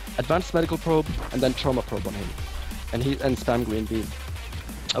 Advanced Medical Probe and then Trauma Probe on him, and spam Green Beam.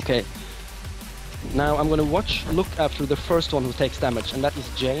 Okay. Now I'm gonna look after the first one who takes damage, and that is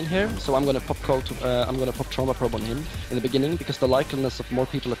Jane here. So I'm gonna pop I'm gonna pop Trauma Probe on him in the beginning, because the likeliness of more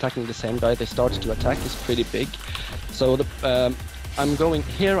people attacking the same guy they start to attack is pretty big. So I'm going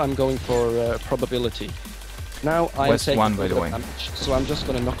for probability. Now I'm taking one, by the way. damage, so I'm just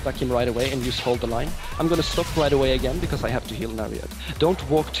gonna knock back him right away and use Hold the Line. I'm gonna stop right away again because I have to heal Nariad. Don't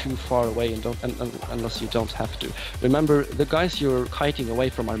walk too far away unless you don't have to. Remember, the guys you're kiting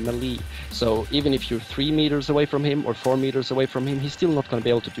away from are melee, so even if you're 3 meters away from him or 4 meters away from him, he's still not gonna be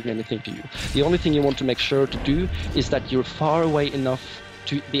able to do anything to you. The only thing you want to make sure to do is that you're far away enough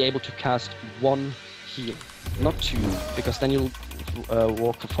to be able to cast 1 heal, not 2, because then you'll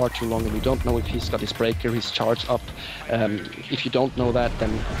walk for far too long and you don't know if he's got his breaker, his charge up. If you don't know that,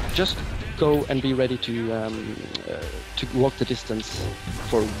 then just go and be ready to walk the distance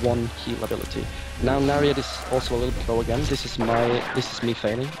for 1 heal ability. Now Nariad is also a little bit low again. This is me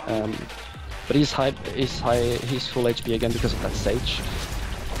failing. But he's full HP again because of that Sage.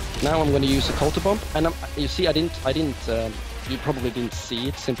 Now I'm going to use a Culto Bomb, and you see I didn't. You probably didn't see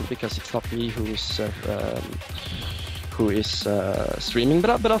it simply because it's not me who is streaming, but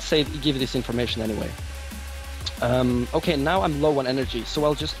I'll give this information anyway. Okay, now I'm low on energy, so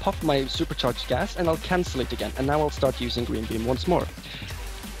I'll just pop my supercharged gas and I'll cancel it again, and now I'll start using Green Beam once more.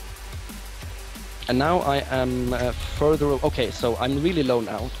 And now I am further. Okay, so I'm really low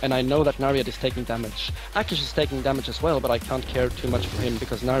now, and I know that Nariad is taking damage. Akish is taking damage as well, but I can't care too much for him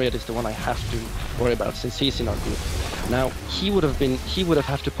because Nariad is the one I have to worry about since he's in our group. Now he would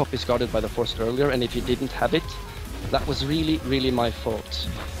have to pop his Guarded by the Force earlier, and if he didn't have it, that was really my fault.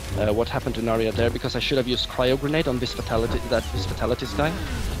 What happened to Nariad there, because I should have used Cryo Grenade on this Fatalities guy.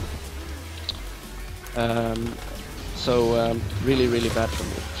 Really bad for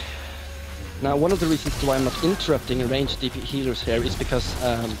me. Now, one of the reasons why I'm not interrupting ranged DP healers here is because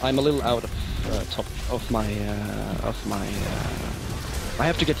I'm a little out of my. I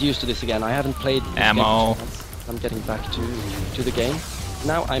have to get used to this again. I haven't played ammo. I'm getting back to the game.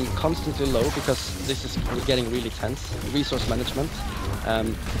 now I'm constantly low because this is getting really tense. Resource management.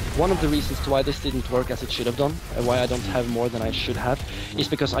 One of the reasons to why this didn't work as it should have done, why I don't have more than I should have, is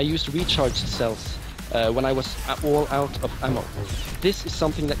because I used recharged cells when I was all out of ammo. This is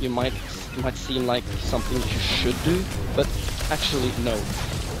something that you might seem like something you should do, but actually no.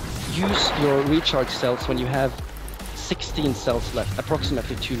 Use your recharge cells when you have 16 cells left,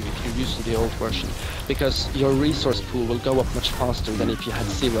 approximately 2 if you're using the old version, because your resource pool will go up much faster than if you had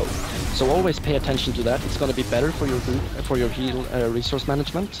 0. So always pay attention to that. It's going to be better for your group, for your heal resource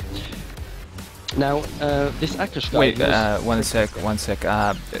management. Now, this Akash guy... Wait, one sec.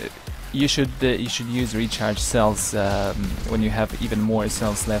 You should use recharge cells when you have even more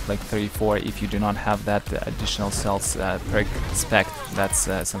cells left, like 34. If you do not have that additional cells perk spec, that's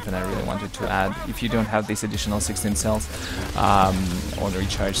something I really wanted to add. If you don't have these additional 16 cells on the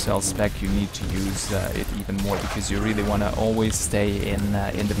recharge cell spec, you need to use it even more, because you really want to always stay in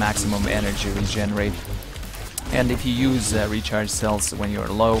the maximum energy regenerate. And if you use recharge cells when you're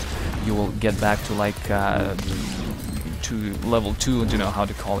low, you will get back to like to level 2. Do you know how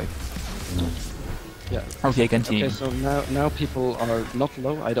to call it? Yeah. Okay, continue. Okay, so now people are not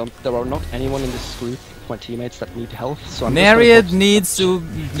low. There are not anyone in this group, my teammates, that need health. So I'm Nariad needs to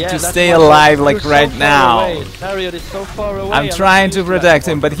stay alive, like right now. Nariad is so far away. I'm trying to protect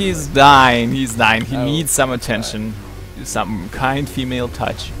him, but he's dying. He's dying. He needs some attention, some kind female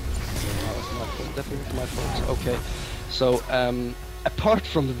touch. Definitely my fault. Okay, so apart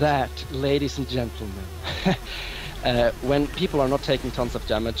from that, ladies and gentlemen. When people are not taking tons of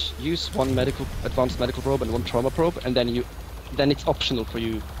damage, use one advanced medical probe and one trauma probe, and then it's optional for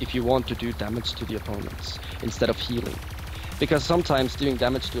you if you want to do damage to the opponents instead of healing. Because sometimes doing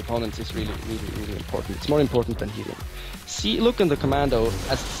damage to opponents is really important. It's more important than healing. Look in the Commando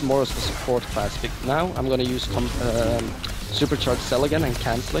as more as a support class. Now I'm going to use Supercharged Cell again and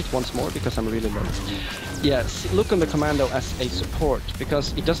cancel it once more because I'm really low. Yeah, look on the Commando as a support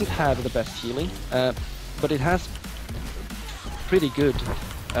because it doesn't have the best healing, but it has pretty good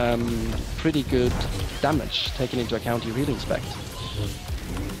damage taken into account your healing spec,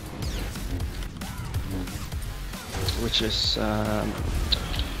 which is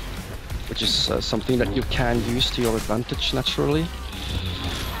something that you can use to your advantage naturally.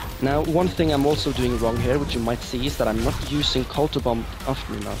 Now, one thing I'm also doing wrong here, which you might see, is that I'm not using Culto Bomb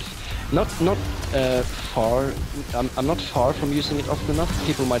often enough. I'm not far from using it often enough.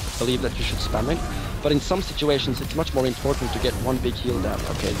 People might believe that you should spam it, but in some situations it's much more important to get one big heal down.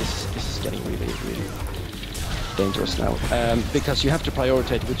 Okay, this is getting really dangerous now, because you have to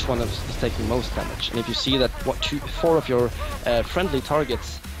prioritize which one is taking most damage. And if you see that 4 of your friendly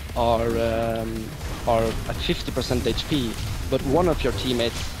targets are at 50% HP, but one of your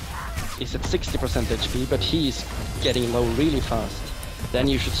teammates is at 60% HP, but he's getting low really fast, then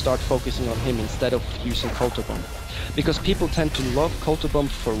you should start focusing on him instead of using Culto Bomb. Because people tend to love Culto Bomb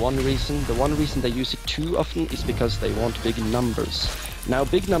for one reason. The one reason they use it too often is because they want big numbers. Now,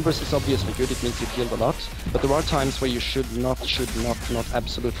 big numbers is obviously good, it means you heal a lot, but there are times where you should not,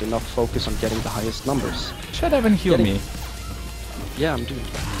 absolutely not focus on getting the highest numbers. Shut up and heal me. Yeah, I'm doing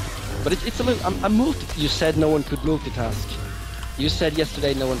that. But it's a little... You said no one could multitask. You said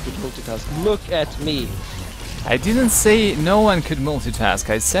yesterday no one could multitask. Look at me. I didn't say no one could multitask.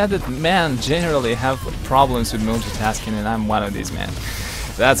 I said that men generally have problems with multitasking, and I'm one of these men.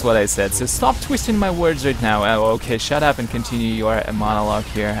 That's what I said. So stop twisting my words right now. Okay, shut up and continue your monologue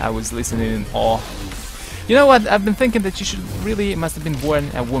here. I was listening in awe. You know what? I've been thinking that you must have been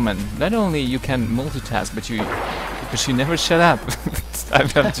born a woman. Not only you can multitask, but you never shut up.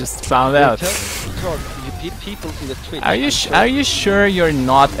 I've just found out. People in the Twitch. Are you sure you're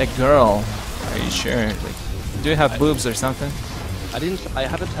not a girl? Are you sure? Like, do you have boobs or something? I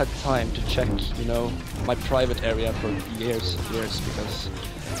haven't had time to check, my private area for years because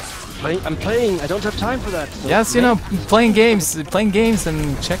I'm playing. I don't have time for that. So yes, playing games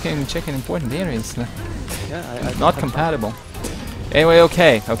and checking important areas. Yeah, not compatible. Anyway,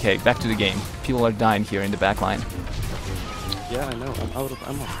 okay, back to the game. People are dying here in the back line. Yeah, I know. I'm out of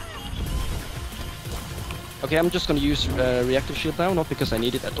ammo. Okay, I'm just gonna use reactive shield now, not because I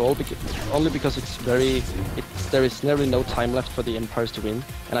need it at all, only because there is nearly no time left for the Empires to win,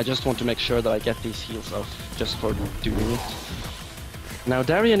 and I just want to make sure that I get these heals off just for doing it. Now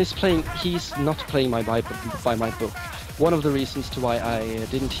Darian is playing. He's not playing by my book. One of the reasons to why I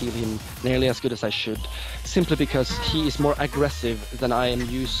didn't heal him nearly as good as I should, simply because he is more aggressive than I am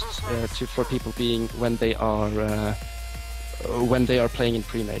used to for people being when they are playing in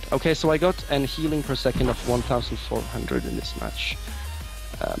pre-made. Okay, so I got an healing per second of 1,400 in this match.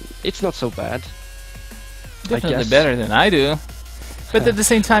 It's not so bad. Definitely better than I do. But at the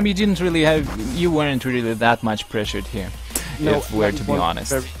same time, you weren't really that much pressured here. No, if we're to be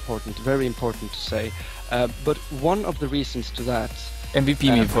honest. Very important to say. But one of the reasons to that.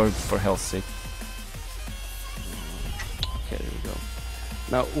 MVP me for health's sake. Okay, there we go.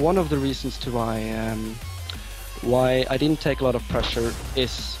 Now, one of the reasons to why I didn't take a lot of pressure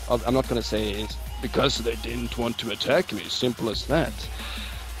is, I'm not going to say it's because they didn't want to attack me, simple as that.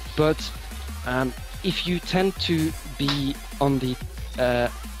 But if you tend to be on the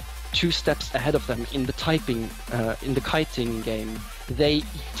 2 steps ahead of them in the kiting game, they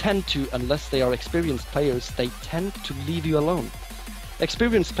tend to, unless they are experienced players, they tend to leave you alone.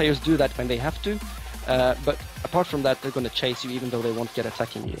 Experienced players do that when they have to, but apart from that, they're going to chase you even though they won't get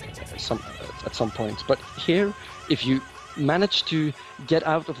attacking you at some point. But here, if you manage to get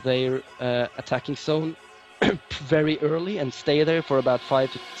out of their attacking zone very early and stay there for about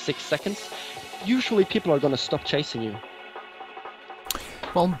 5 to 6 seconds, usually people are going to stop chasing you.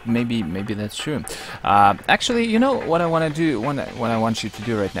 Well, maybe that's true. Actually, you know what I want to do, what I want you to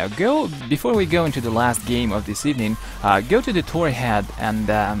do right now. Before we go into the last game of this evening, go to the tour head and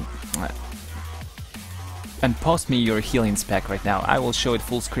post me your healing spec right now. I will show it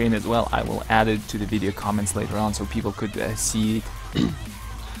full screen as well. I will add it to the video comments later on so people could see it.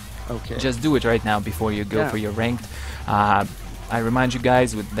 Okay. Just do it right now before you go for your ranked. I remind you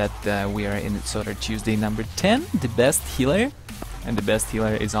guys that we are in SWTOR Tuesday number 10, the best healer. And the best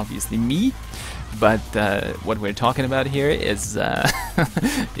healer is obviously me, but what we're talking about here is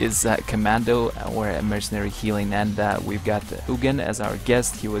Commando or Mercenary healing, and we've got Uggen as our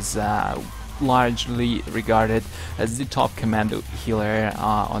guest. He was largely regarded as the top Commando healer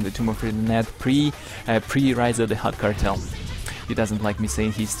on the Tomb of Net pre Rise of the Hot Cartel. He doesn't like me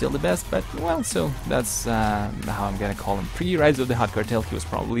saying he's still the best, but well, so that's how I'm gonna call him. Pre-Rise of the Hot Cartel, he was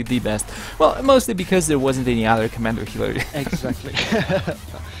probably the best. Well, mostly because there wasn't any other Commando healer. Exactly.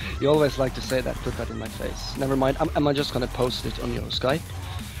 You always like to say that, put that in my face. Never mind, am I just gonna post it on your Skype?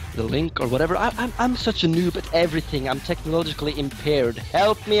 The link or whatever? I'm such a noob at everything. I'm technologically impaired.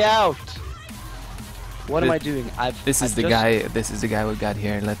 Help me out! What am I doing? This is the guy we got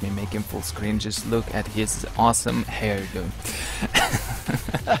here. Let me make him full screen. Just look at his awesome hairdo.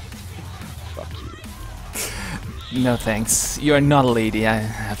 Fuck you. No thanks. You're not a lady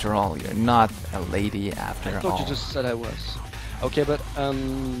after all. You're not a lady after all. I thought you just said I was. Okay, but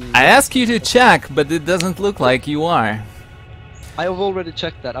I asked you to check, but it doesn't look like you are. I have already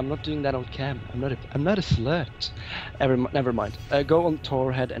checked that. I'm not doing that on cam. I'm not a slut. Never mind. Go on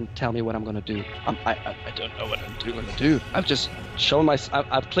tour head and tell me what I'm gonna do. I don't know what I'm gonna do. I've just shown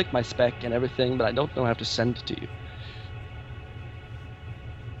I've clicked my spec and everything, but I don't know how to send it to you.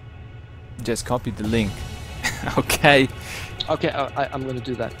 Just copy the link. Okay. Okay, I'm gonna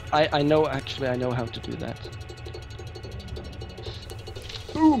do that. I know how to do that.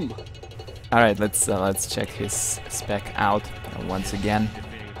 Boom. All right, let's check his spec out once again.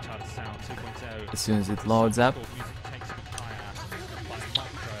 As soon as it loads up.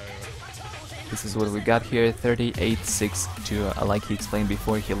 This is what we got here, 38.62. Like he explained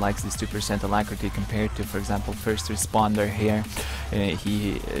before, he likes this 2% alacrity compared to, for example, first responder here.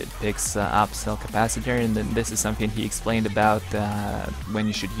 He picks up cell capacitor, and then this is something he explained about when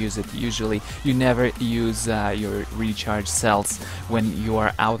you should use it. Usually, you never use your recharge cells when you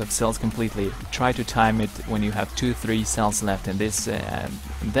are out of cells completely. Try to time it when you have 2-3 cells left, and this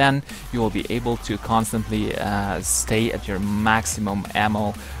then you will be able to constantly stay at your maximum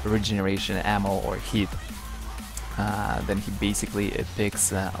ammo regeneration, ammo or heat. Then he basically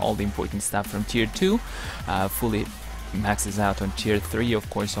picks all the important stuff from tier 2, fully maxes out on tier 3. Of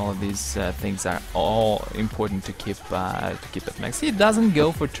course, all of these things are all important to keep at max. He doesn't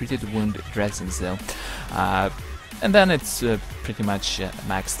go for treated wound dressings though. And then it's pretty much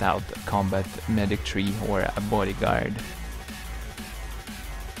maxed out combat medic tree or a bodyguard.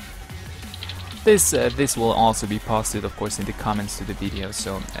 This will also be posted, of course, in the comments to the video,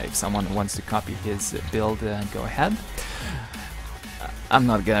 so if someone wants to copy his build, go ahead. I'm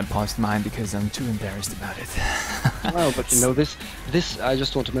not gonna post mine because I'm too embarrassed about it. Well, but you know, this I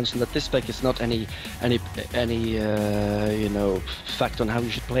just want to mention that this spec is not any you know, fact on how you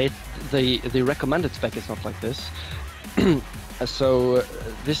should play it. The recommended spec is not like this. So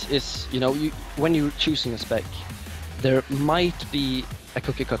this is, you know, when you're choosing a spec, there might be a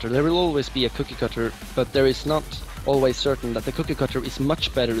cookie cutter. There will always be a cookie cutter, but there is not always certain that the cookie cutter is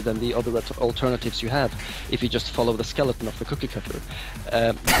much better than the other alternatives you have if you just follow the skeleton of the cookie cutter,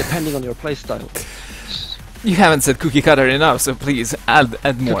 depending on your playstyle. You haven't said cookie cutter enough, so please add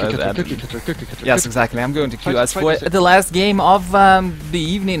more of that. Cookie cutter. Yes, exactly. I'm going to queue us try for to say- the last game of the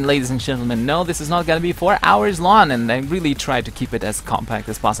evening, ladies and gentlemen. No, this is not going to be 4 hours long, and I really try to keep it as compact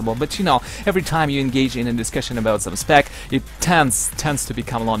as possible. But you know, every time you engage in a discussion about some spec, it tends to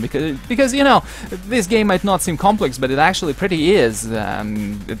become long because you know, this game might not seem complex, but it actually pretty is.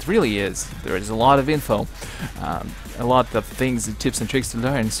 It really is. There is a lot of info, a lot of things, tips and tricks to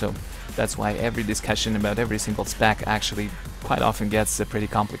learn. So. That's why every discussion about every single spec actually quite often gets pretty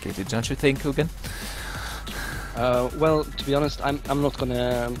complicated, don't you think, Uggen? Well, to be honest, I'm not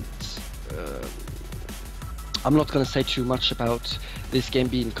gonna say too much about this game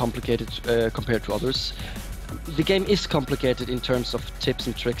being complicated compared to others. The game is complicated in terms of tips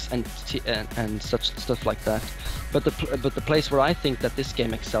and tricks and such stuff like that. But the place where I think that this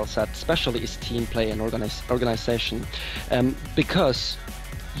game excels at, especially, is team play and organization, because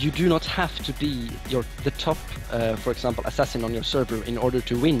you do not have to be the top, for example, assassin on your server in order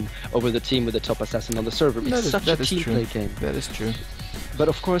to win over the team with the top assassin on the server. It's such a team play game. That is true. But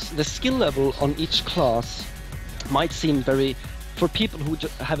of course, the skill level on each class might seem very, for people who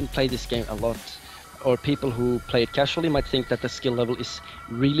haven't played this game a lot, or people who play it casually, might think that the skill level is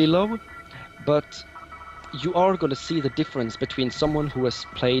really low. But you are going to see the difference between someone who is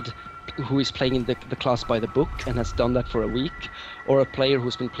playing the class by the book and has done that for a week, or a player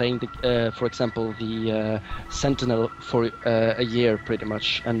who's been playing for example, the Sentinel for a year pretty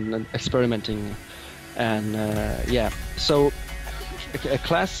much, and experimenting, and yeah. So a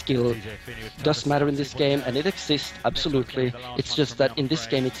class skill does matter in this game, and it exists absolutely. It's just that in this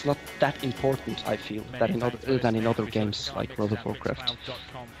game it's not that important, I feel, than in other games like World of Warcraft.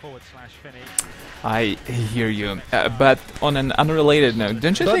 I hear you, but on an unrelated note,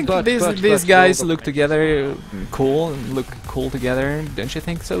 don't you think these guys look together cool together? Don't you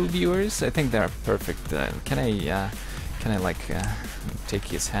think so, viewers? I think they're perfect. Can I like take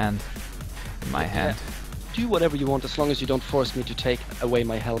his hand in my hand? Do whatever you want, as long as you don't force me to take away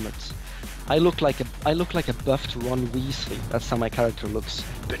my helmet. I look like a buffed Ron Weasley. That's how my character looks.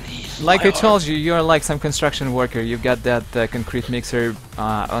 Beneath like my I told you, you're like some construction worker. You've got that concrete mixer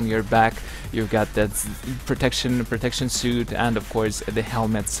on your back. You've got that protection suit, and of course the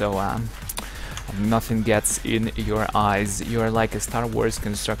helmet. So nothing gets in your eyes. You are like a Star Wars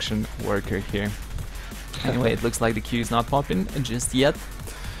construction worker here. Anyway, it looks like the queue is not popping just yet.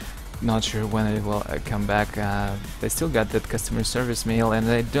 Not sure when it will come back. I still got that customer service mail, and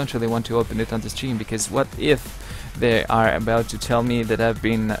I don't really want to open it on the stream, because what if they are about to tell me that I've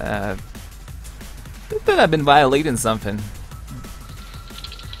been violating something?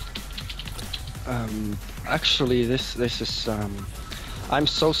 Actually, this is I'm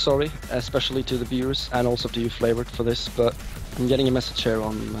so sorry, especially to the viewers and also to you, Flavored, for this, but I'm getting a message here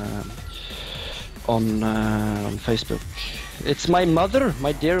on Facebook. It's my mother,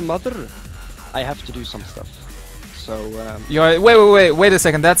 my dear mother. I have to do some stuff. So You're wait a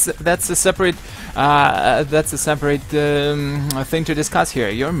second. That's a separate thing to discuss here.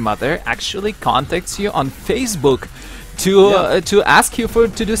 Your mother actually contacts you on Facebook to ask you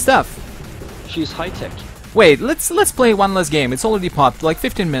to do stuff. She's high tech. Wait, let's play one last game. It's already popped, like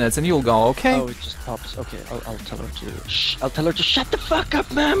 15 minutes, and you'll go, okay? Oh, it just pops. Okay, I'll tell her to. I'll tell her to shut the fuck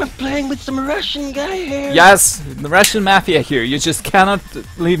up, ma'am. I'm playing with some Russian guy here. Yes, the Russian mafia here. You just cannot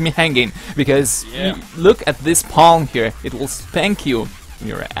leave me hanging, because look at this palm here. It will spank you.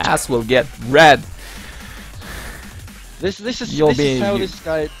 Your ass will get red. This is how this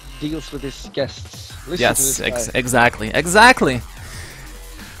guy deals with his guests. Listen to this guy. Exactly.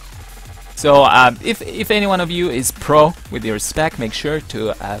 So if any one of you is pro with your spec, make sure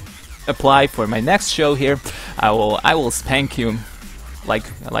to apply for my next show here. I will spank you like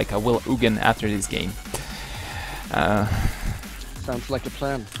I will Uggen after this game. Sounds like a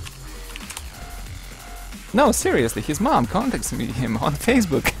plan. No, seriously, his mom contacts him on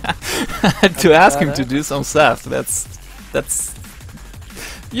Facebook to ask him to do some stuff. That's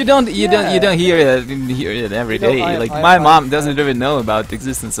You don't hear it every day. Like my mom doesn't even know about the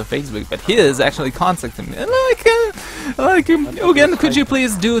existence of Facebook, but he is actually contacting me. And Uggen, could you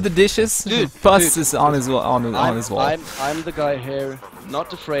please do the dishes? Post is on his wall. I'm the guy here,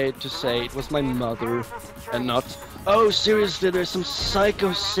 not afraid to say it was my mother, and not. Oh, seriously, there's some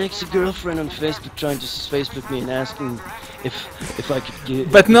psycho sexy girlfriend on Facebook trying to Facebook me and asking if I could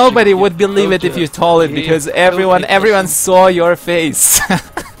get. But nobody would believe it if you told it, because everyone saw your face.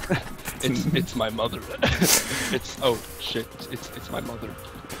 It's my mother. Oh shit! It's my mother.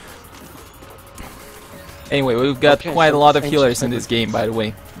 Anyway, we've got quite a lot of healers in this game, by the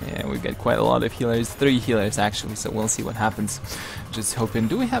way. Yeah, we've got quite a lot of healers, 3 healers actually. So we'll see what happens. Just hoping.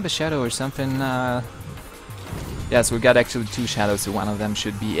 Do we have a shadow or something? Yeah, so we got actually 2 shadows, so one of them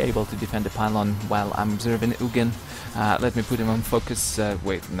should be able to defend the pylon while I'm observing Uggen. Let me put him on focus.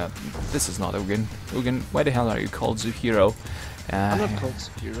 Wait, no, this is not Uggen. Uggen, why the hell are you called Zuhiro? I'm not called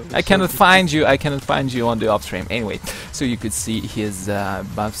Zero. I cannot find you. I cannot find you on the off stream. Anyway, so you could see his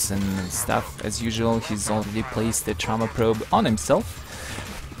buffs and stuff as usual. He's already placed the trauma probe on himself.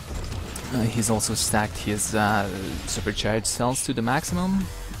 He's also stacked his supercharged cells to the maximum.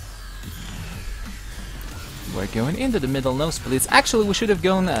 We're going into the middle, no splits. Actually, we should have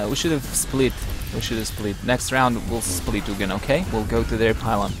gone. We should have split. We should have split. Next round, we'll split Uggen. Okay, we'll go to their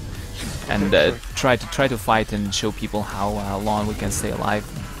pylon and try to fight and show people how long we can stay alive,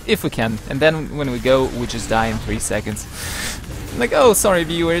 if we can. And then when we go, we just die in 3 seconds. Like, oh, sorry,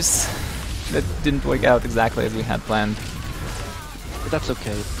 viewers, that didn't work out exactly as we had planned. But that's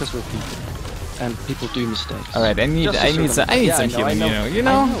okay, because we're people, and people do mistakes. All right, I need some healing. You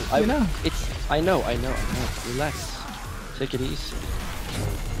know. I know. Relax, take it easy.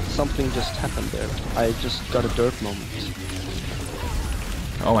 Something just happened there. I just got a dirt moment.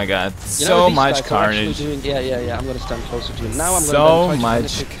 Oh my god, so much carnage. Yeah, I'm gonna stand closer to you. Now I'm so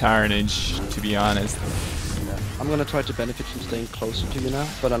much carnage, to be honest. Yeah. I'm gonna try to benefit from staying closer to you now,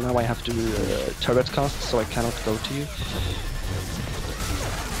 but now I have to turret cast, so I cannot go to you.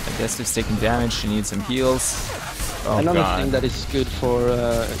 I guess he's taking damage, she needs some heals. Oh Another god. thing that is good for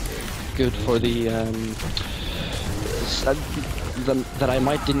the that I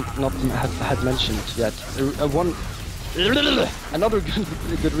might not have had mentioned yet. Another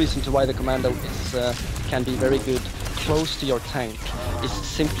good reason to why the Commando is can be very good close to your tank is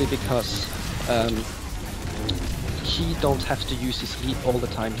simply because he don't have to use his leap all the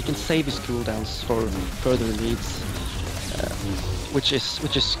time. He can save his cooldowns for further needs, which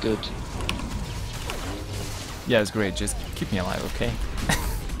is good. Yeah, it's great. Just keep me alive, okay?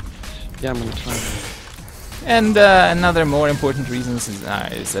 Yeah, I'm gonna try. And another more important reason is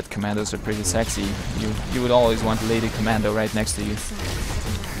that commandos are pretty sexy. You would always want a lady commando right next to you.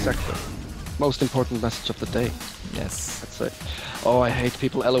 Exactly. Most important message of the day. Yes. That's it. Oh, I hate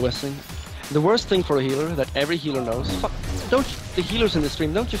people LOSing. The worst thing for a healer that every healer knows. The healers in the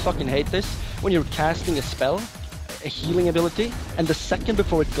stream, don't you fucking hate this? When you're casting a spell, a healing ability, and the second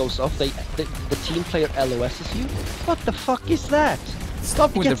before it goes off, the team player LOSs you? What the fuck is that?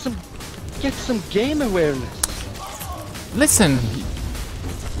 Stop with Get some game awareness. Listen,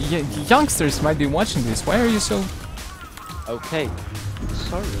 youngsters might be watching this. Why are you so? Okay.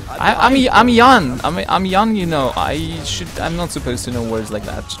 Sorry. I'm young. I'm young. You know. I'm not supposed to know words like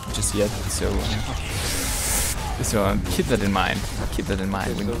that just yet. So keep that in mind. Keep that in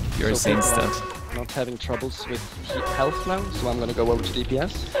mind when you're saying stuff. Not having troubles with health now, so I'm gonna go over to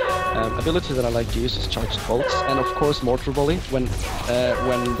DPS. Ability that I like to use is charged bolts, and of course mortar volley when there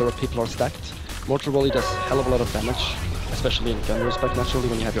are people stacked. Mortar volley does a hell of a lot of damage, especially in gun respect naturally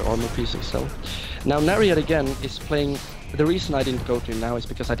when you have your armor piercing cell. Now Nariad again is playing. The reason I didn't go to him now is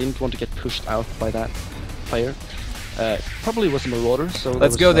because I didn't want to get pushed out by that player. Probably was a marauder, so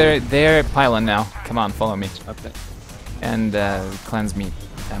let's go their pylon now. Come on, follow me. Okay. And cleanse me.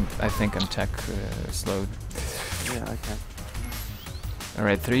 I think I'm tech slowed. Yeah, I can.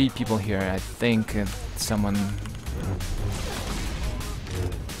 Alright, 3 people here. I think someone...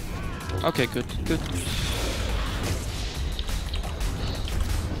 Okay, good.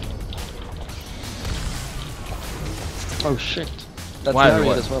 Oh shit. That's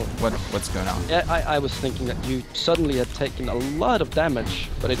Nariad as well. What's going on? Yeah, I was thinking that you suddenly had taken a lot of damage,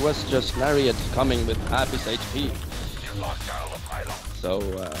 but it was just Nariad coming with half his HP. So,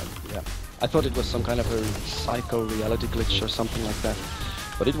 yeah. I thought it was some kind of a psycho reality glitch or something like that,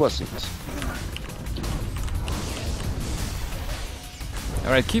 but it wasn't.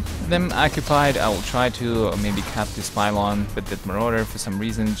 Alright, keep them occupied. I will try to maybe cap this pylon, but that marauder for some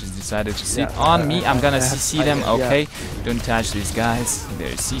reason just decided to sit on me. I'm gonna CC them, okay? Don't touch these guys.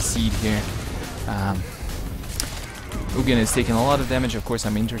 They're CC'd here. Uggen is taking a lot of damage. Of course,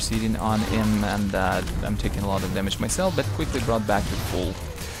 I'm interceding on him, and I'm taking a lot of damage myself, but quickly brought back to full.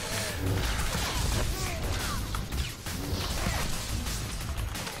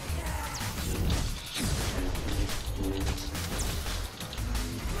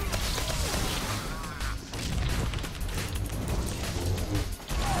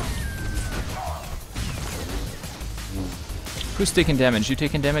 Who's taking damage? You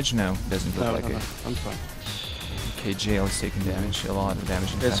taking damage? No, doesn't look like it. I'm fine. Okay, Jail is taking damage, a lot of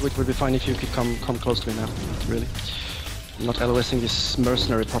damage. Yes, it would be fine if you could come close to me now, really. I'm not LOSing this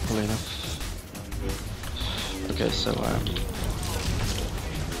Mercenary properly enough. Okay, so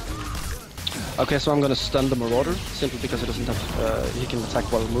okay, so I'm gonna stun the Marauder, simply because he doesn't have, he can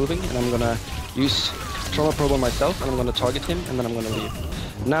attack while moving, and I'm gonna use trauma probe on myself, and I'm going to target him, and then I'm going to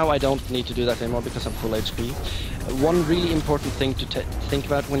leave. Now I don't need to do that anymore because I'm full HP. One really important thing to think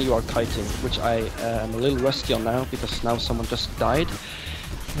about when you are kiting, which I am a little rusty on now because now someone just died.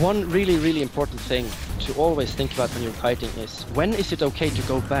 One really important thing to always think about when you're kiting is, when is it okay to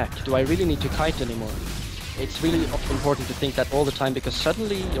go back? Do I really need to kite anymore? It's really important to think that all the time, because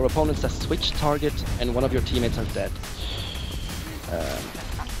suddenly your opponents has switched target and one of your teammates are dead.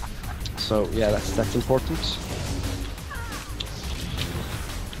 So yeah, that's important.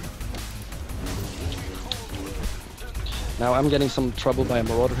 Now I'm getting some trouble by a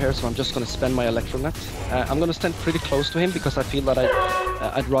Marauder here, so I'm just going to spend my Electronet. I'm going to stand pretty close to him because I feel that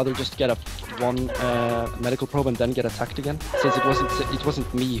I'd rather just get one medical probe and then get attacked again, since it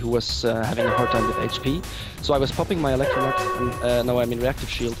wasn't me who was having a hard time with HP. So I was popping my Electronet, and now I'm in reactive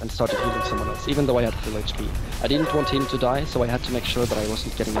shield and started healing someone else, even though I had full HP. I didn't want him to die, so I had to make sure that I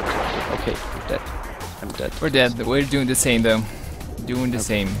wasn't getting interrupted. Okay, I'm dead. I'm dead. We're dead. We're doing the same though. Doing the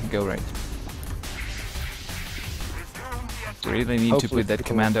same. Go right. Really need to put that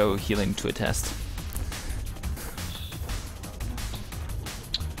Commando healing to a test.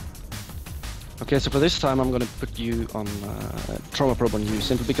 Okay, so for this time I'm gonna put you on trauma probe on you,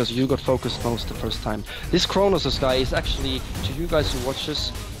 simply because you got focused most the first time. This Kronos guy is actually, to you guys who watch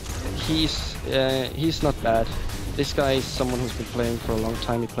this, he's not bad. This guy is someone who's been playing for a long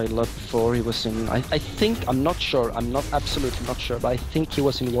time. He played a lot before. He was in, I think, I'm not sure, I'm not absolutely not sure, but I think he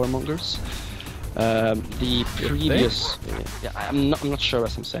was in Warmongers. The previous, yeah, I'm not sure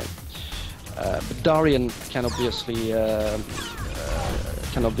as I'm saying. But Darian can obviously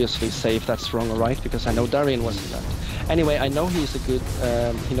say if that's wrong or right, because I know Darian wasn't that. Anyway, I know he's a good,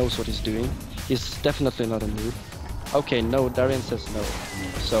 he knows what he's doing. He's definitely not a noob. Okay, no, Darian says no.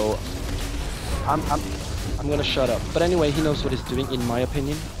 So I'm gonna shut up. But anyway, he knows what he's doing, in my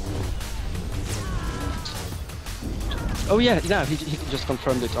opinion. Oh yeah, he just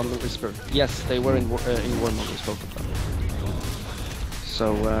confirmed it on the Whisper. Yes, they were in Warmongers, both of them.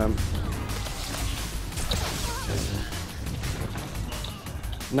 So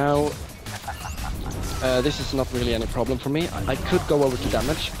now this is not really any problem for me. I could go over to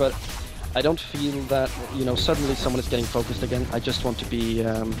damage, but I don't feel that, you know, suddenly someone is getting focused again. I just want to be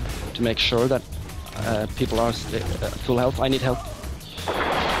to make sure that people are full health. I need help.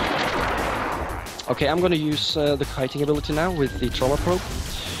 Okay, I'm going to use the kiting ability now with the trauma probe.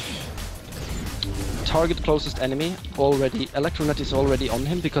 Target closest enemy already. Electronet is already on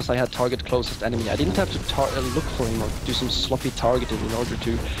him because I had target closest enemy. I didn't have to look for him or do some sloppy targeting in order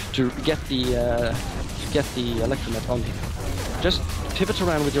to get the Electronet on him. Just pivot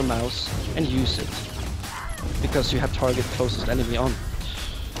around with your mouse and use it, because you have target closest enemy on.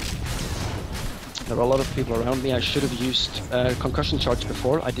 There are a lot of people around me. I should have used concussion charge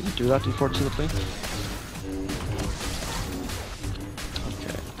before. I didn't do that, unfortunately.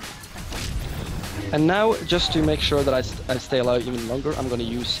 Okay. And now, just to make sure that I stay alive even longer, I'm going to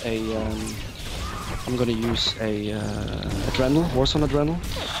use a adrenal, Warzone adrenal.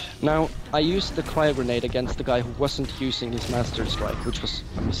 Now, I used the cryo grenade against the guy who wasn't using his master strike, which was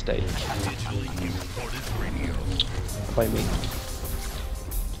a mistake by me.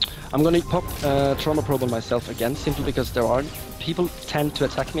 I'm gonna pop trauma probe on myself again, simply because people tend to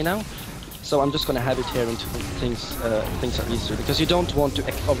attack me now. So I'm just gonna have it here until things are easier, because you don't want to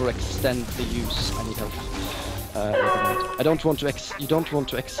overextend the use. I need help. You don't want to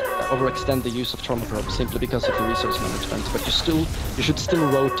overextend the use of trauma probe simply because of the resource management, but you should still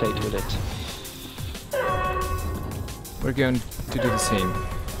rotate with it. We're going to do the same.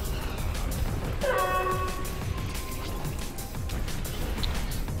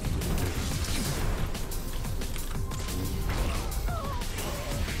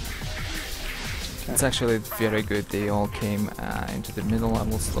 It's actually very good. They all came into the middle. I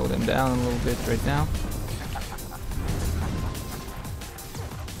will slow them down a little bit right now.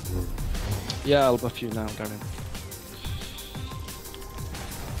 Yeah, I'll buff you now, Darren.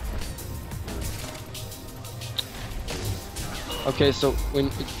 Okay, so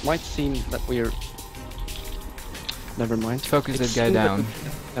it might seem that we're... Never mind. Focus that guy down.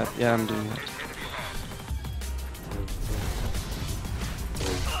 Yeah, I'm doing that.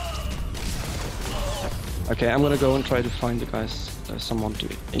 Okay, I'm gonna go and try to find the guys, someone to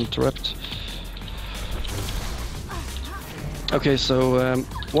interrupt. Okay, so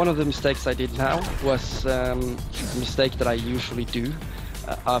one of the mistakes I did now was a mistake that I usually do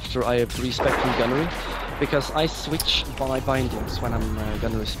after I have respec from gunnery, because I switch my bindings when I'm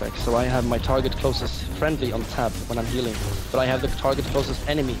gunnery spec. So I have my target closest friendly on tab when I'm healing, but I have the target closest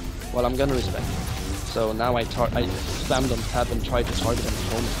enemy while I'm gunnery spec. So now I spammed on tab and tried to target an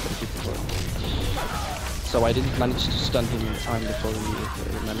opponent, but it didn't work. so I didn't manage to stun him in time before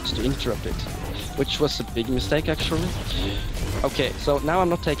he managed to interrupt it, which was a big mistake actually. Okay, so now I'm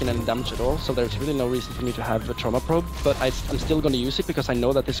not taking any damage at all, so there's really no reason for me to have a trauma probe, but I'm still going to use it because I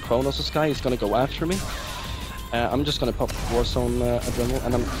know that this Kronos guy is going to go after me. I'm just going to pop Warzone Adrenaline,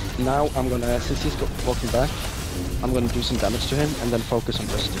 and now I'm going to, since he's walking back, I'm going to do some damage to him and then focus on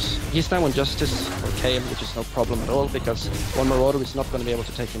Justice. He's now on Justice or KM, which is no problem at all because one Marauder is not going to be able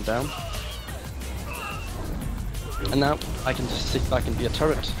to take him down. And now I can just sit back and be a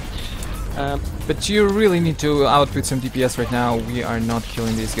turret. But you really need to output some DPS right now. We are not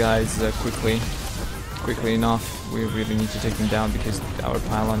killing these guys quickly enough. We really need to take them down because our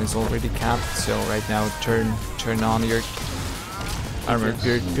pylon is already capped. So right now turn on your armor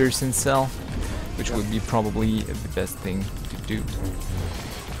piercing cell, which would be probably the best thing to do.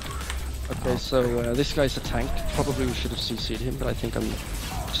 Okay, so this guy's a tank. Probably we should have CC'd him, but I think I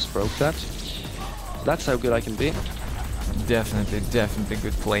just broke that. That's how good I can be. Definitely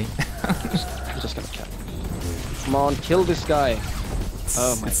good play. I'm just gonna cap. Come on, kill this guy.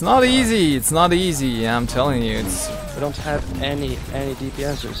 Oh my It's not easy. It's not easy. I'm telling you. It's. We don't have any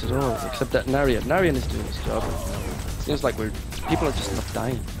DPSers at all, except that Narian. Narian is doing his job. It seems like people are just not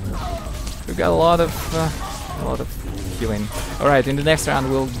dying. We've got a lot of healing. All right, in the next round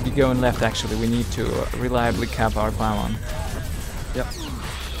we'll be going left. Actually, we need to reliably cap our pylon. Yep.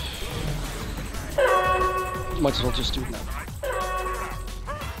 Might as well just do it now.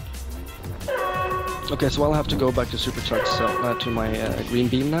 Okay, so I'll have to go back to supercharge to my green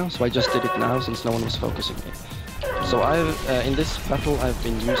beam now. So I just did it now since no one was focusing me. So I've in this battle I've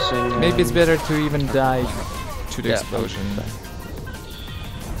been using. Maybe it's better to even die to the explosion.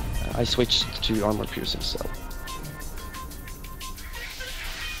 I switched to armor piercing cell.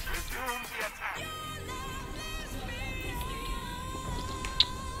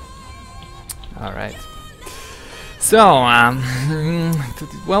 All right. So,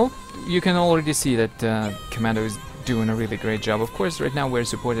 well, you can already see that Commando is doing a really great job. Of course, right now we're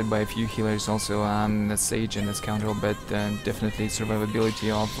supported by a few healers, also the Sage and the Scoundrel, but definitely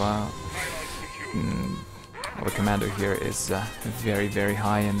survivability of a Commando here is very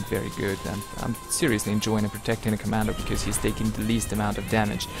high and very good. And I'm seriously enjoying and protecting a Commando because he's taking the least amount of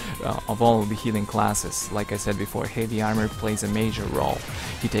damage of all of the healing classes. Like I said before, heavy armor plays a major role.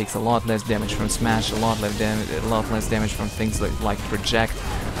 He takes a lot less damage from smash, a lot less damage from things like project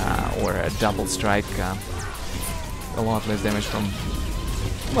or a double strike, a lot less damage from,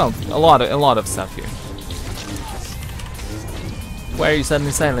 well, a lot of stuff here. Why are you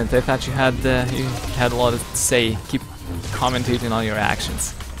suddenly silent? I thought you had a lot to say. Keep commentating on your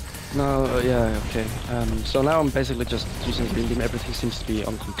actions. No, yeah, okay. So now I'm basically just using green beam. Everything seems to be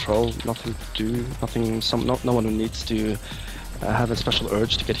on control. Nothing to do. No one who needs to have a special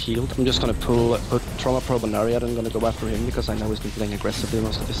urge to get healed. I'm just gonna put trauma probe on Nariad. I'm gonna go after him because I know he's been playing aggressively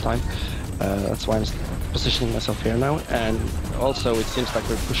most of this time. That's why I'm positioning myself here now. And also, it seems like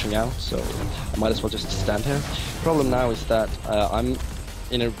we're pushing out, so I might as well just stand here. Problem now is that I'm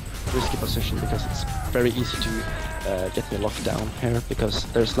in a risky position because it's very easy to get me locked down here because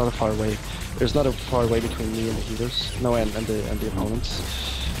there's not a far way. There's not a far way between me and the healers. No, and the opponents.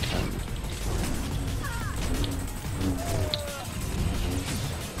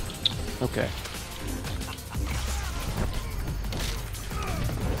 Okay.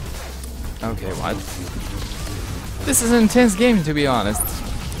 Okay, what? This is an intense game, to be honest.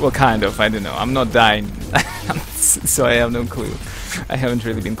 Well, kind of, I don't know. I'm not dying, so I have no clue. I haven't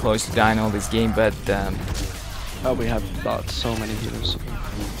really been close to dying all this game, but... oh, we have so many healers.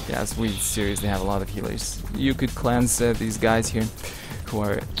 Yes, we seriously have a lot of healers. You could cleanse these guys here, who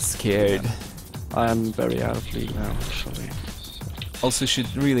are scared. I'm very out of league now, actually. Also should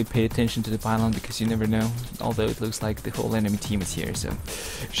really pay attention to the pylon because you never know, although it looks like the whole enemy team is here, so...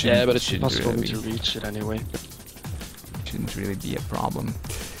 Yeah, but it's impossible to reach it anyway. Shouldn't really be a problem.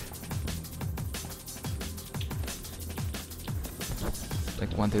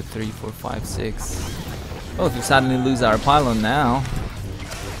 Like 1, 2, 3, 4, 5, 6... Oh, if we suddenly lose our pylon now...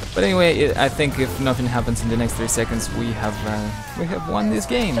 But anyway, I think if nothing happens in the next 3 seconds, we have won this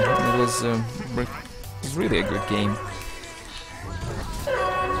game. It was really a good game.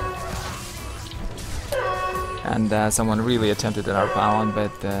 And someone really attempted at our pylon,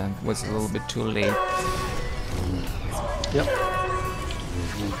 but was a little bit too late. Yep.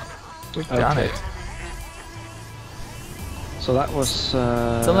 We've done it. So that was...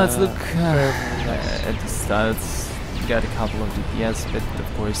 so let's look at the stats. We got a couple of DPS, but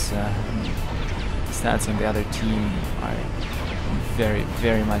of course the stats on the other team are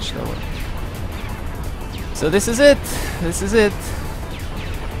very much lower. So this is it. This is it.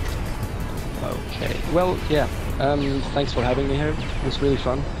 Okay. Well, yeah. Thanks for having me here. It was really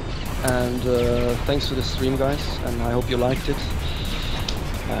fun. And thanks for the stream, guys. And I hope you liked it.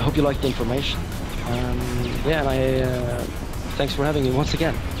 I hope you liked the information. Yeah, and thanks for having me once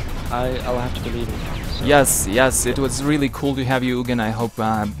again. I'll have to believe it. So. Yes, it was really cool to have you, Uggen. I hope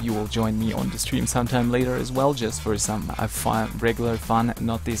you will join me on the stream sometime later as well, just for some fun, regular fun,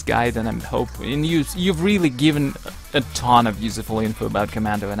 not this guide. And I'm hoping you've really given a ton of useful info about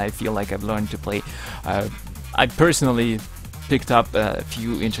Commando, and I feel like I've learned to play. I personally picked up a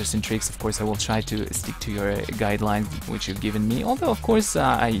few interesting tricks. Of course, I will try to stick to your guidelines which you've given me. Although, of course,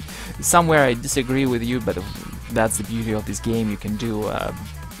 somewhere I disagree with you, but that's the beauty of this game. You can do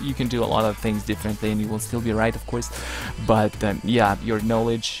a lot of things differently, and you will still be right, of course. But yeah, your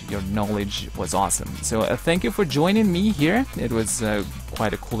knowledge was awesome. So thank you for joining me here. It was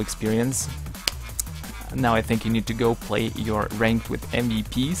quite a cool experience. Now I think you need to go play your ranked with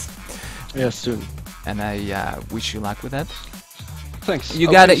MVPs. Yeah, soon. And I wish you luck with that. Thanks. You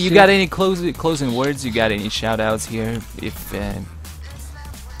got any closing words? You got any shout-outs here? If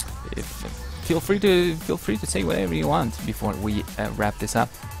feel free to say whatever you want before we wrap this up.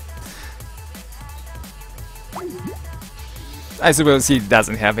 I suppose he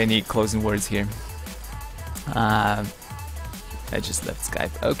doesn't have any closing words here. I just left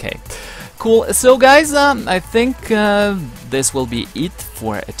Skype. Okay, cool. So guys, I think this will be it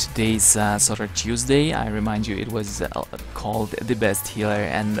for today's SWTOR Tuesday. I remind you, it was called The Best Healer,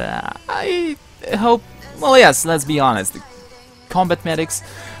 and I hope, well, yes, let's be honest, combat medics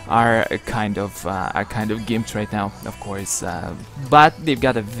are kind of gimped right now, of course, but they've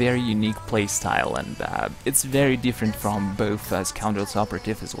got a very unique playstyle, and it's very different from both Scoundrels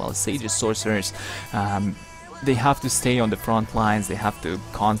Operative as well as Sages Sorcerers. They have to stay on the front lines, they have to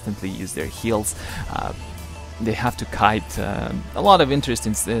constantly use their heals, they have to kite a lot of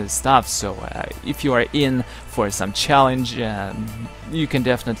interesting stuff, so if you are in for some challenge, you can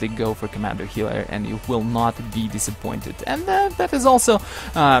definitely go for Commando Healer and you will not be disappointed. And that is also,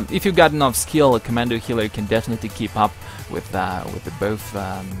 if you've got enough skill, a Commando Healer can definitely keep up with both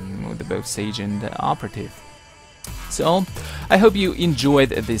Sage and Operative. So, I hope you enjoyed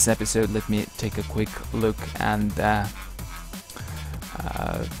this episode. Let me take a quick look and at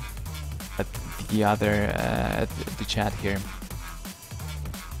the chat here.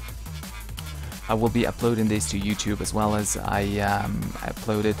 I will be uploading this to YouTube, as well as I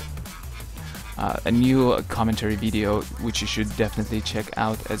uploaded a new commentary video, which you should definitely check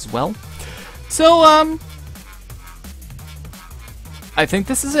out as well. So, I think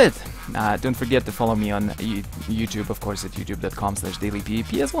this is it. Don't forget to follow me on YouTube, of course, at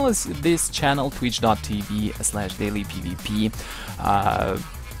youtube.com/dailypvp, as well as this channel, twitch.tv/dailypvp,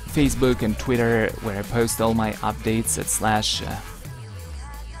 Facebook and Twitter, where I post all my updates at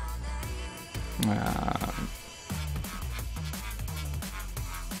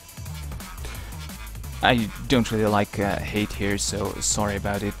I don't really like hate here, so sorry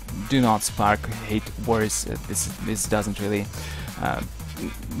about it. Do not spark hate wars. This doesn't really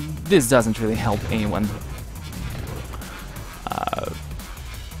help anyone.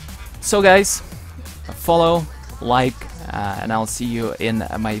 So guys, follow, like, and I'll see you in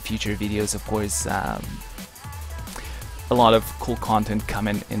my future videos. Of course, a lot of cool content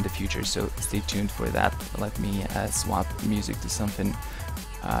coming in the future, so stay tuned for that. Let me swap music to something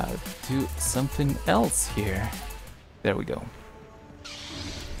else here. There we go.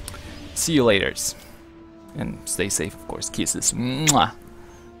 See you later, and stay safe, of course. Kisses. Mwah.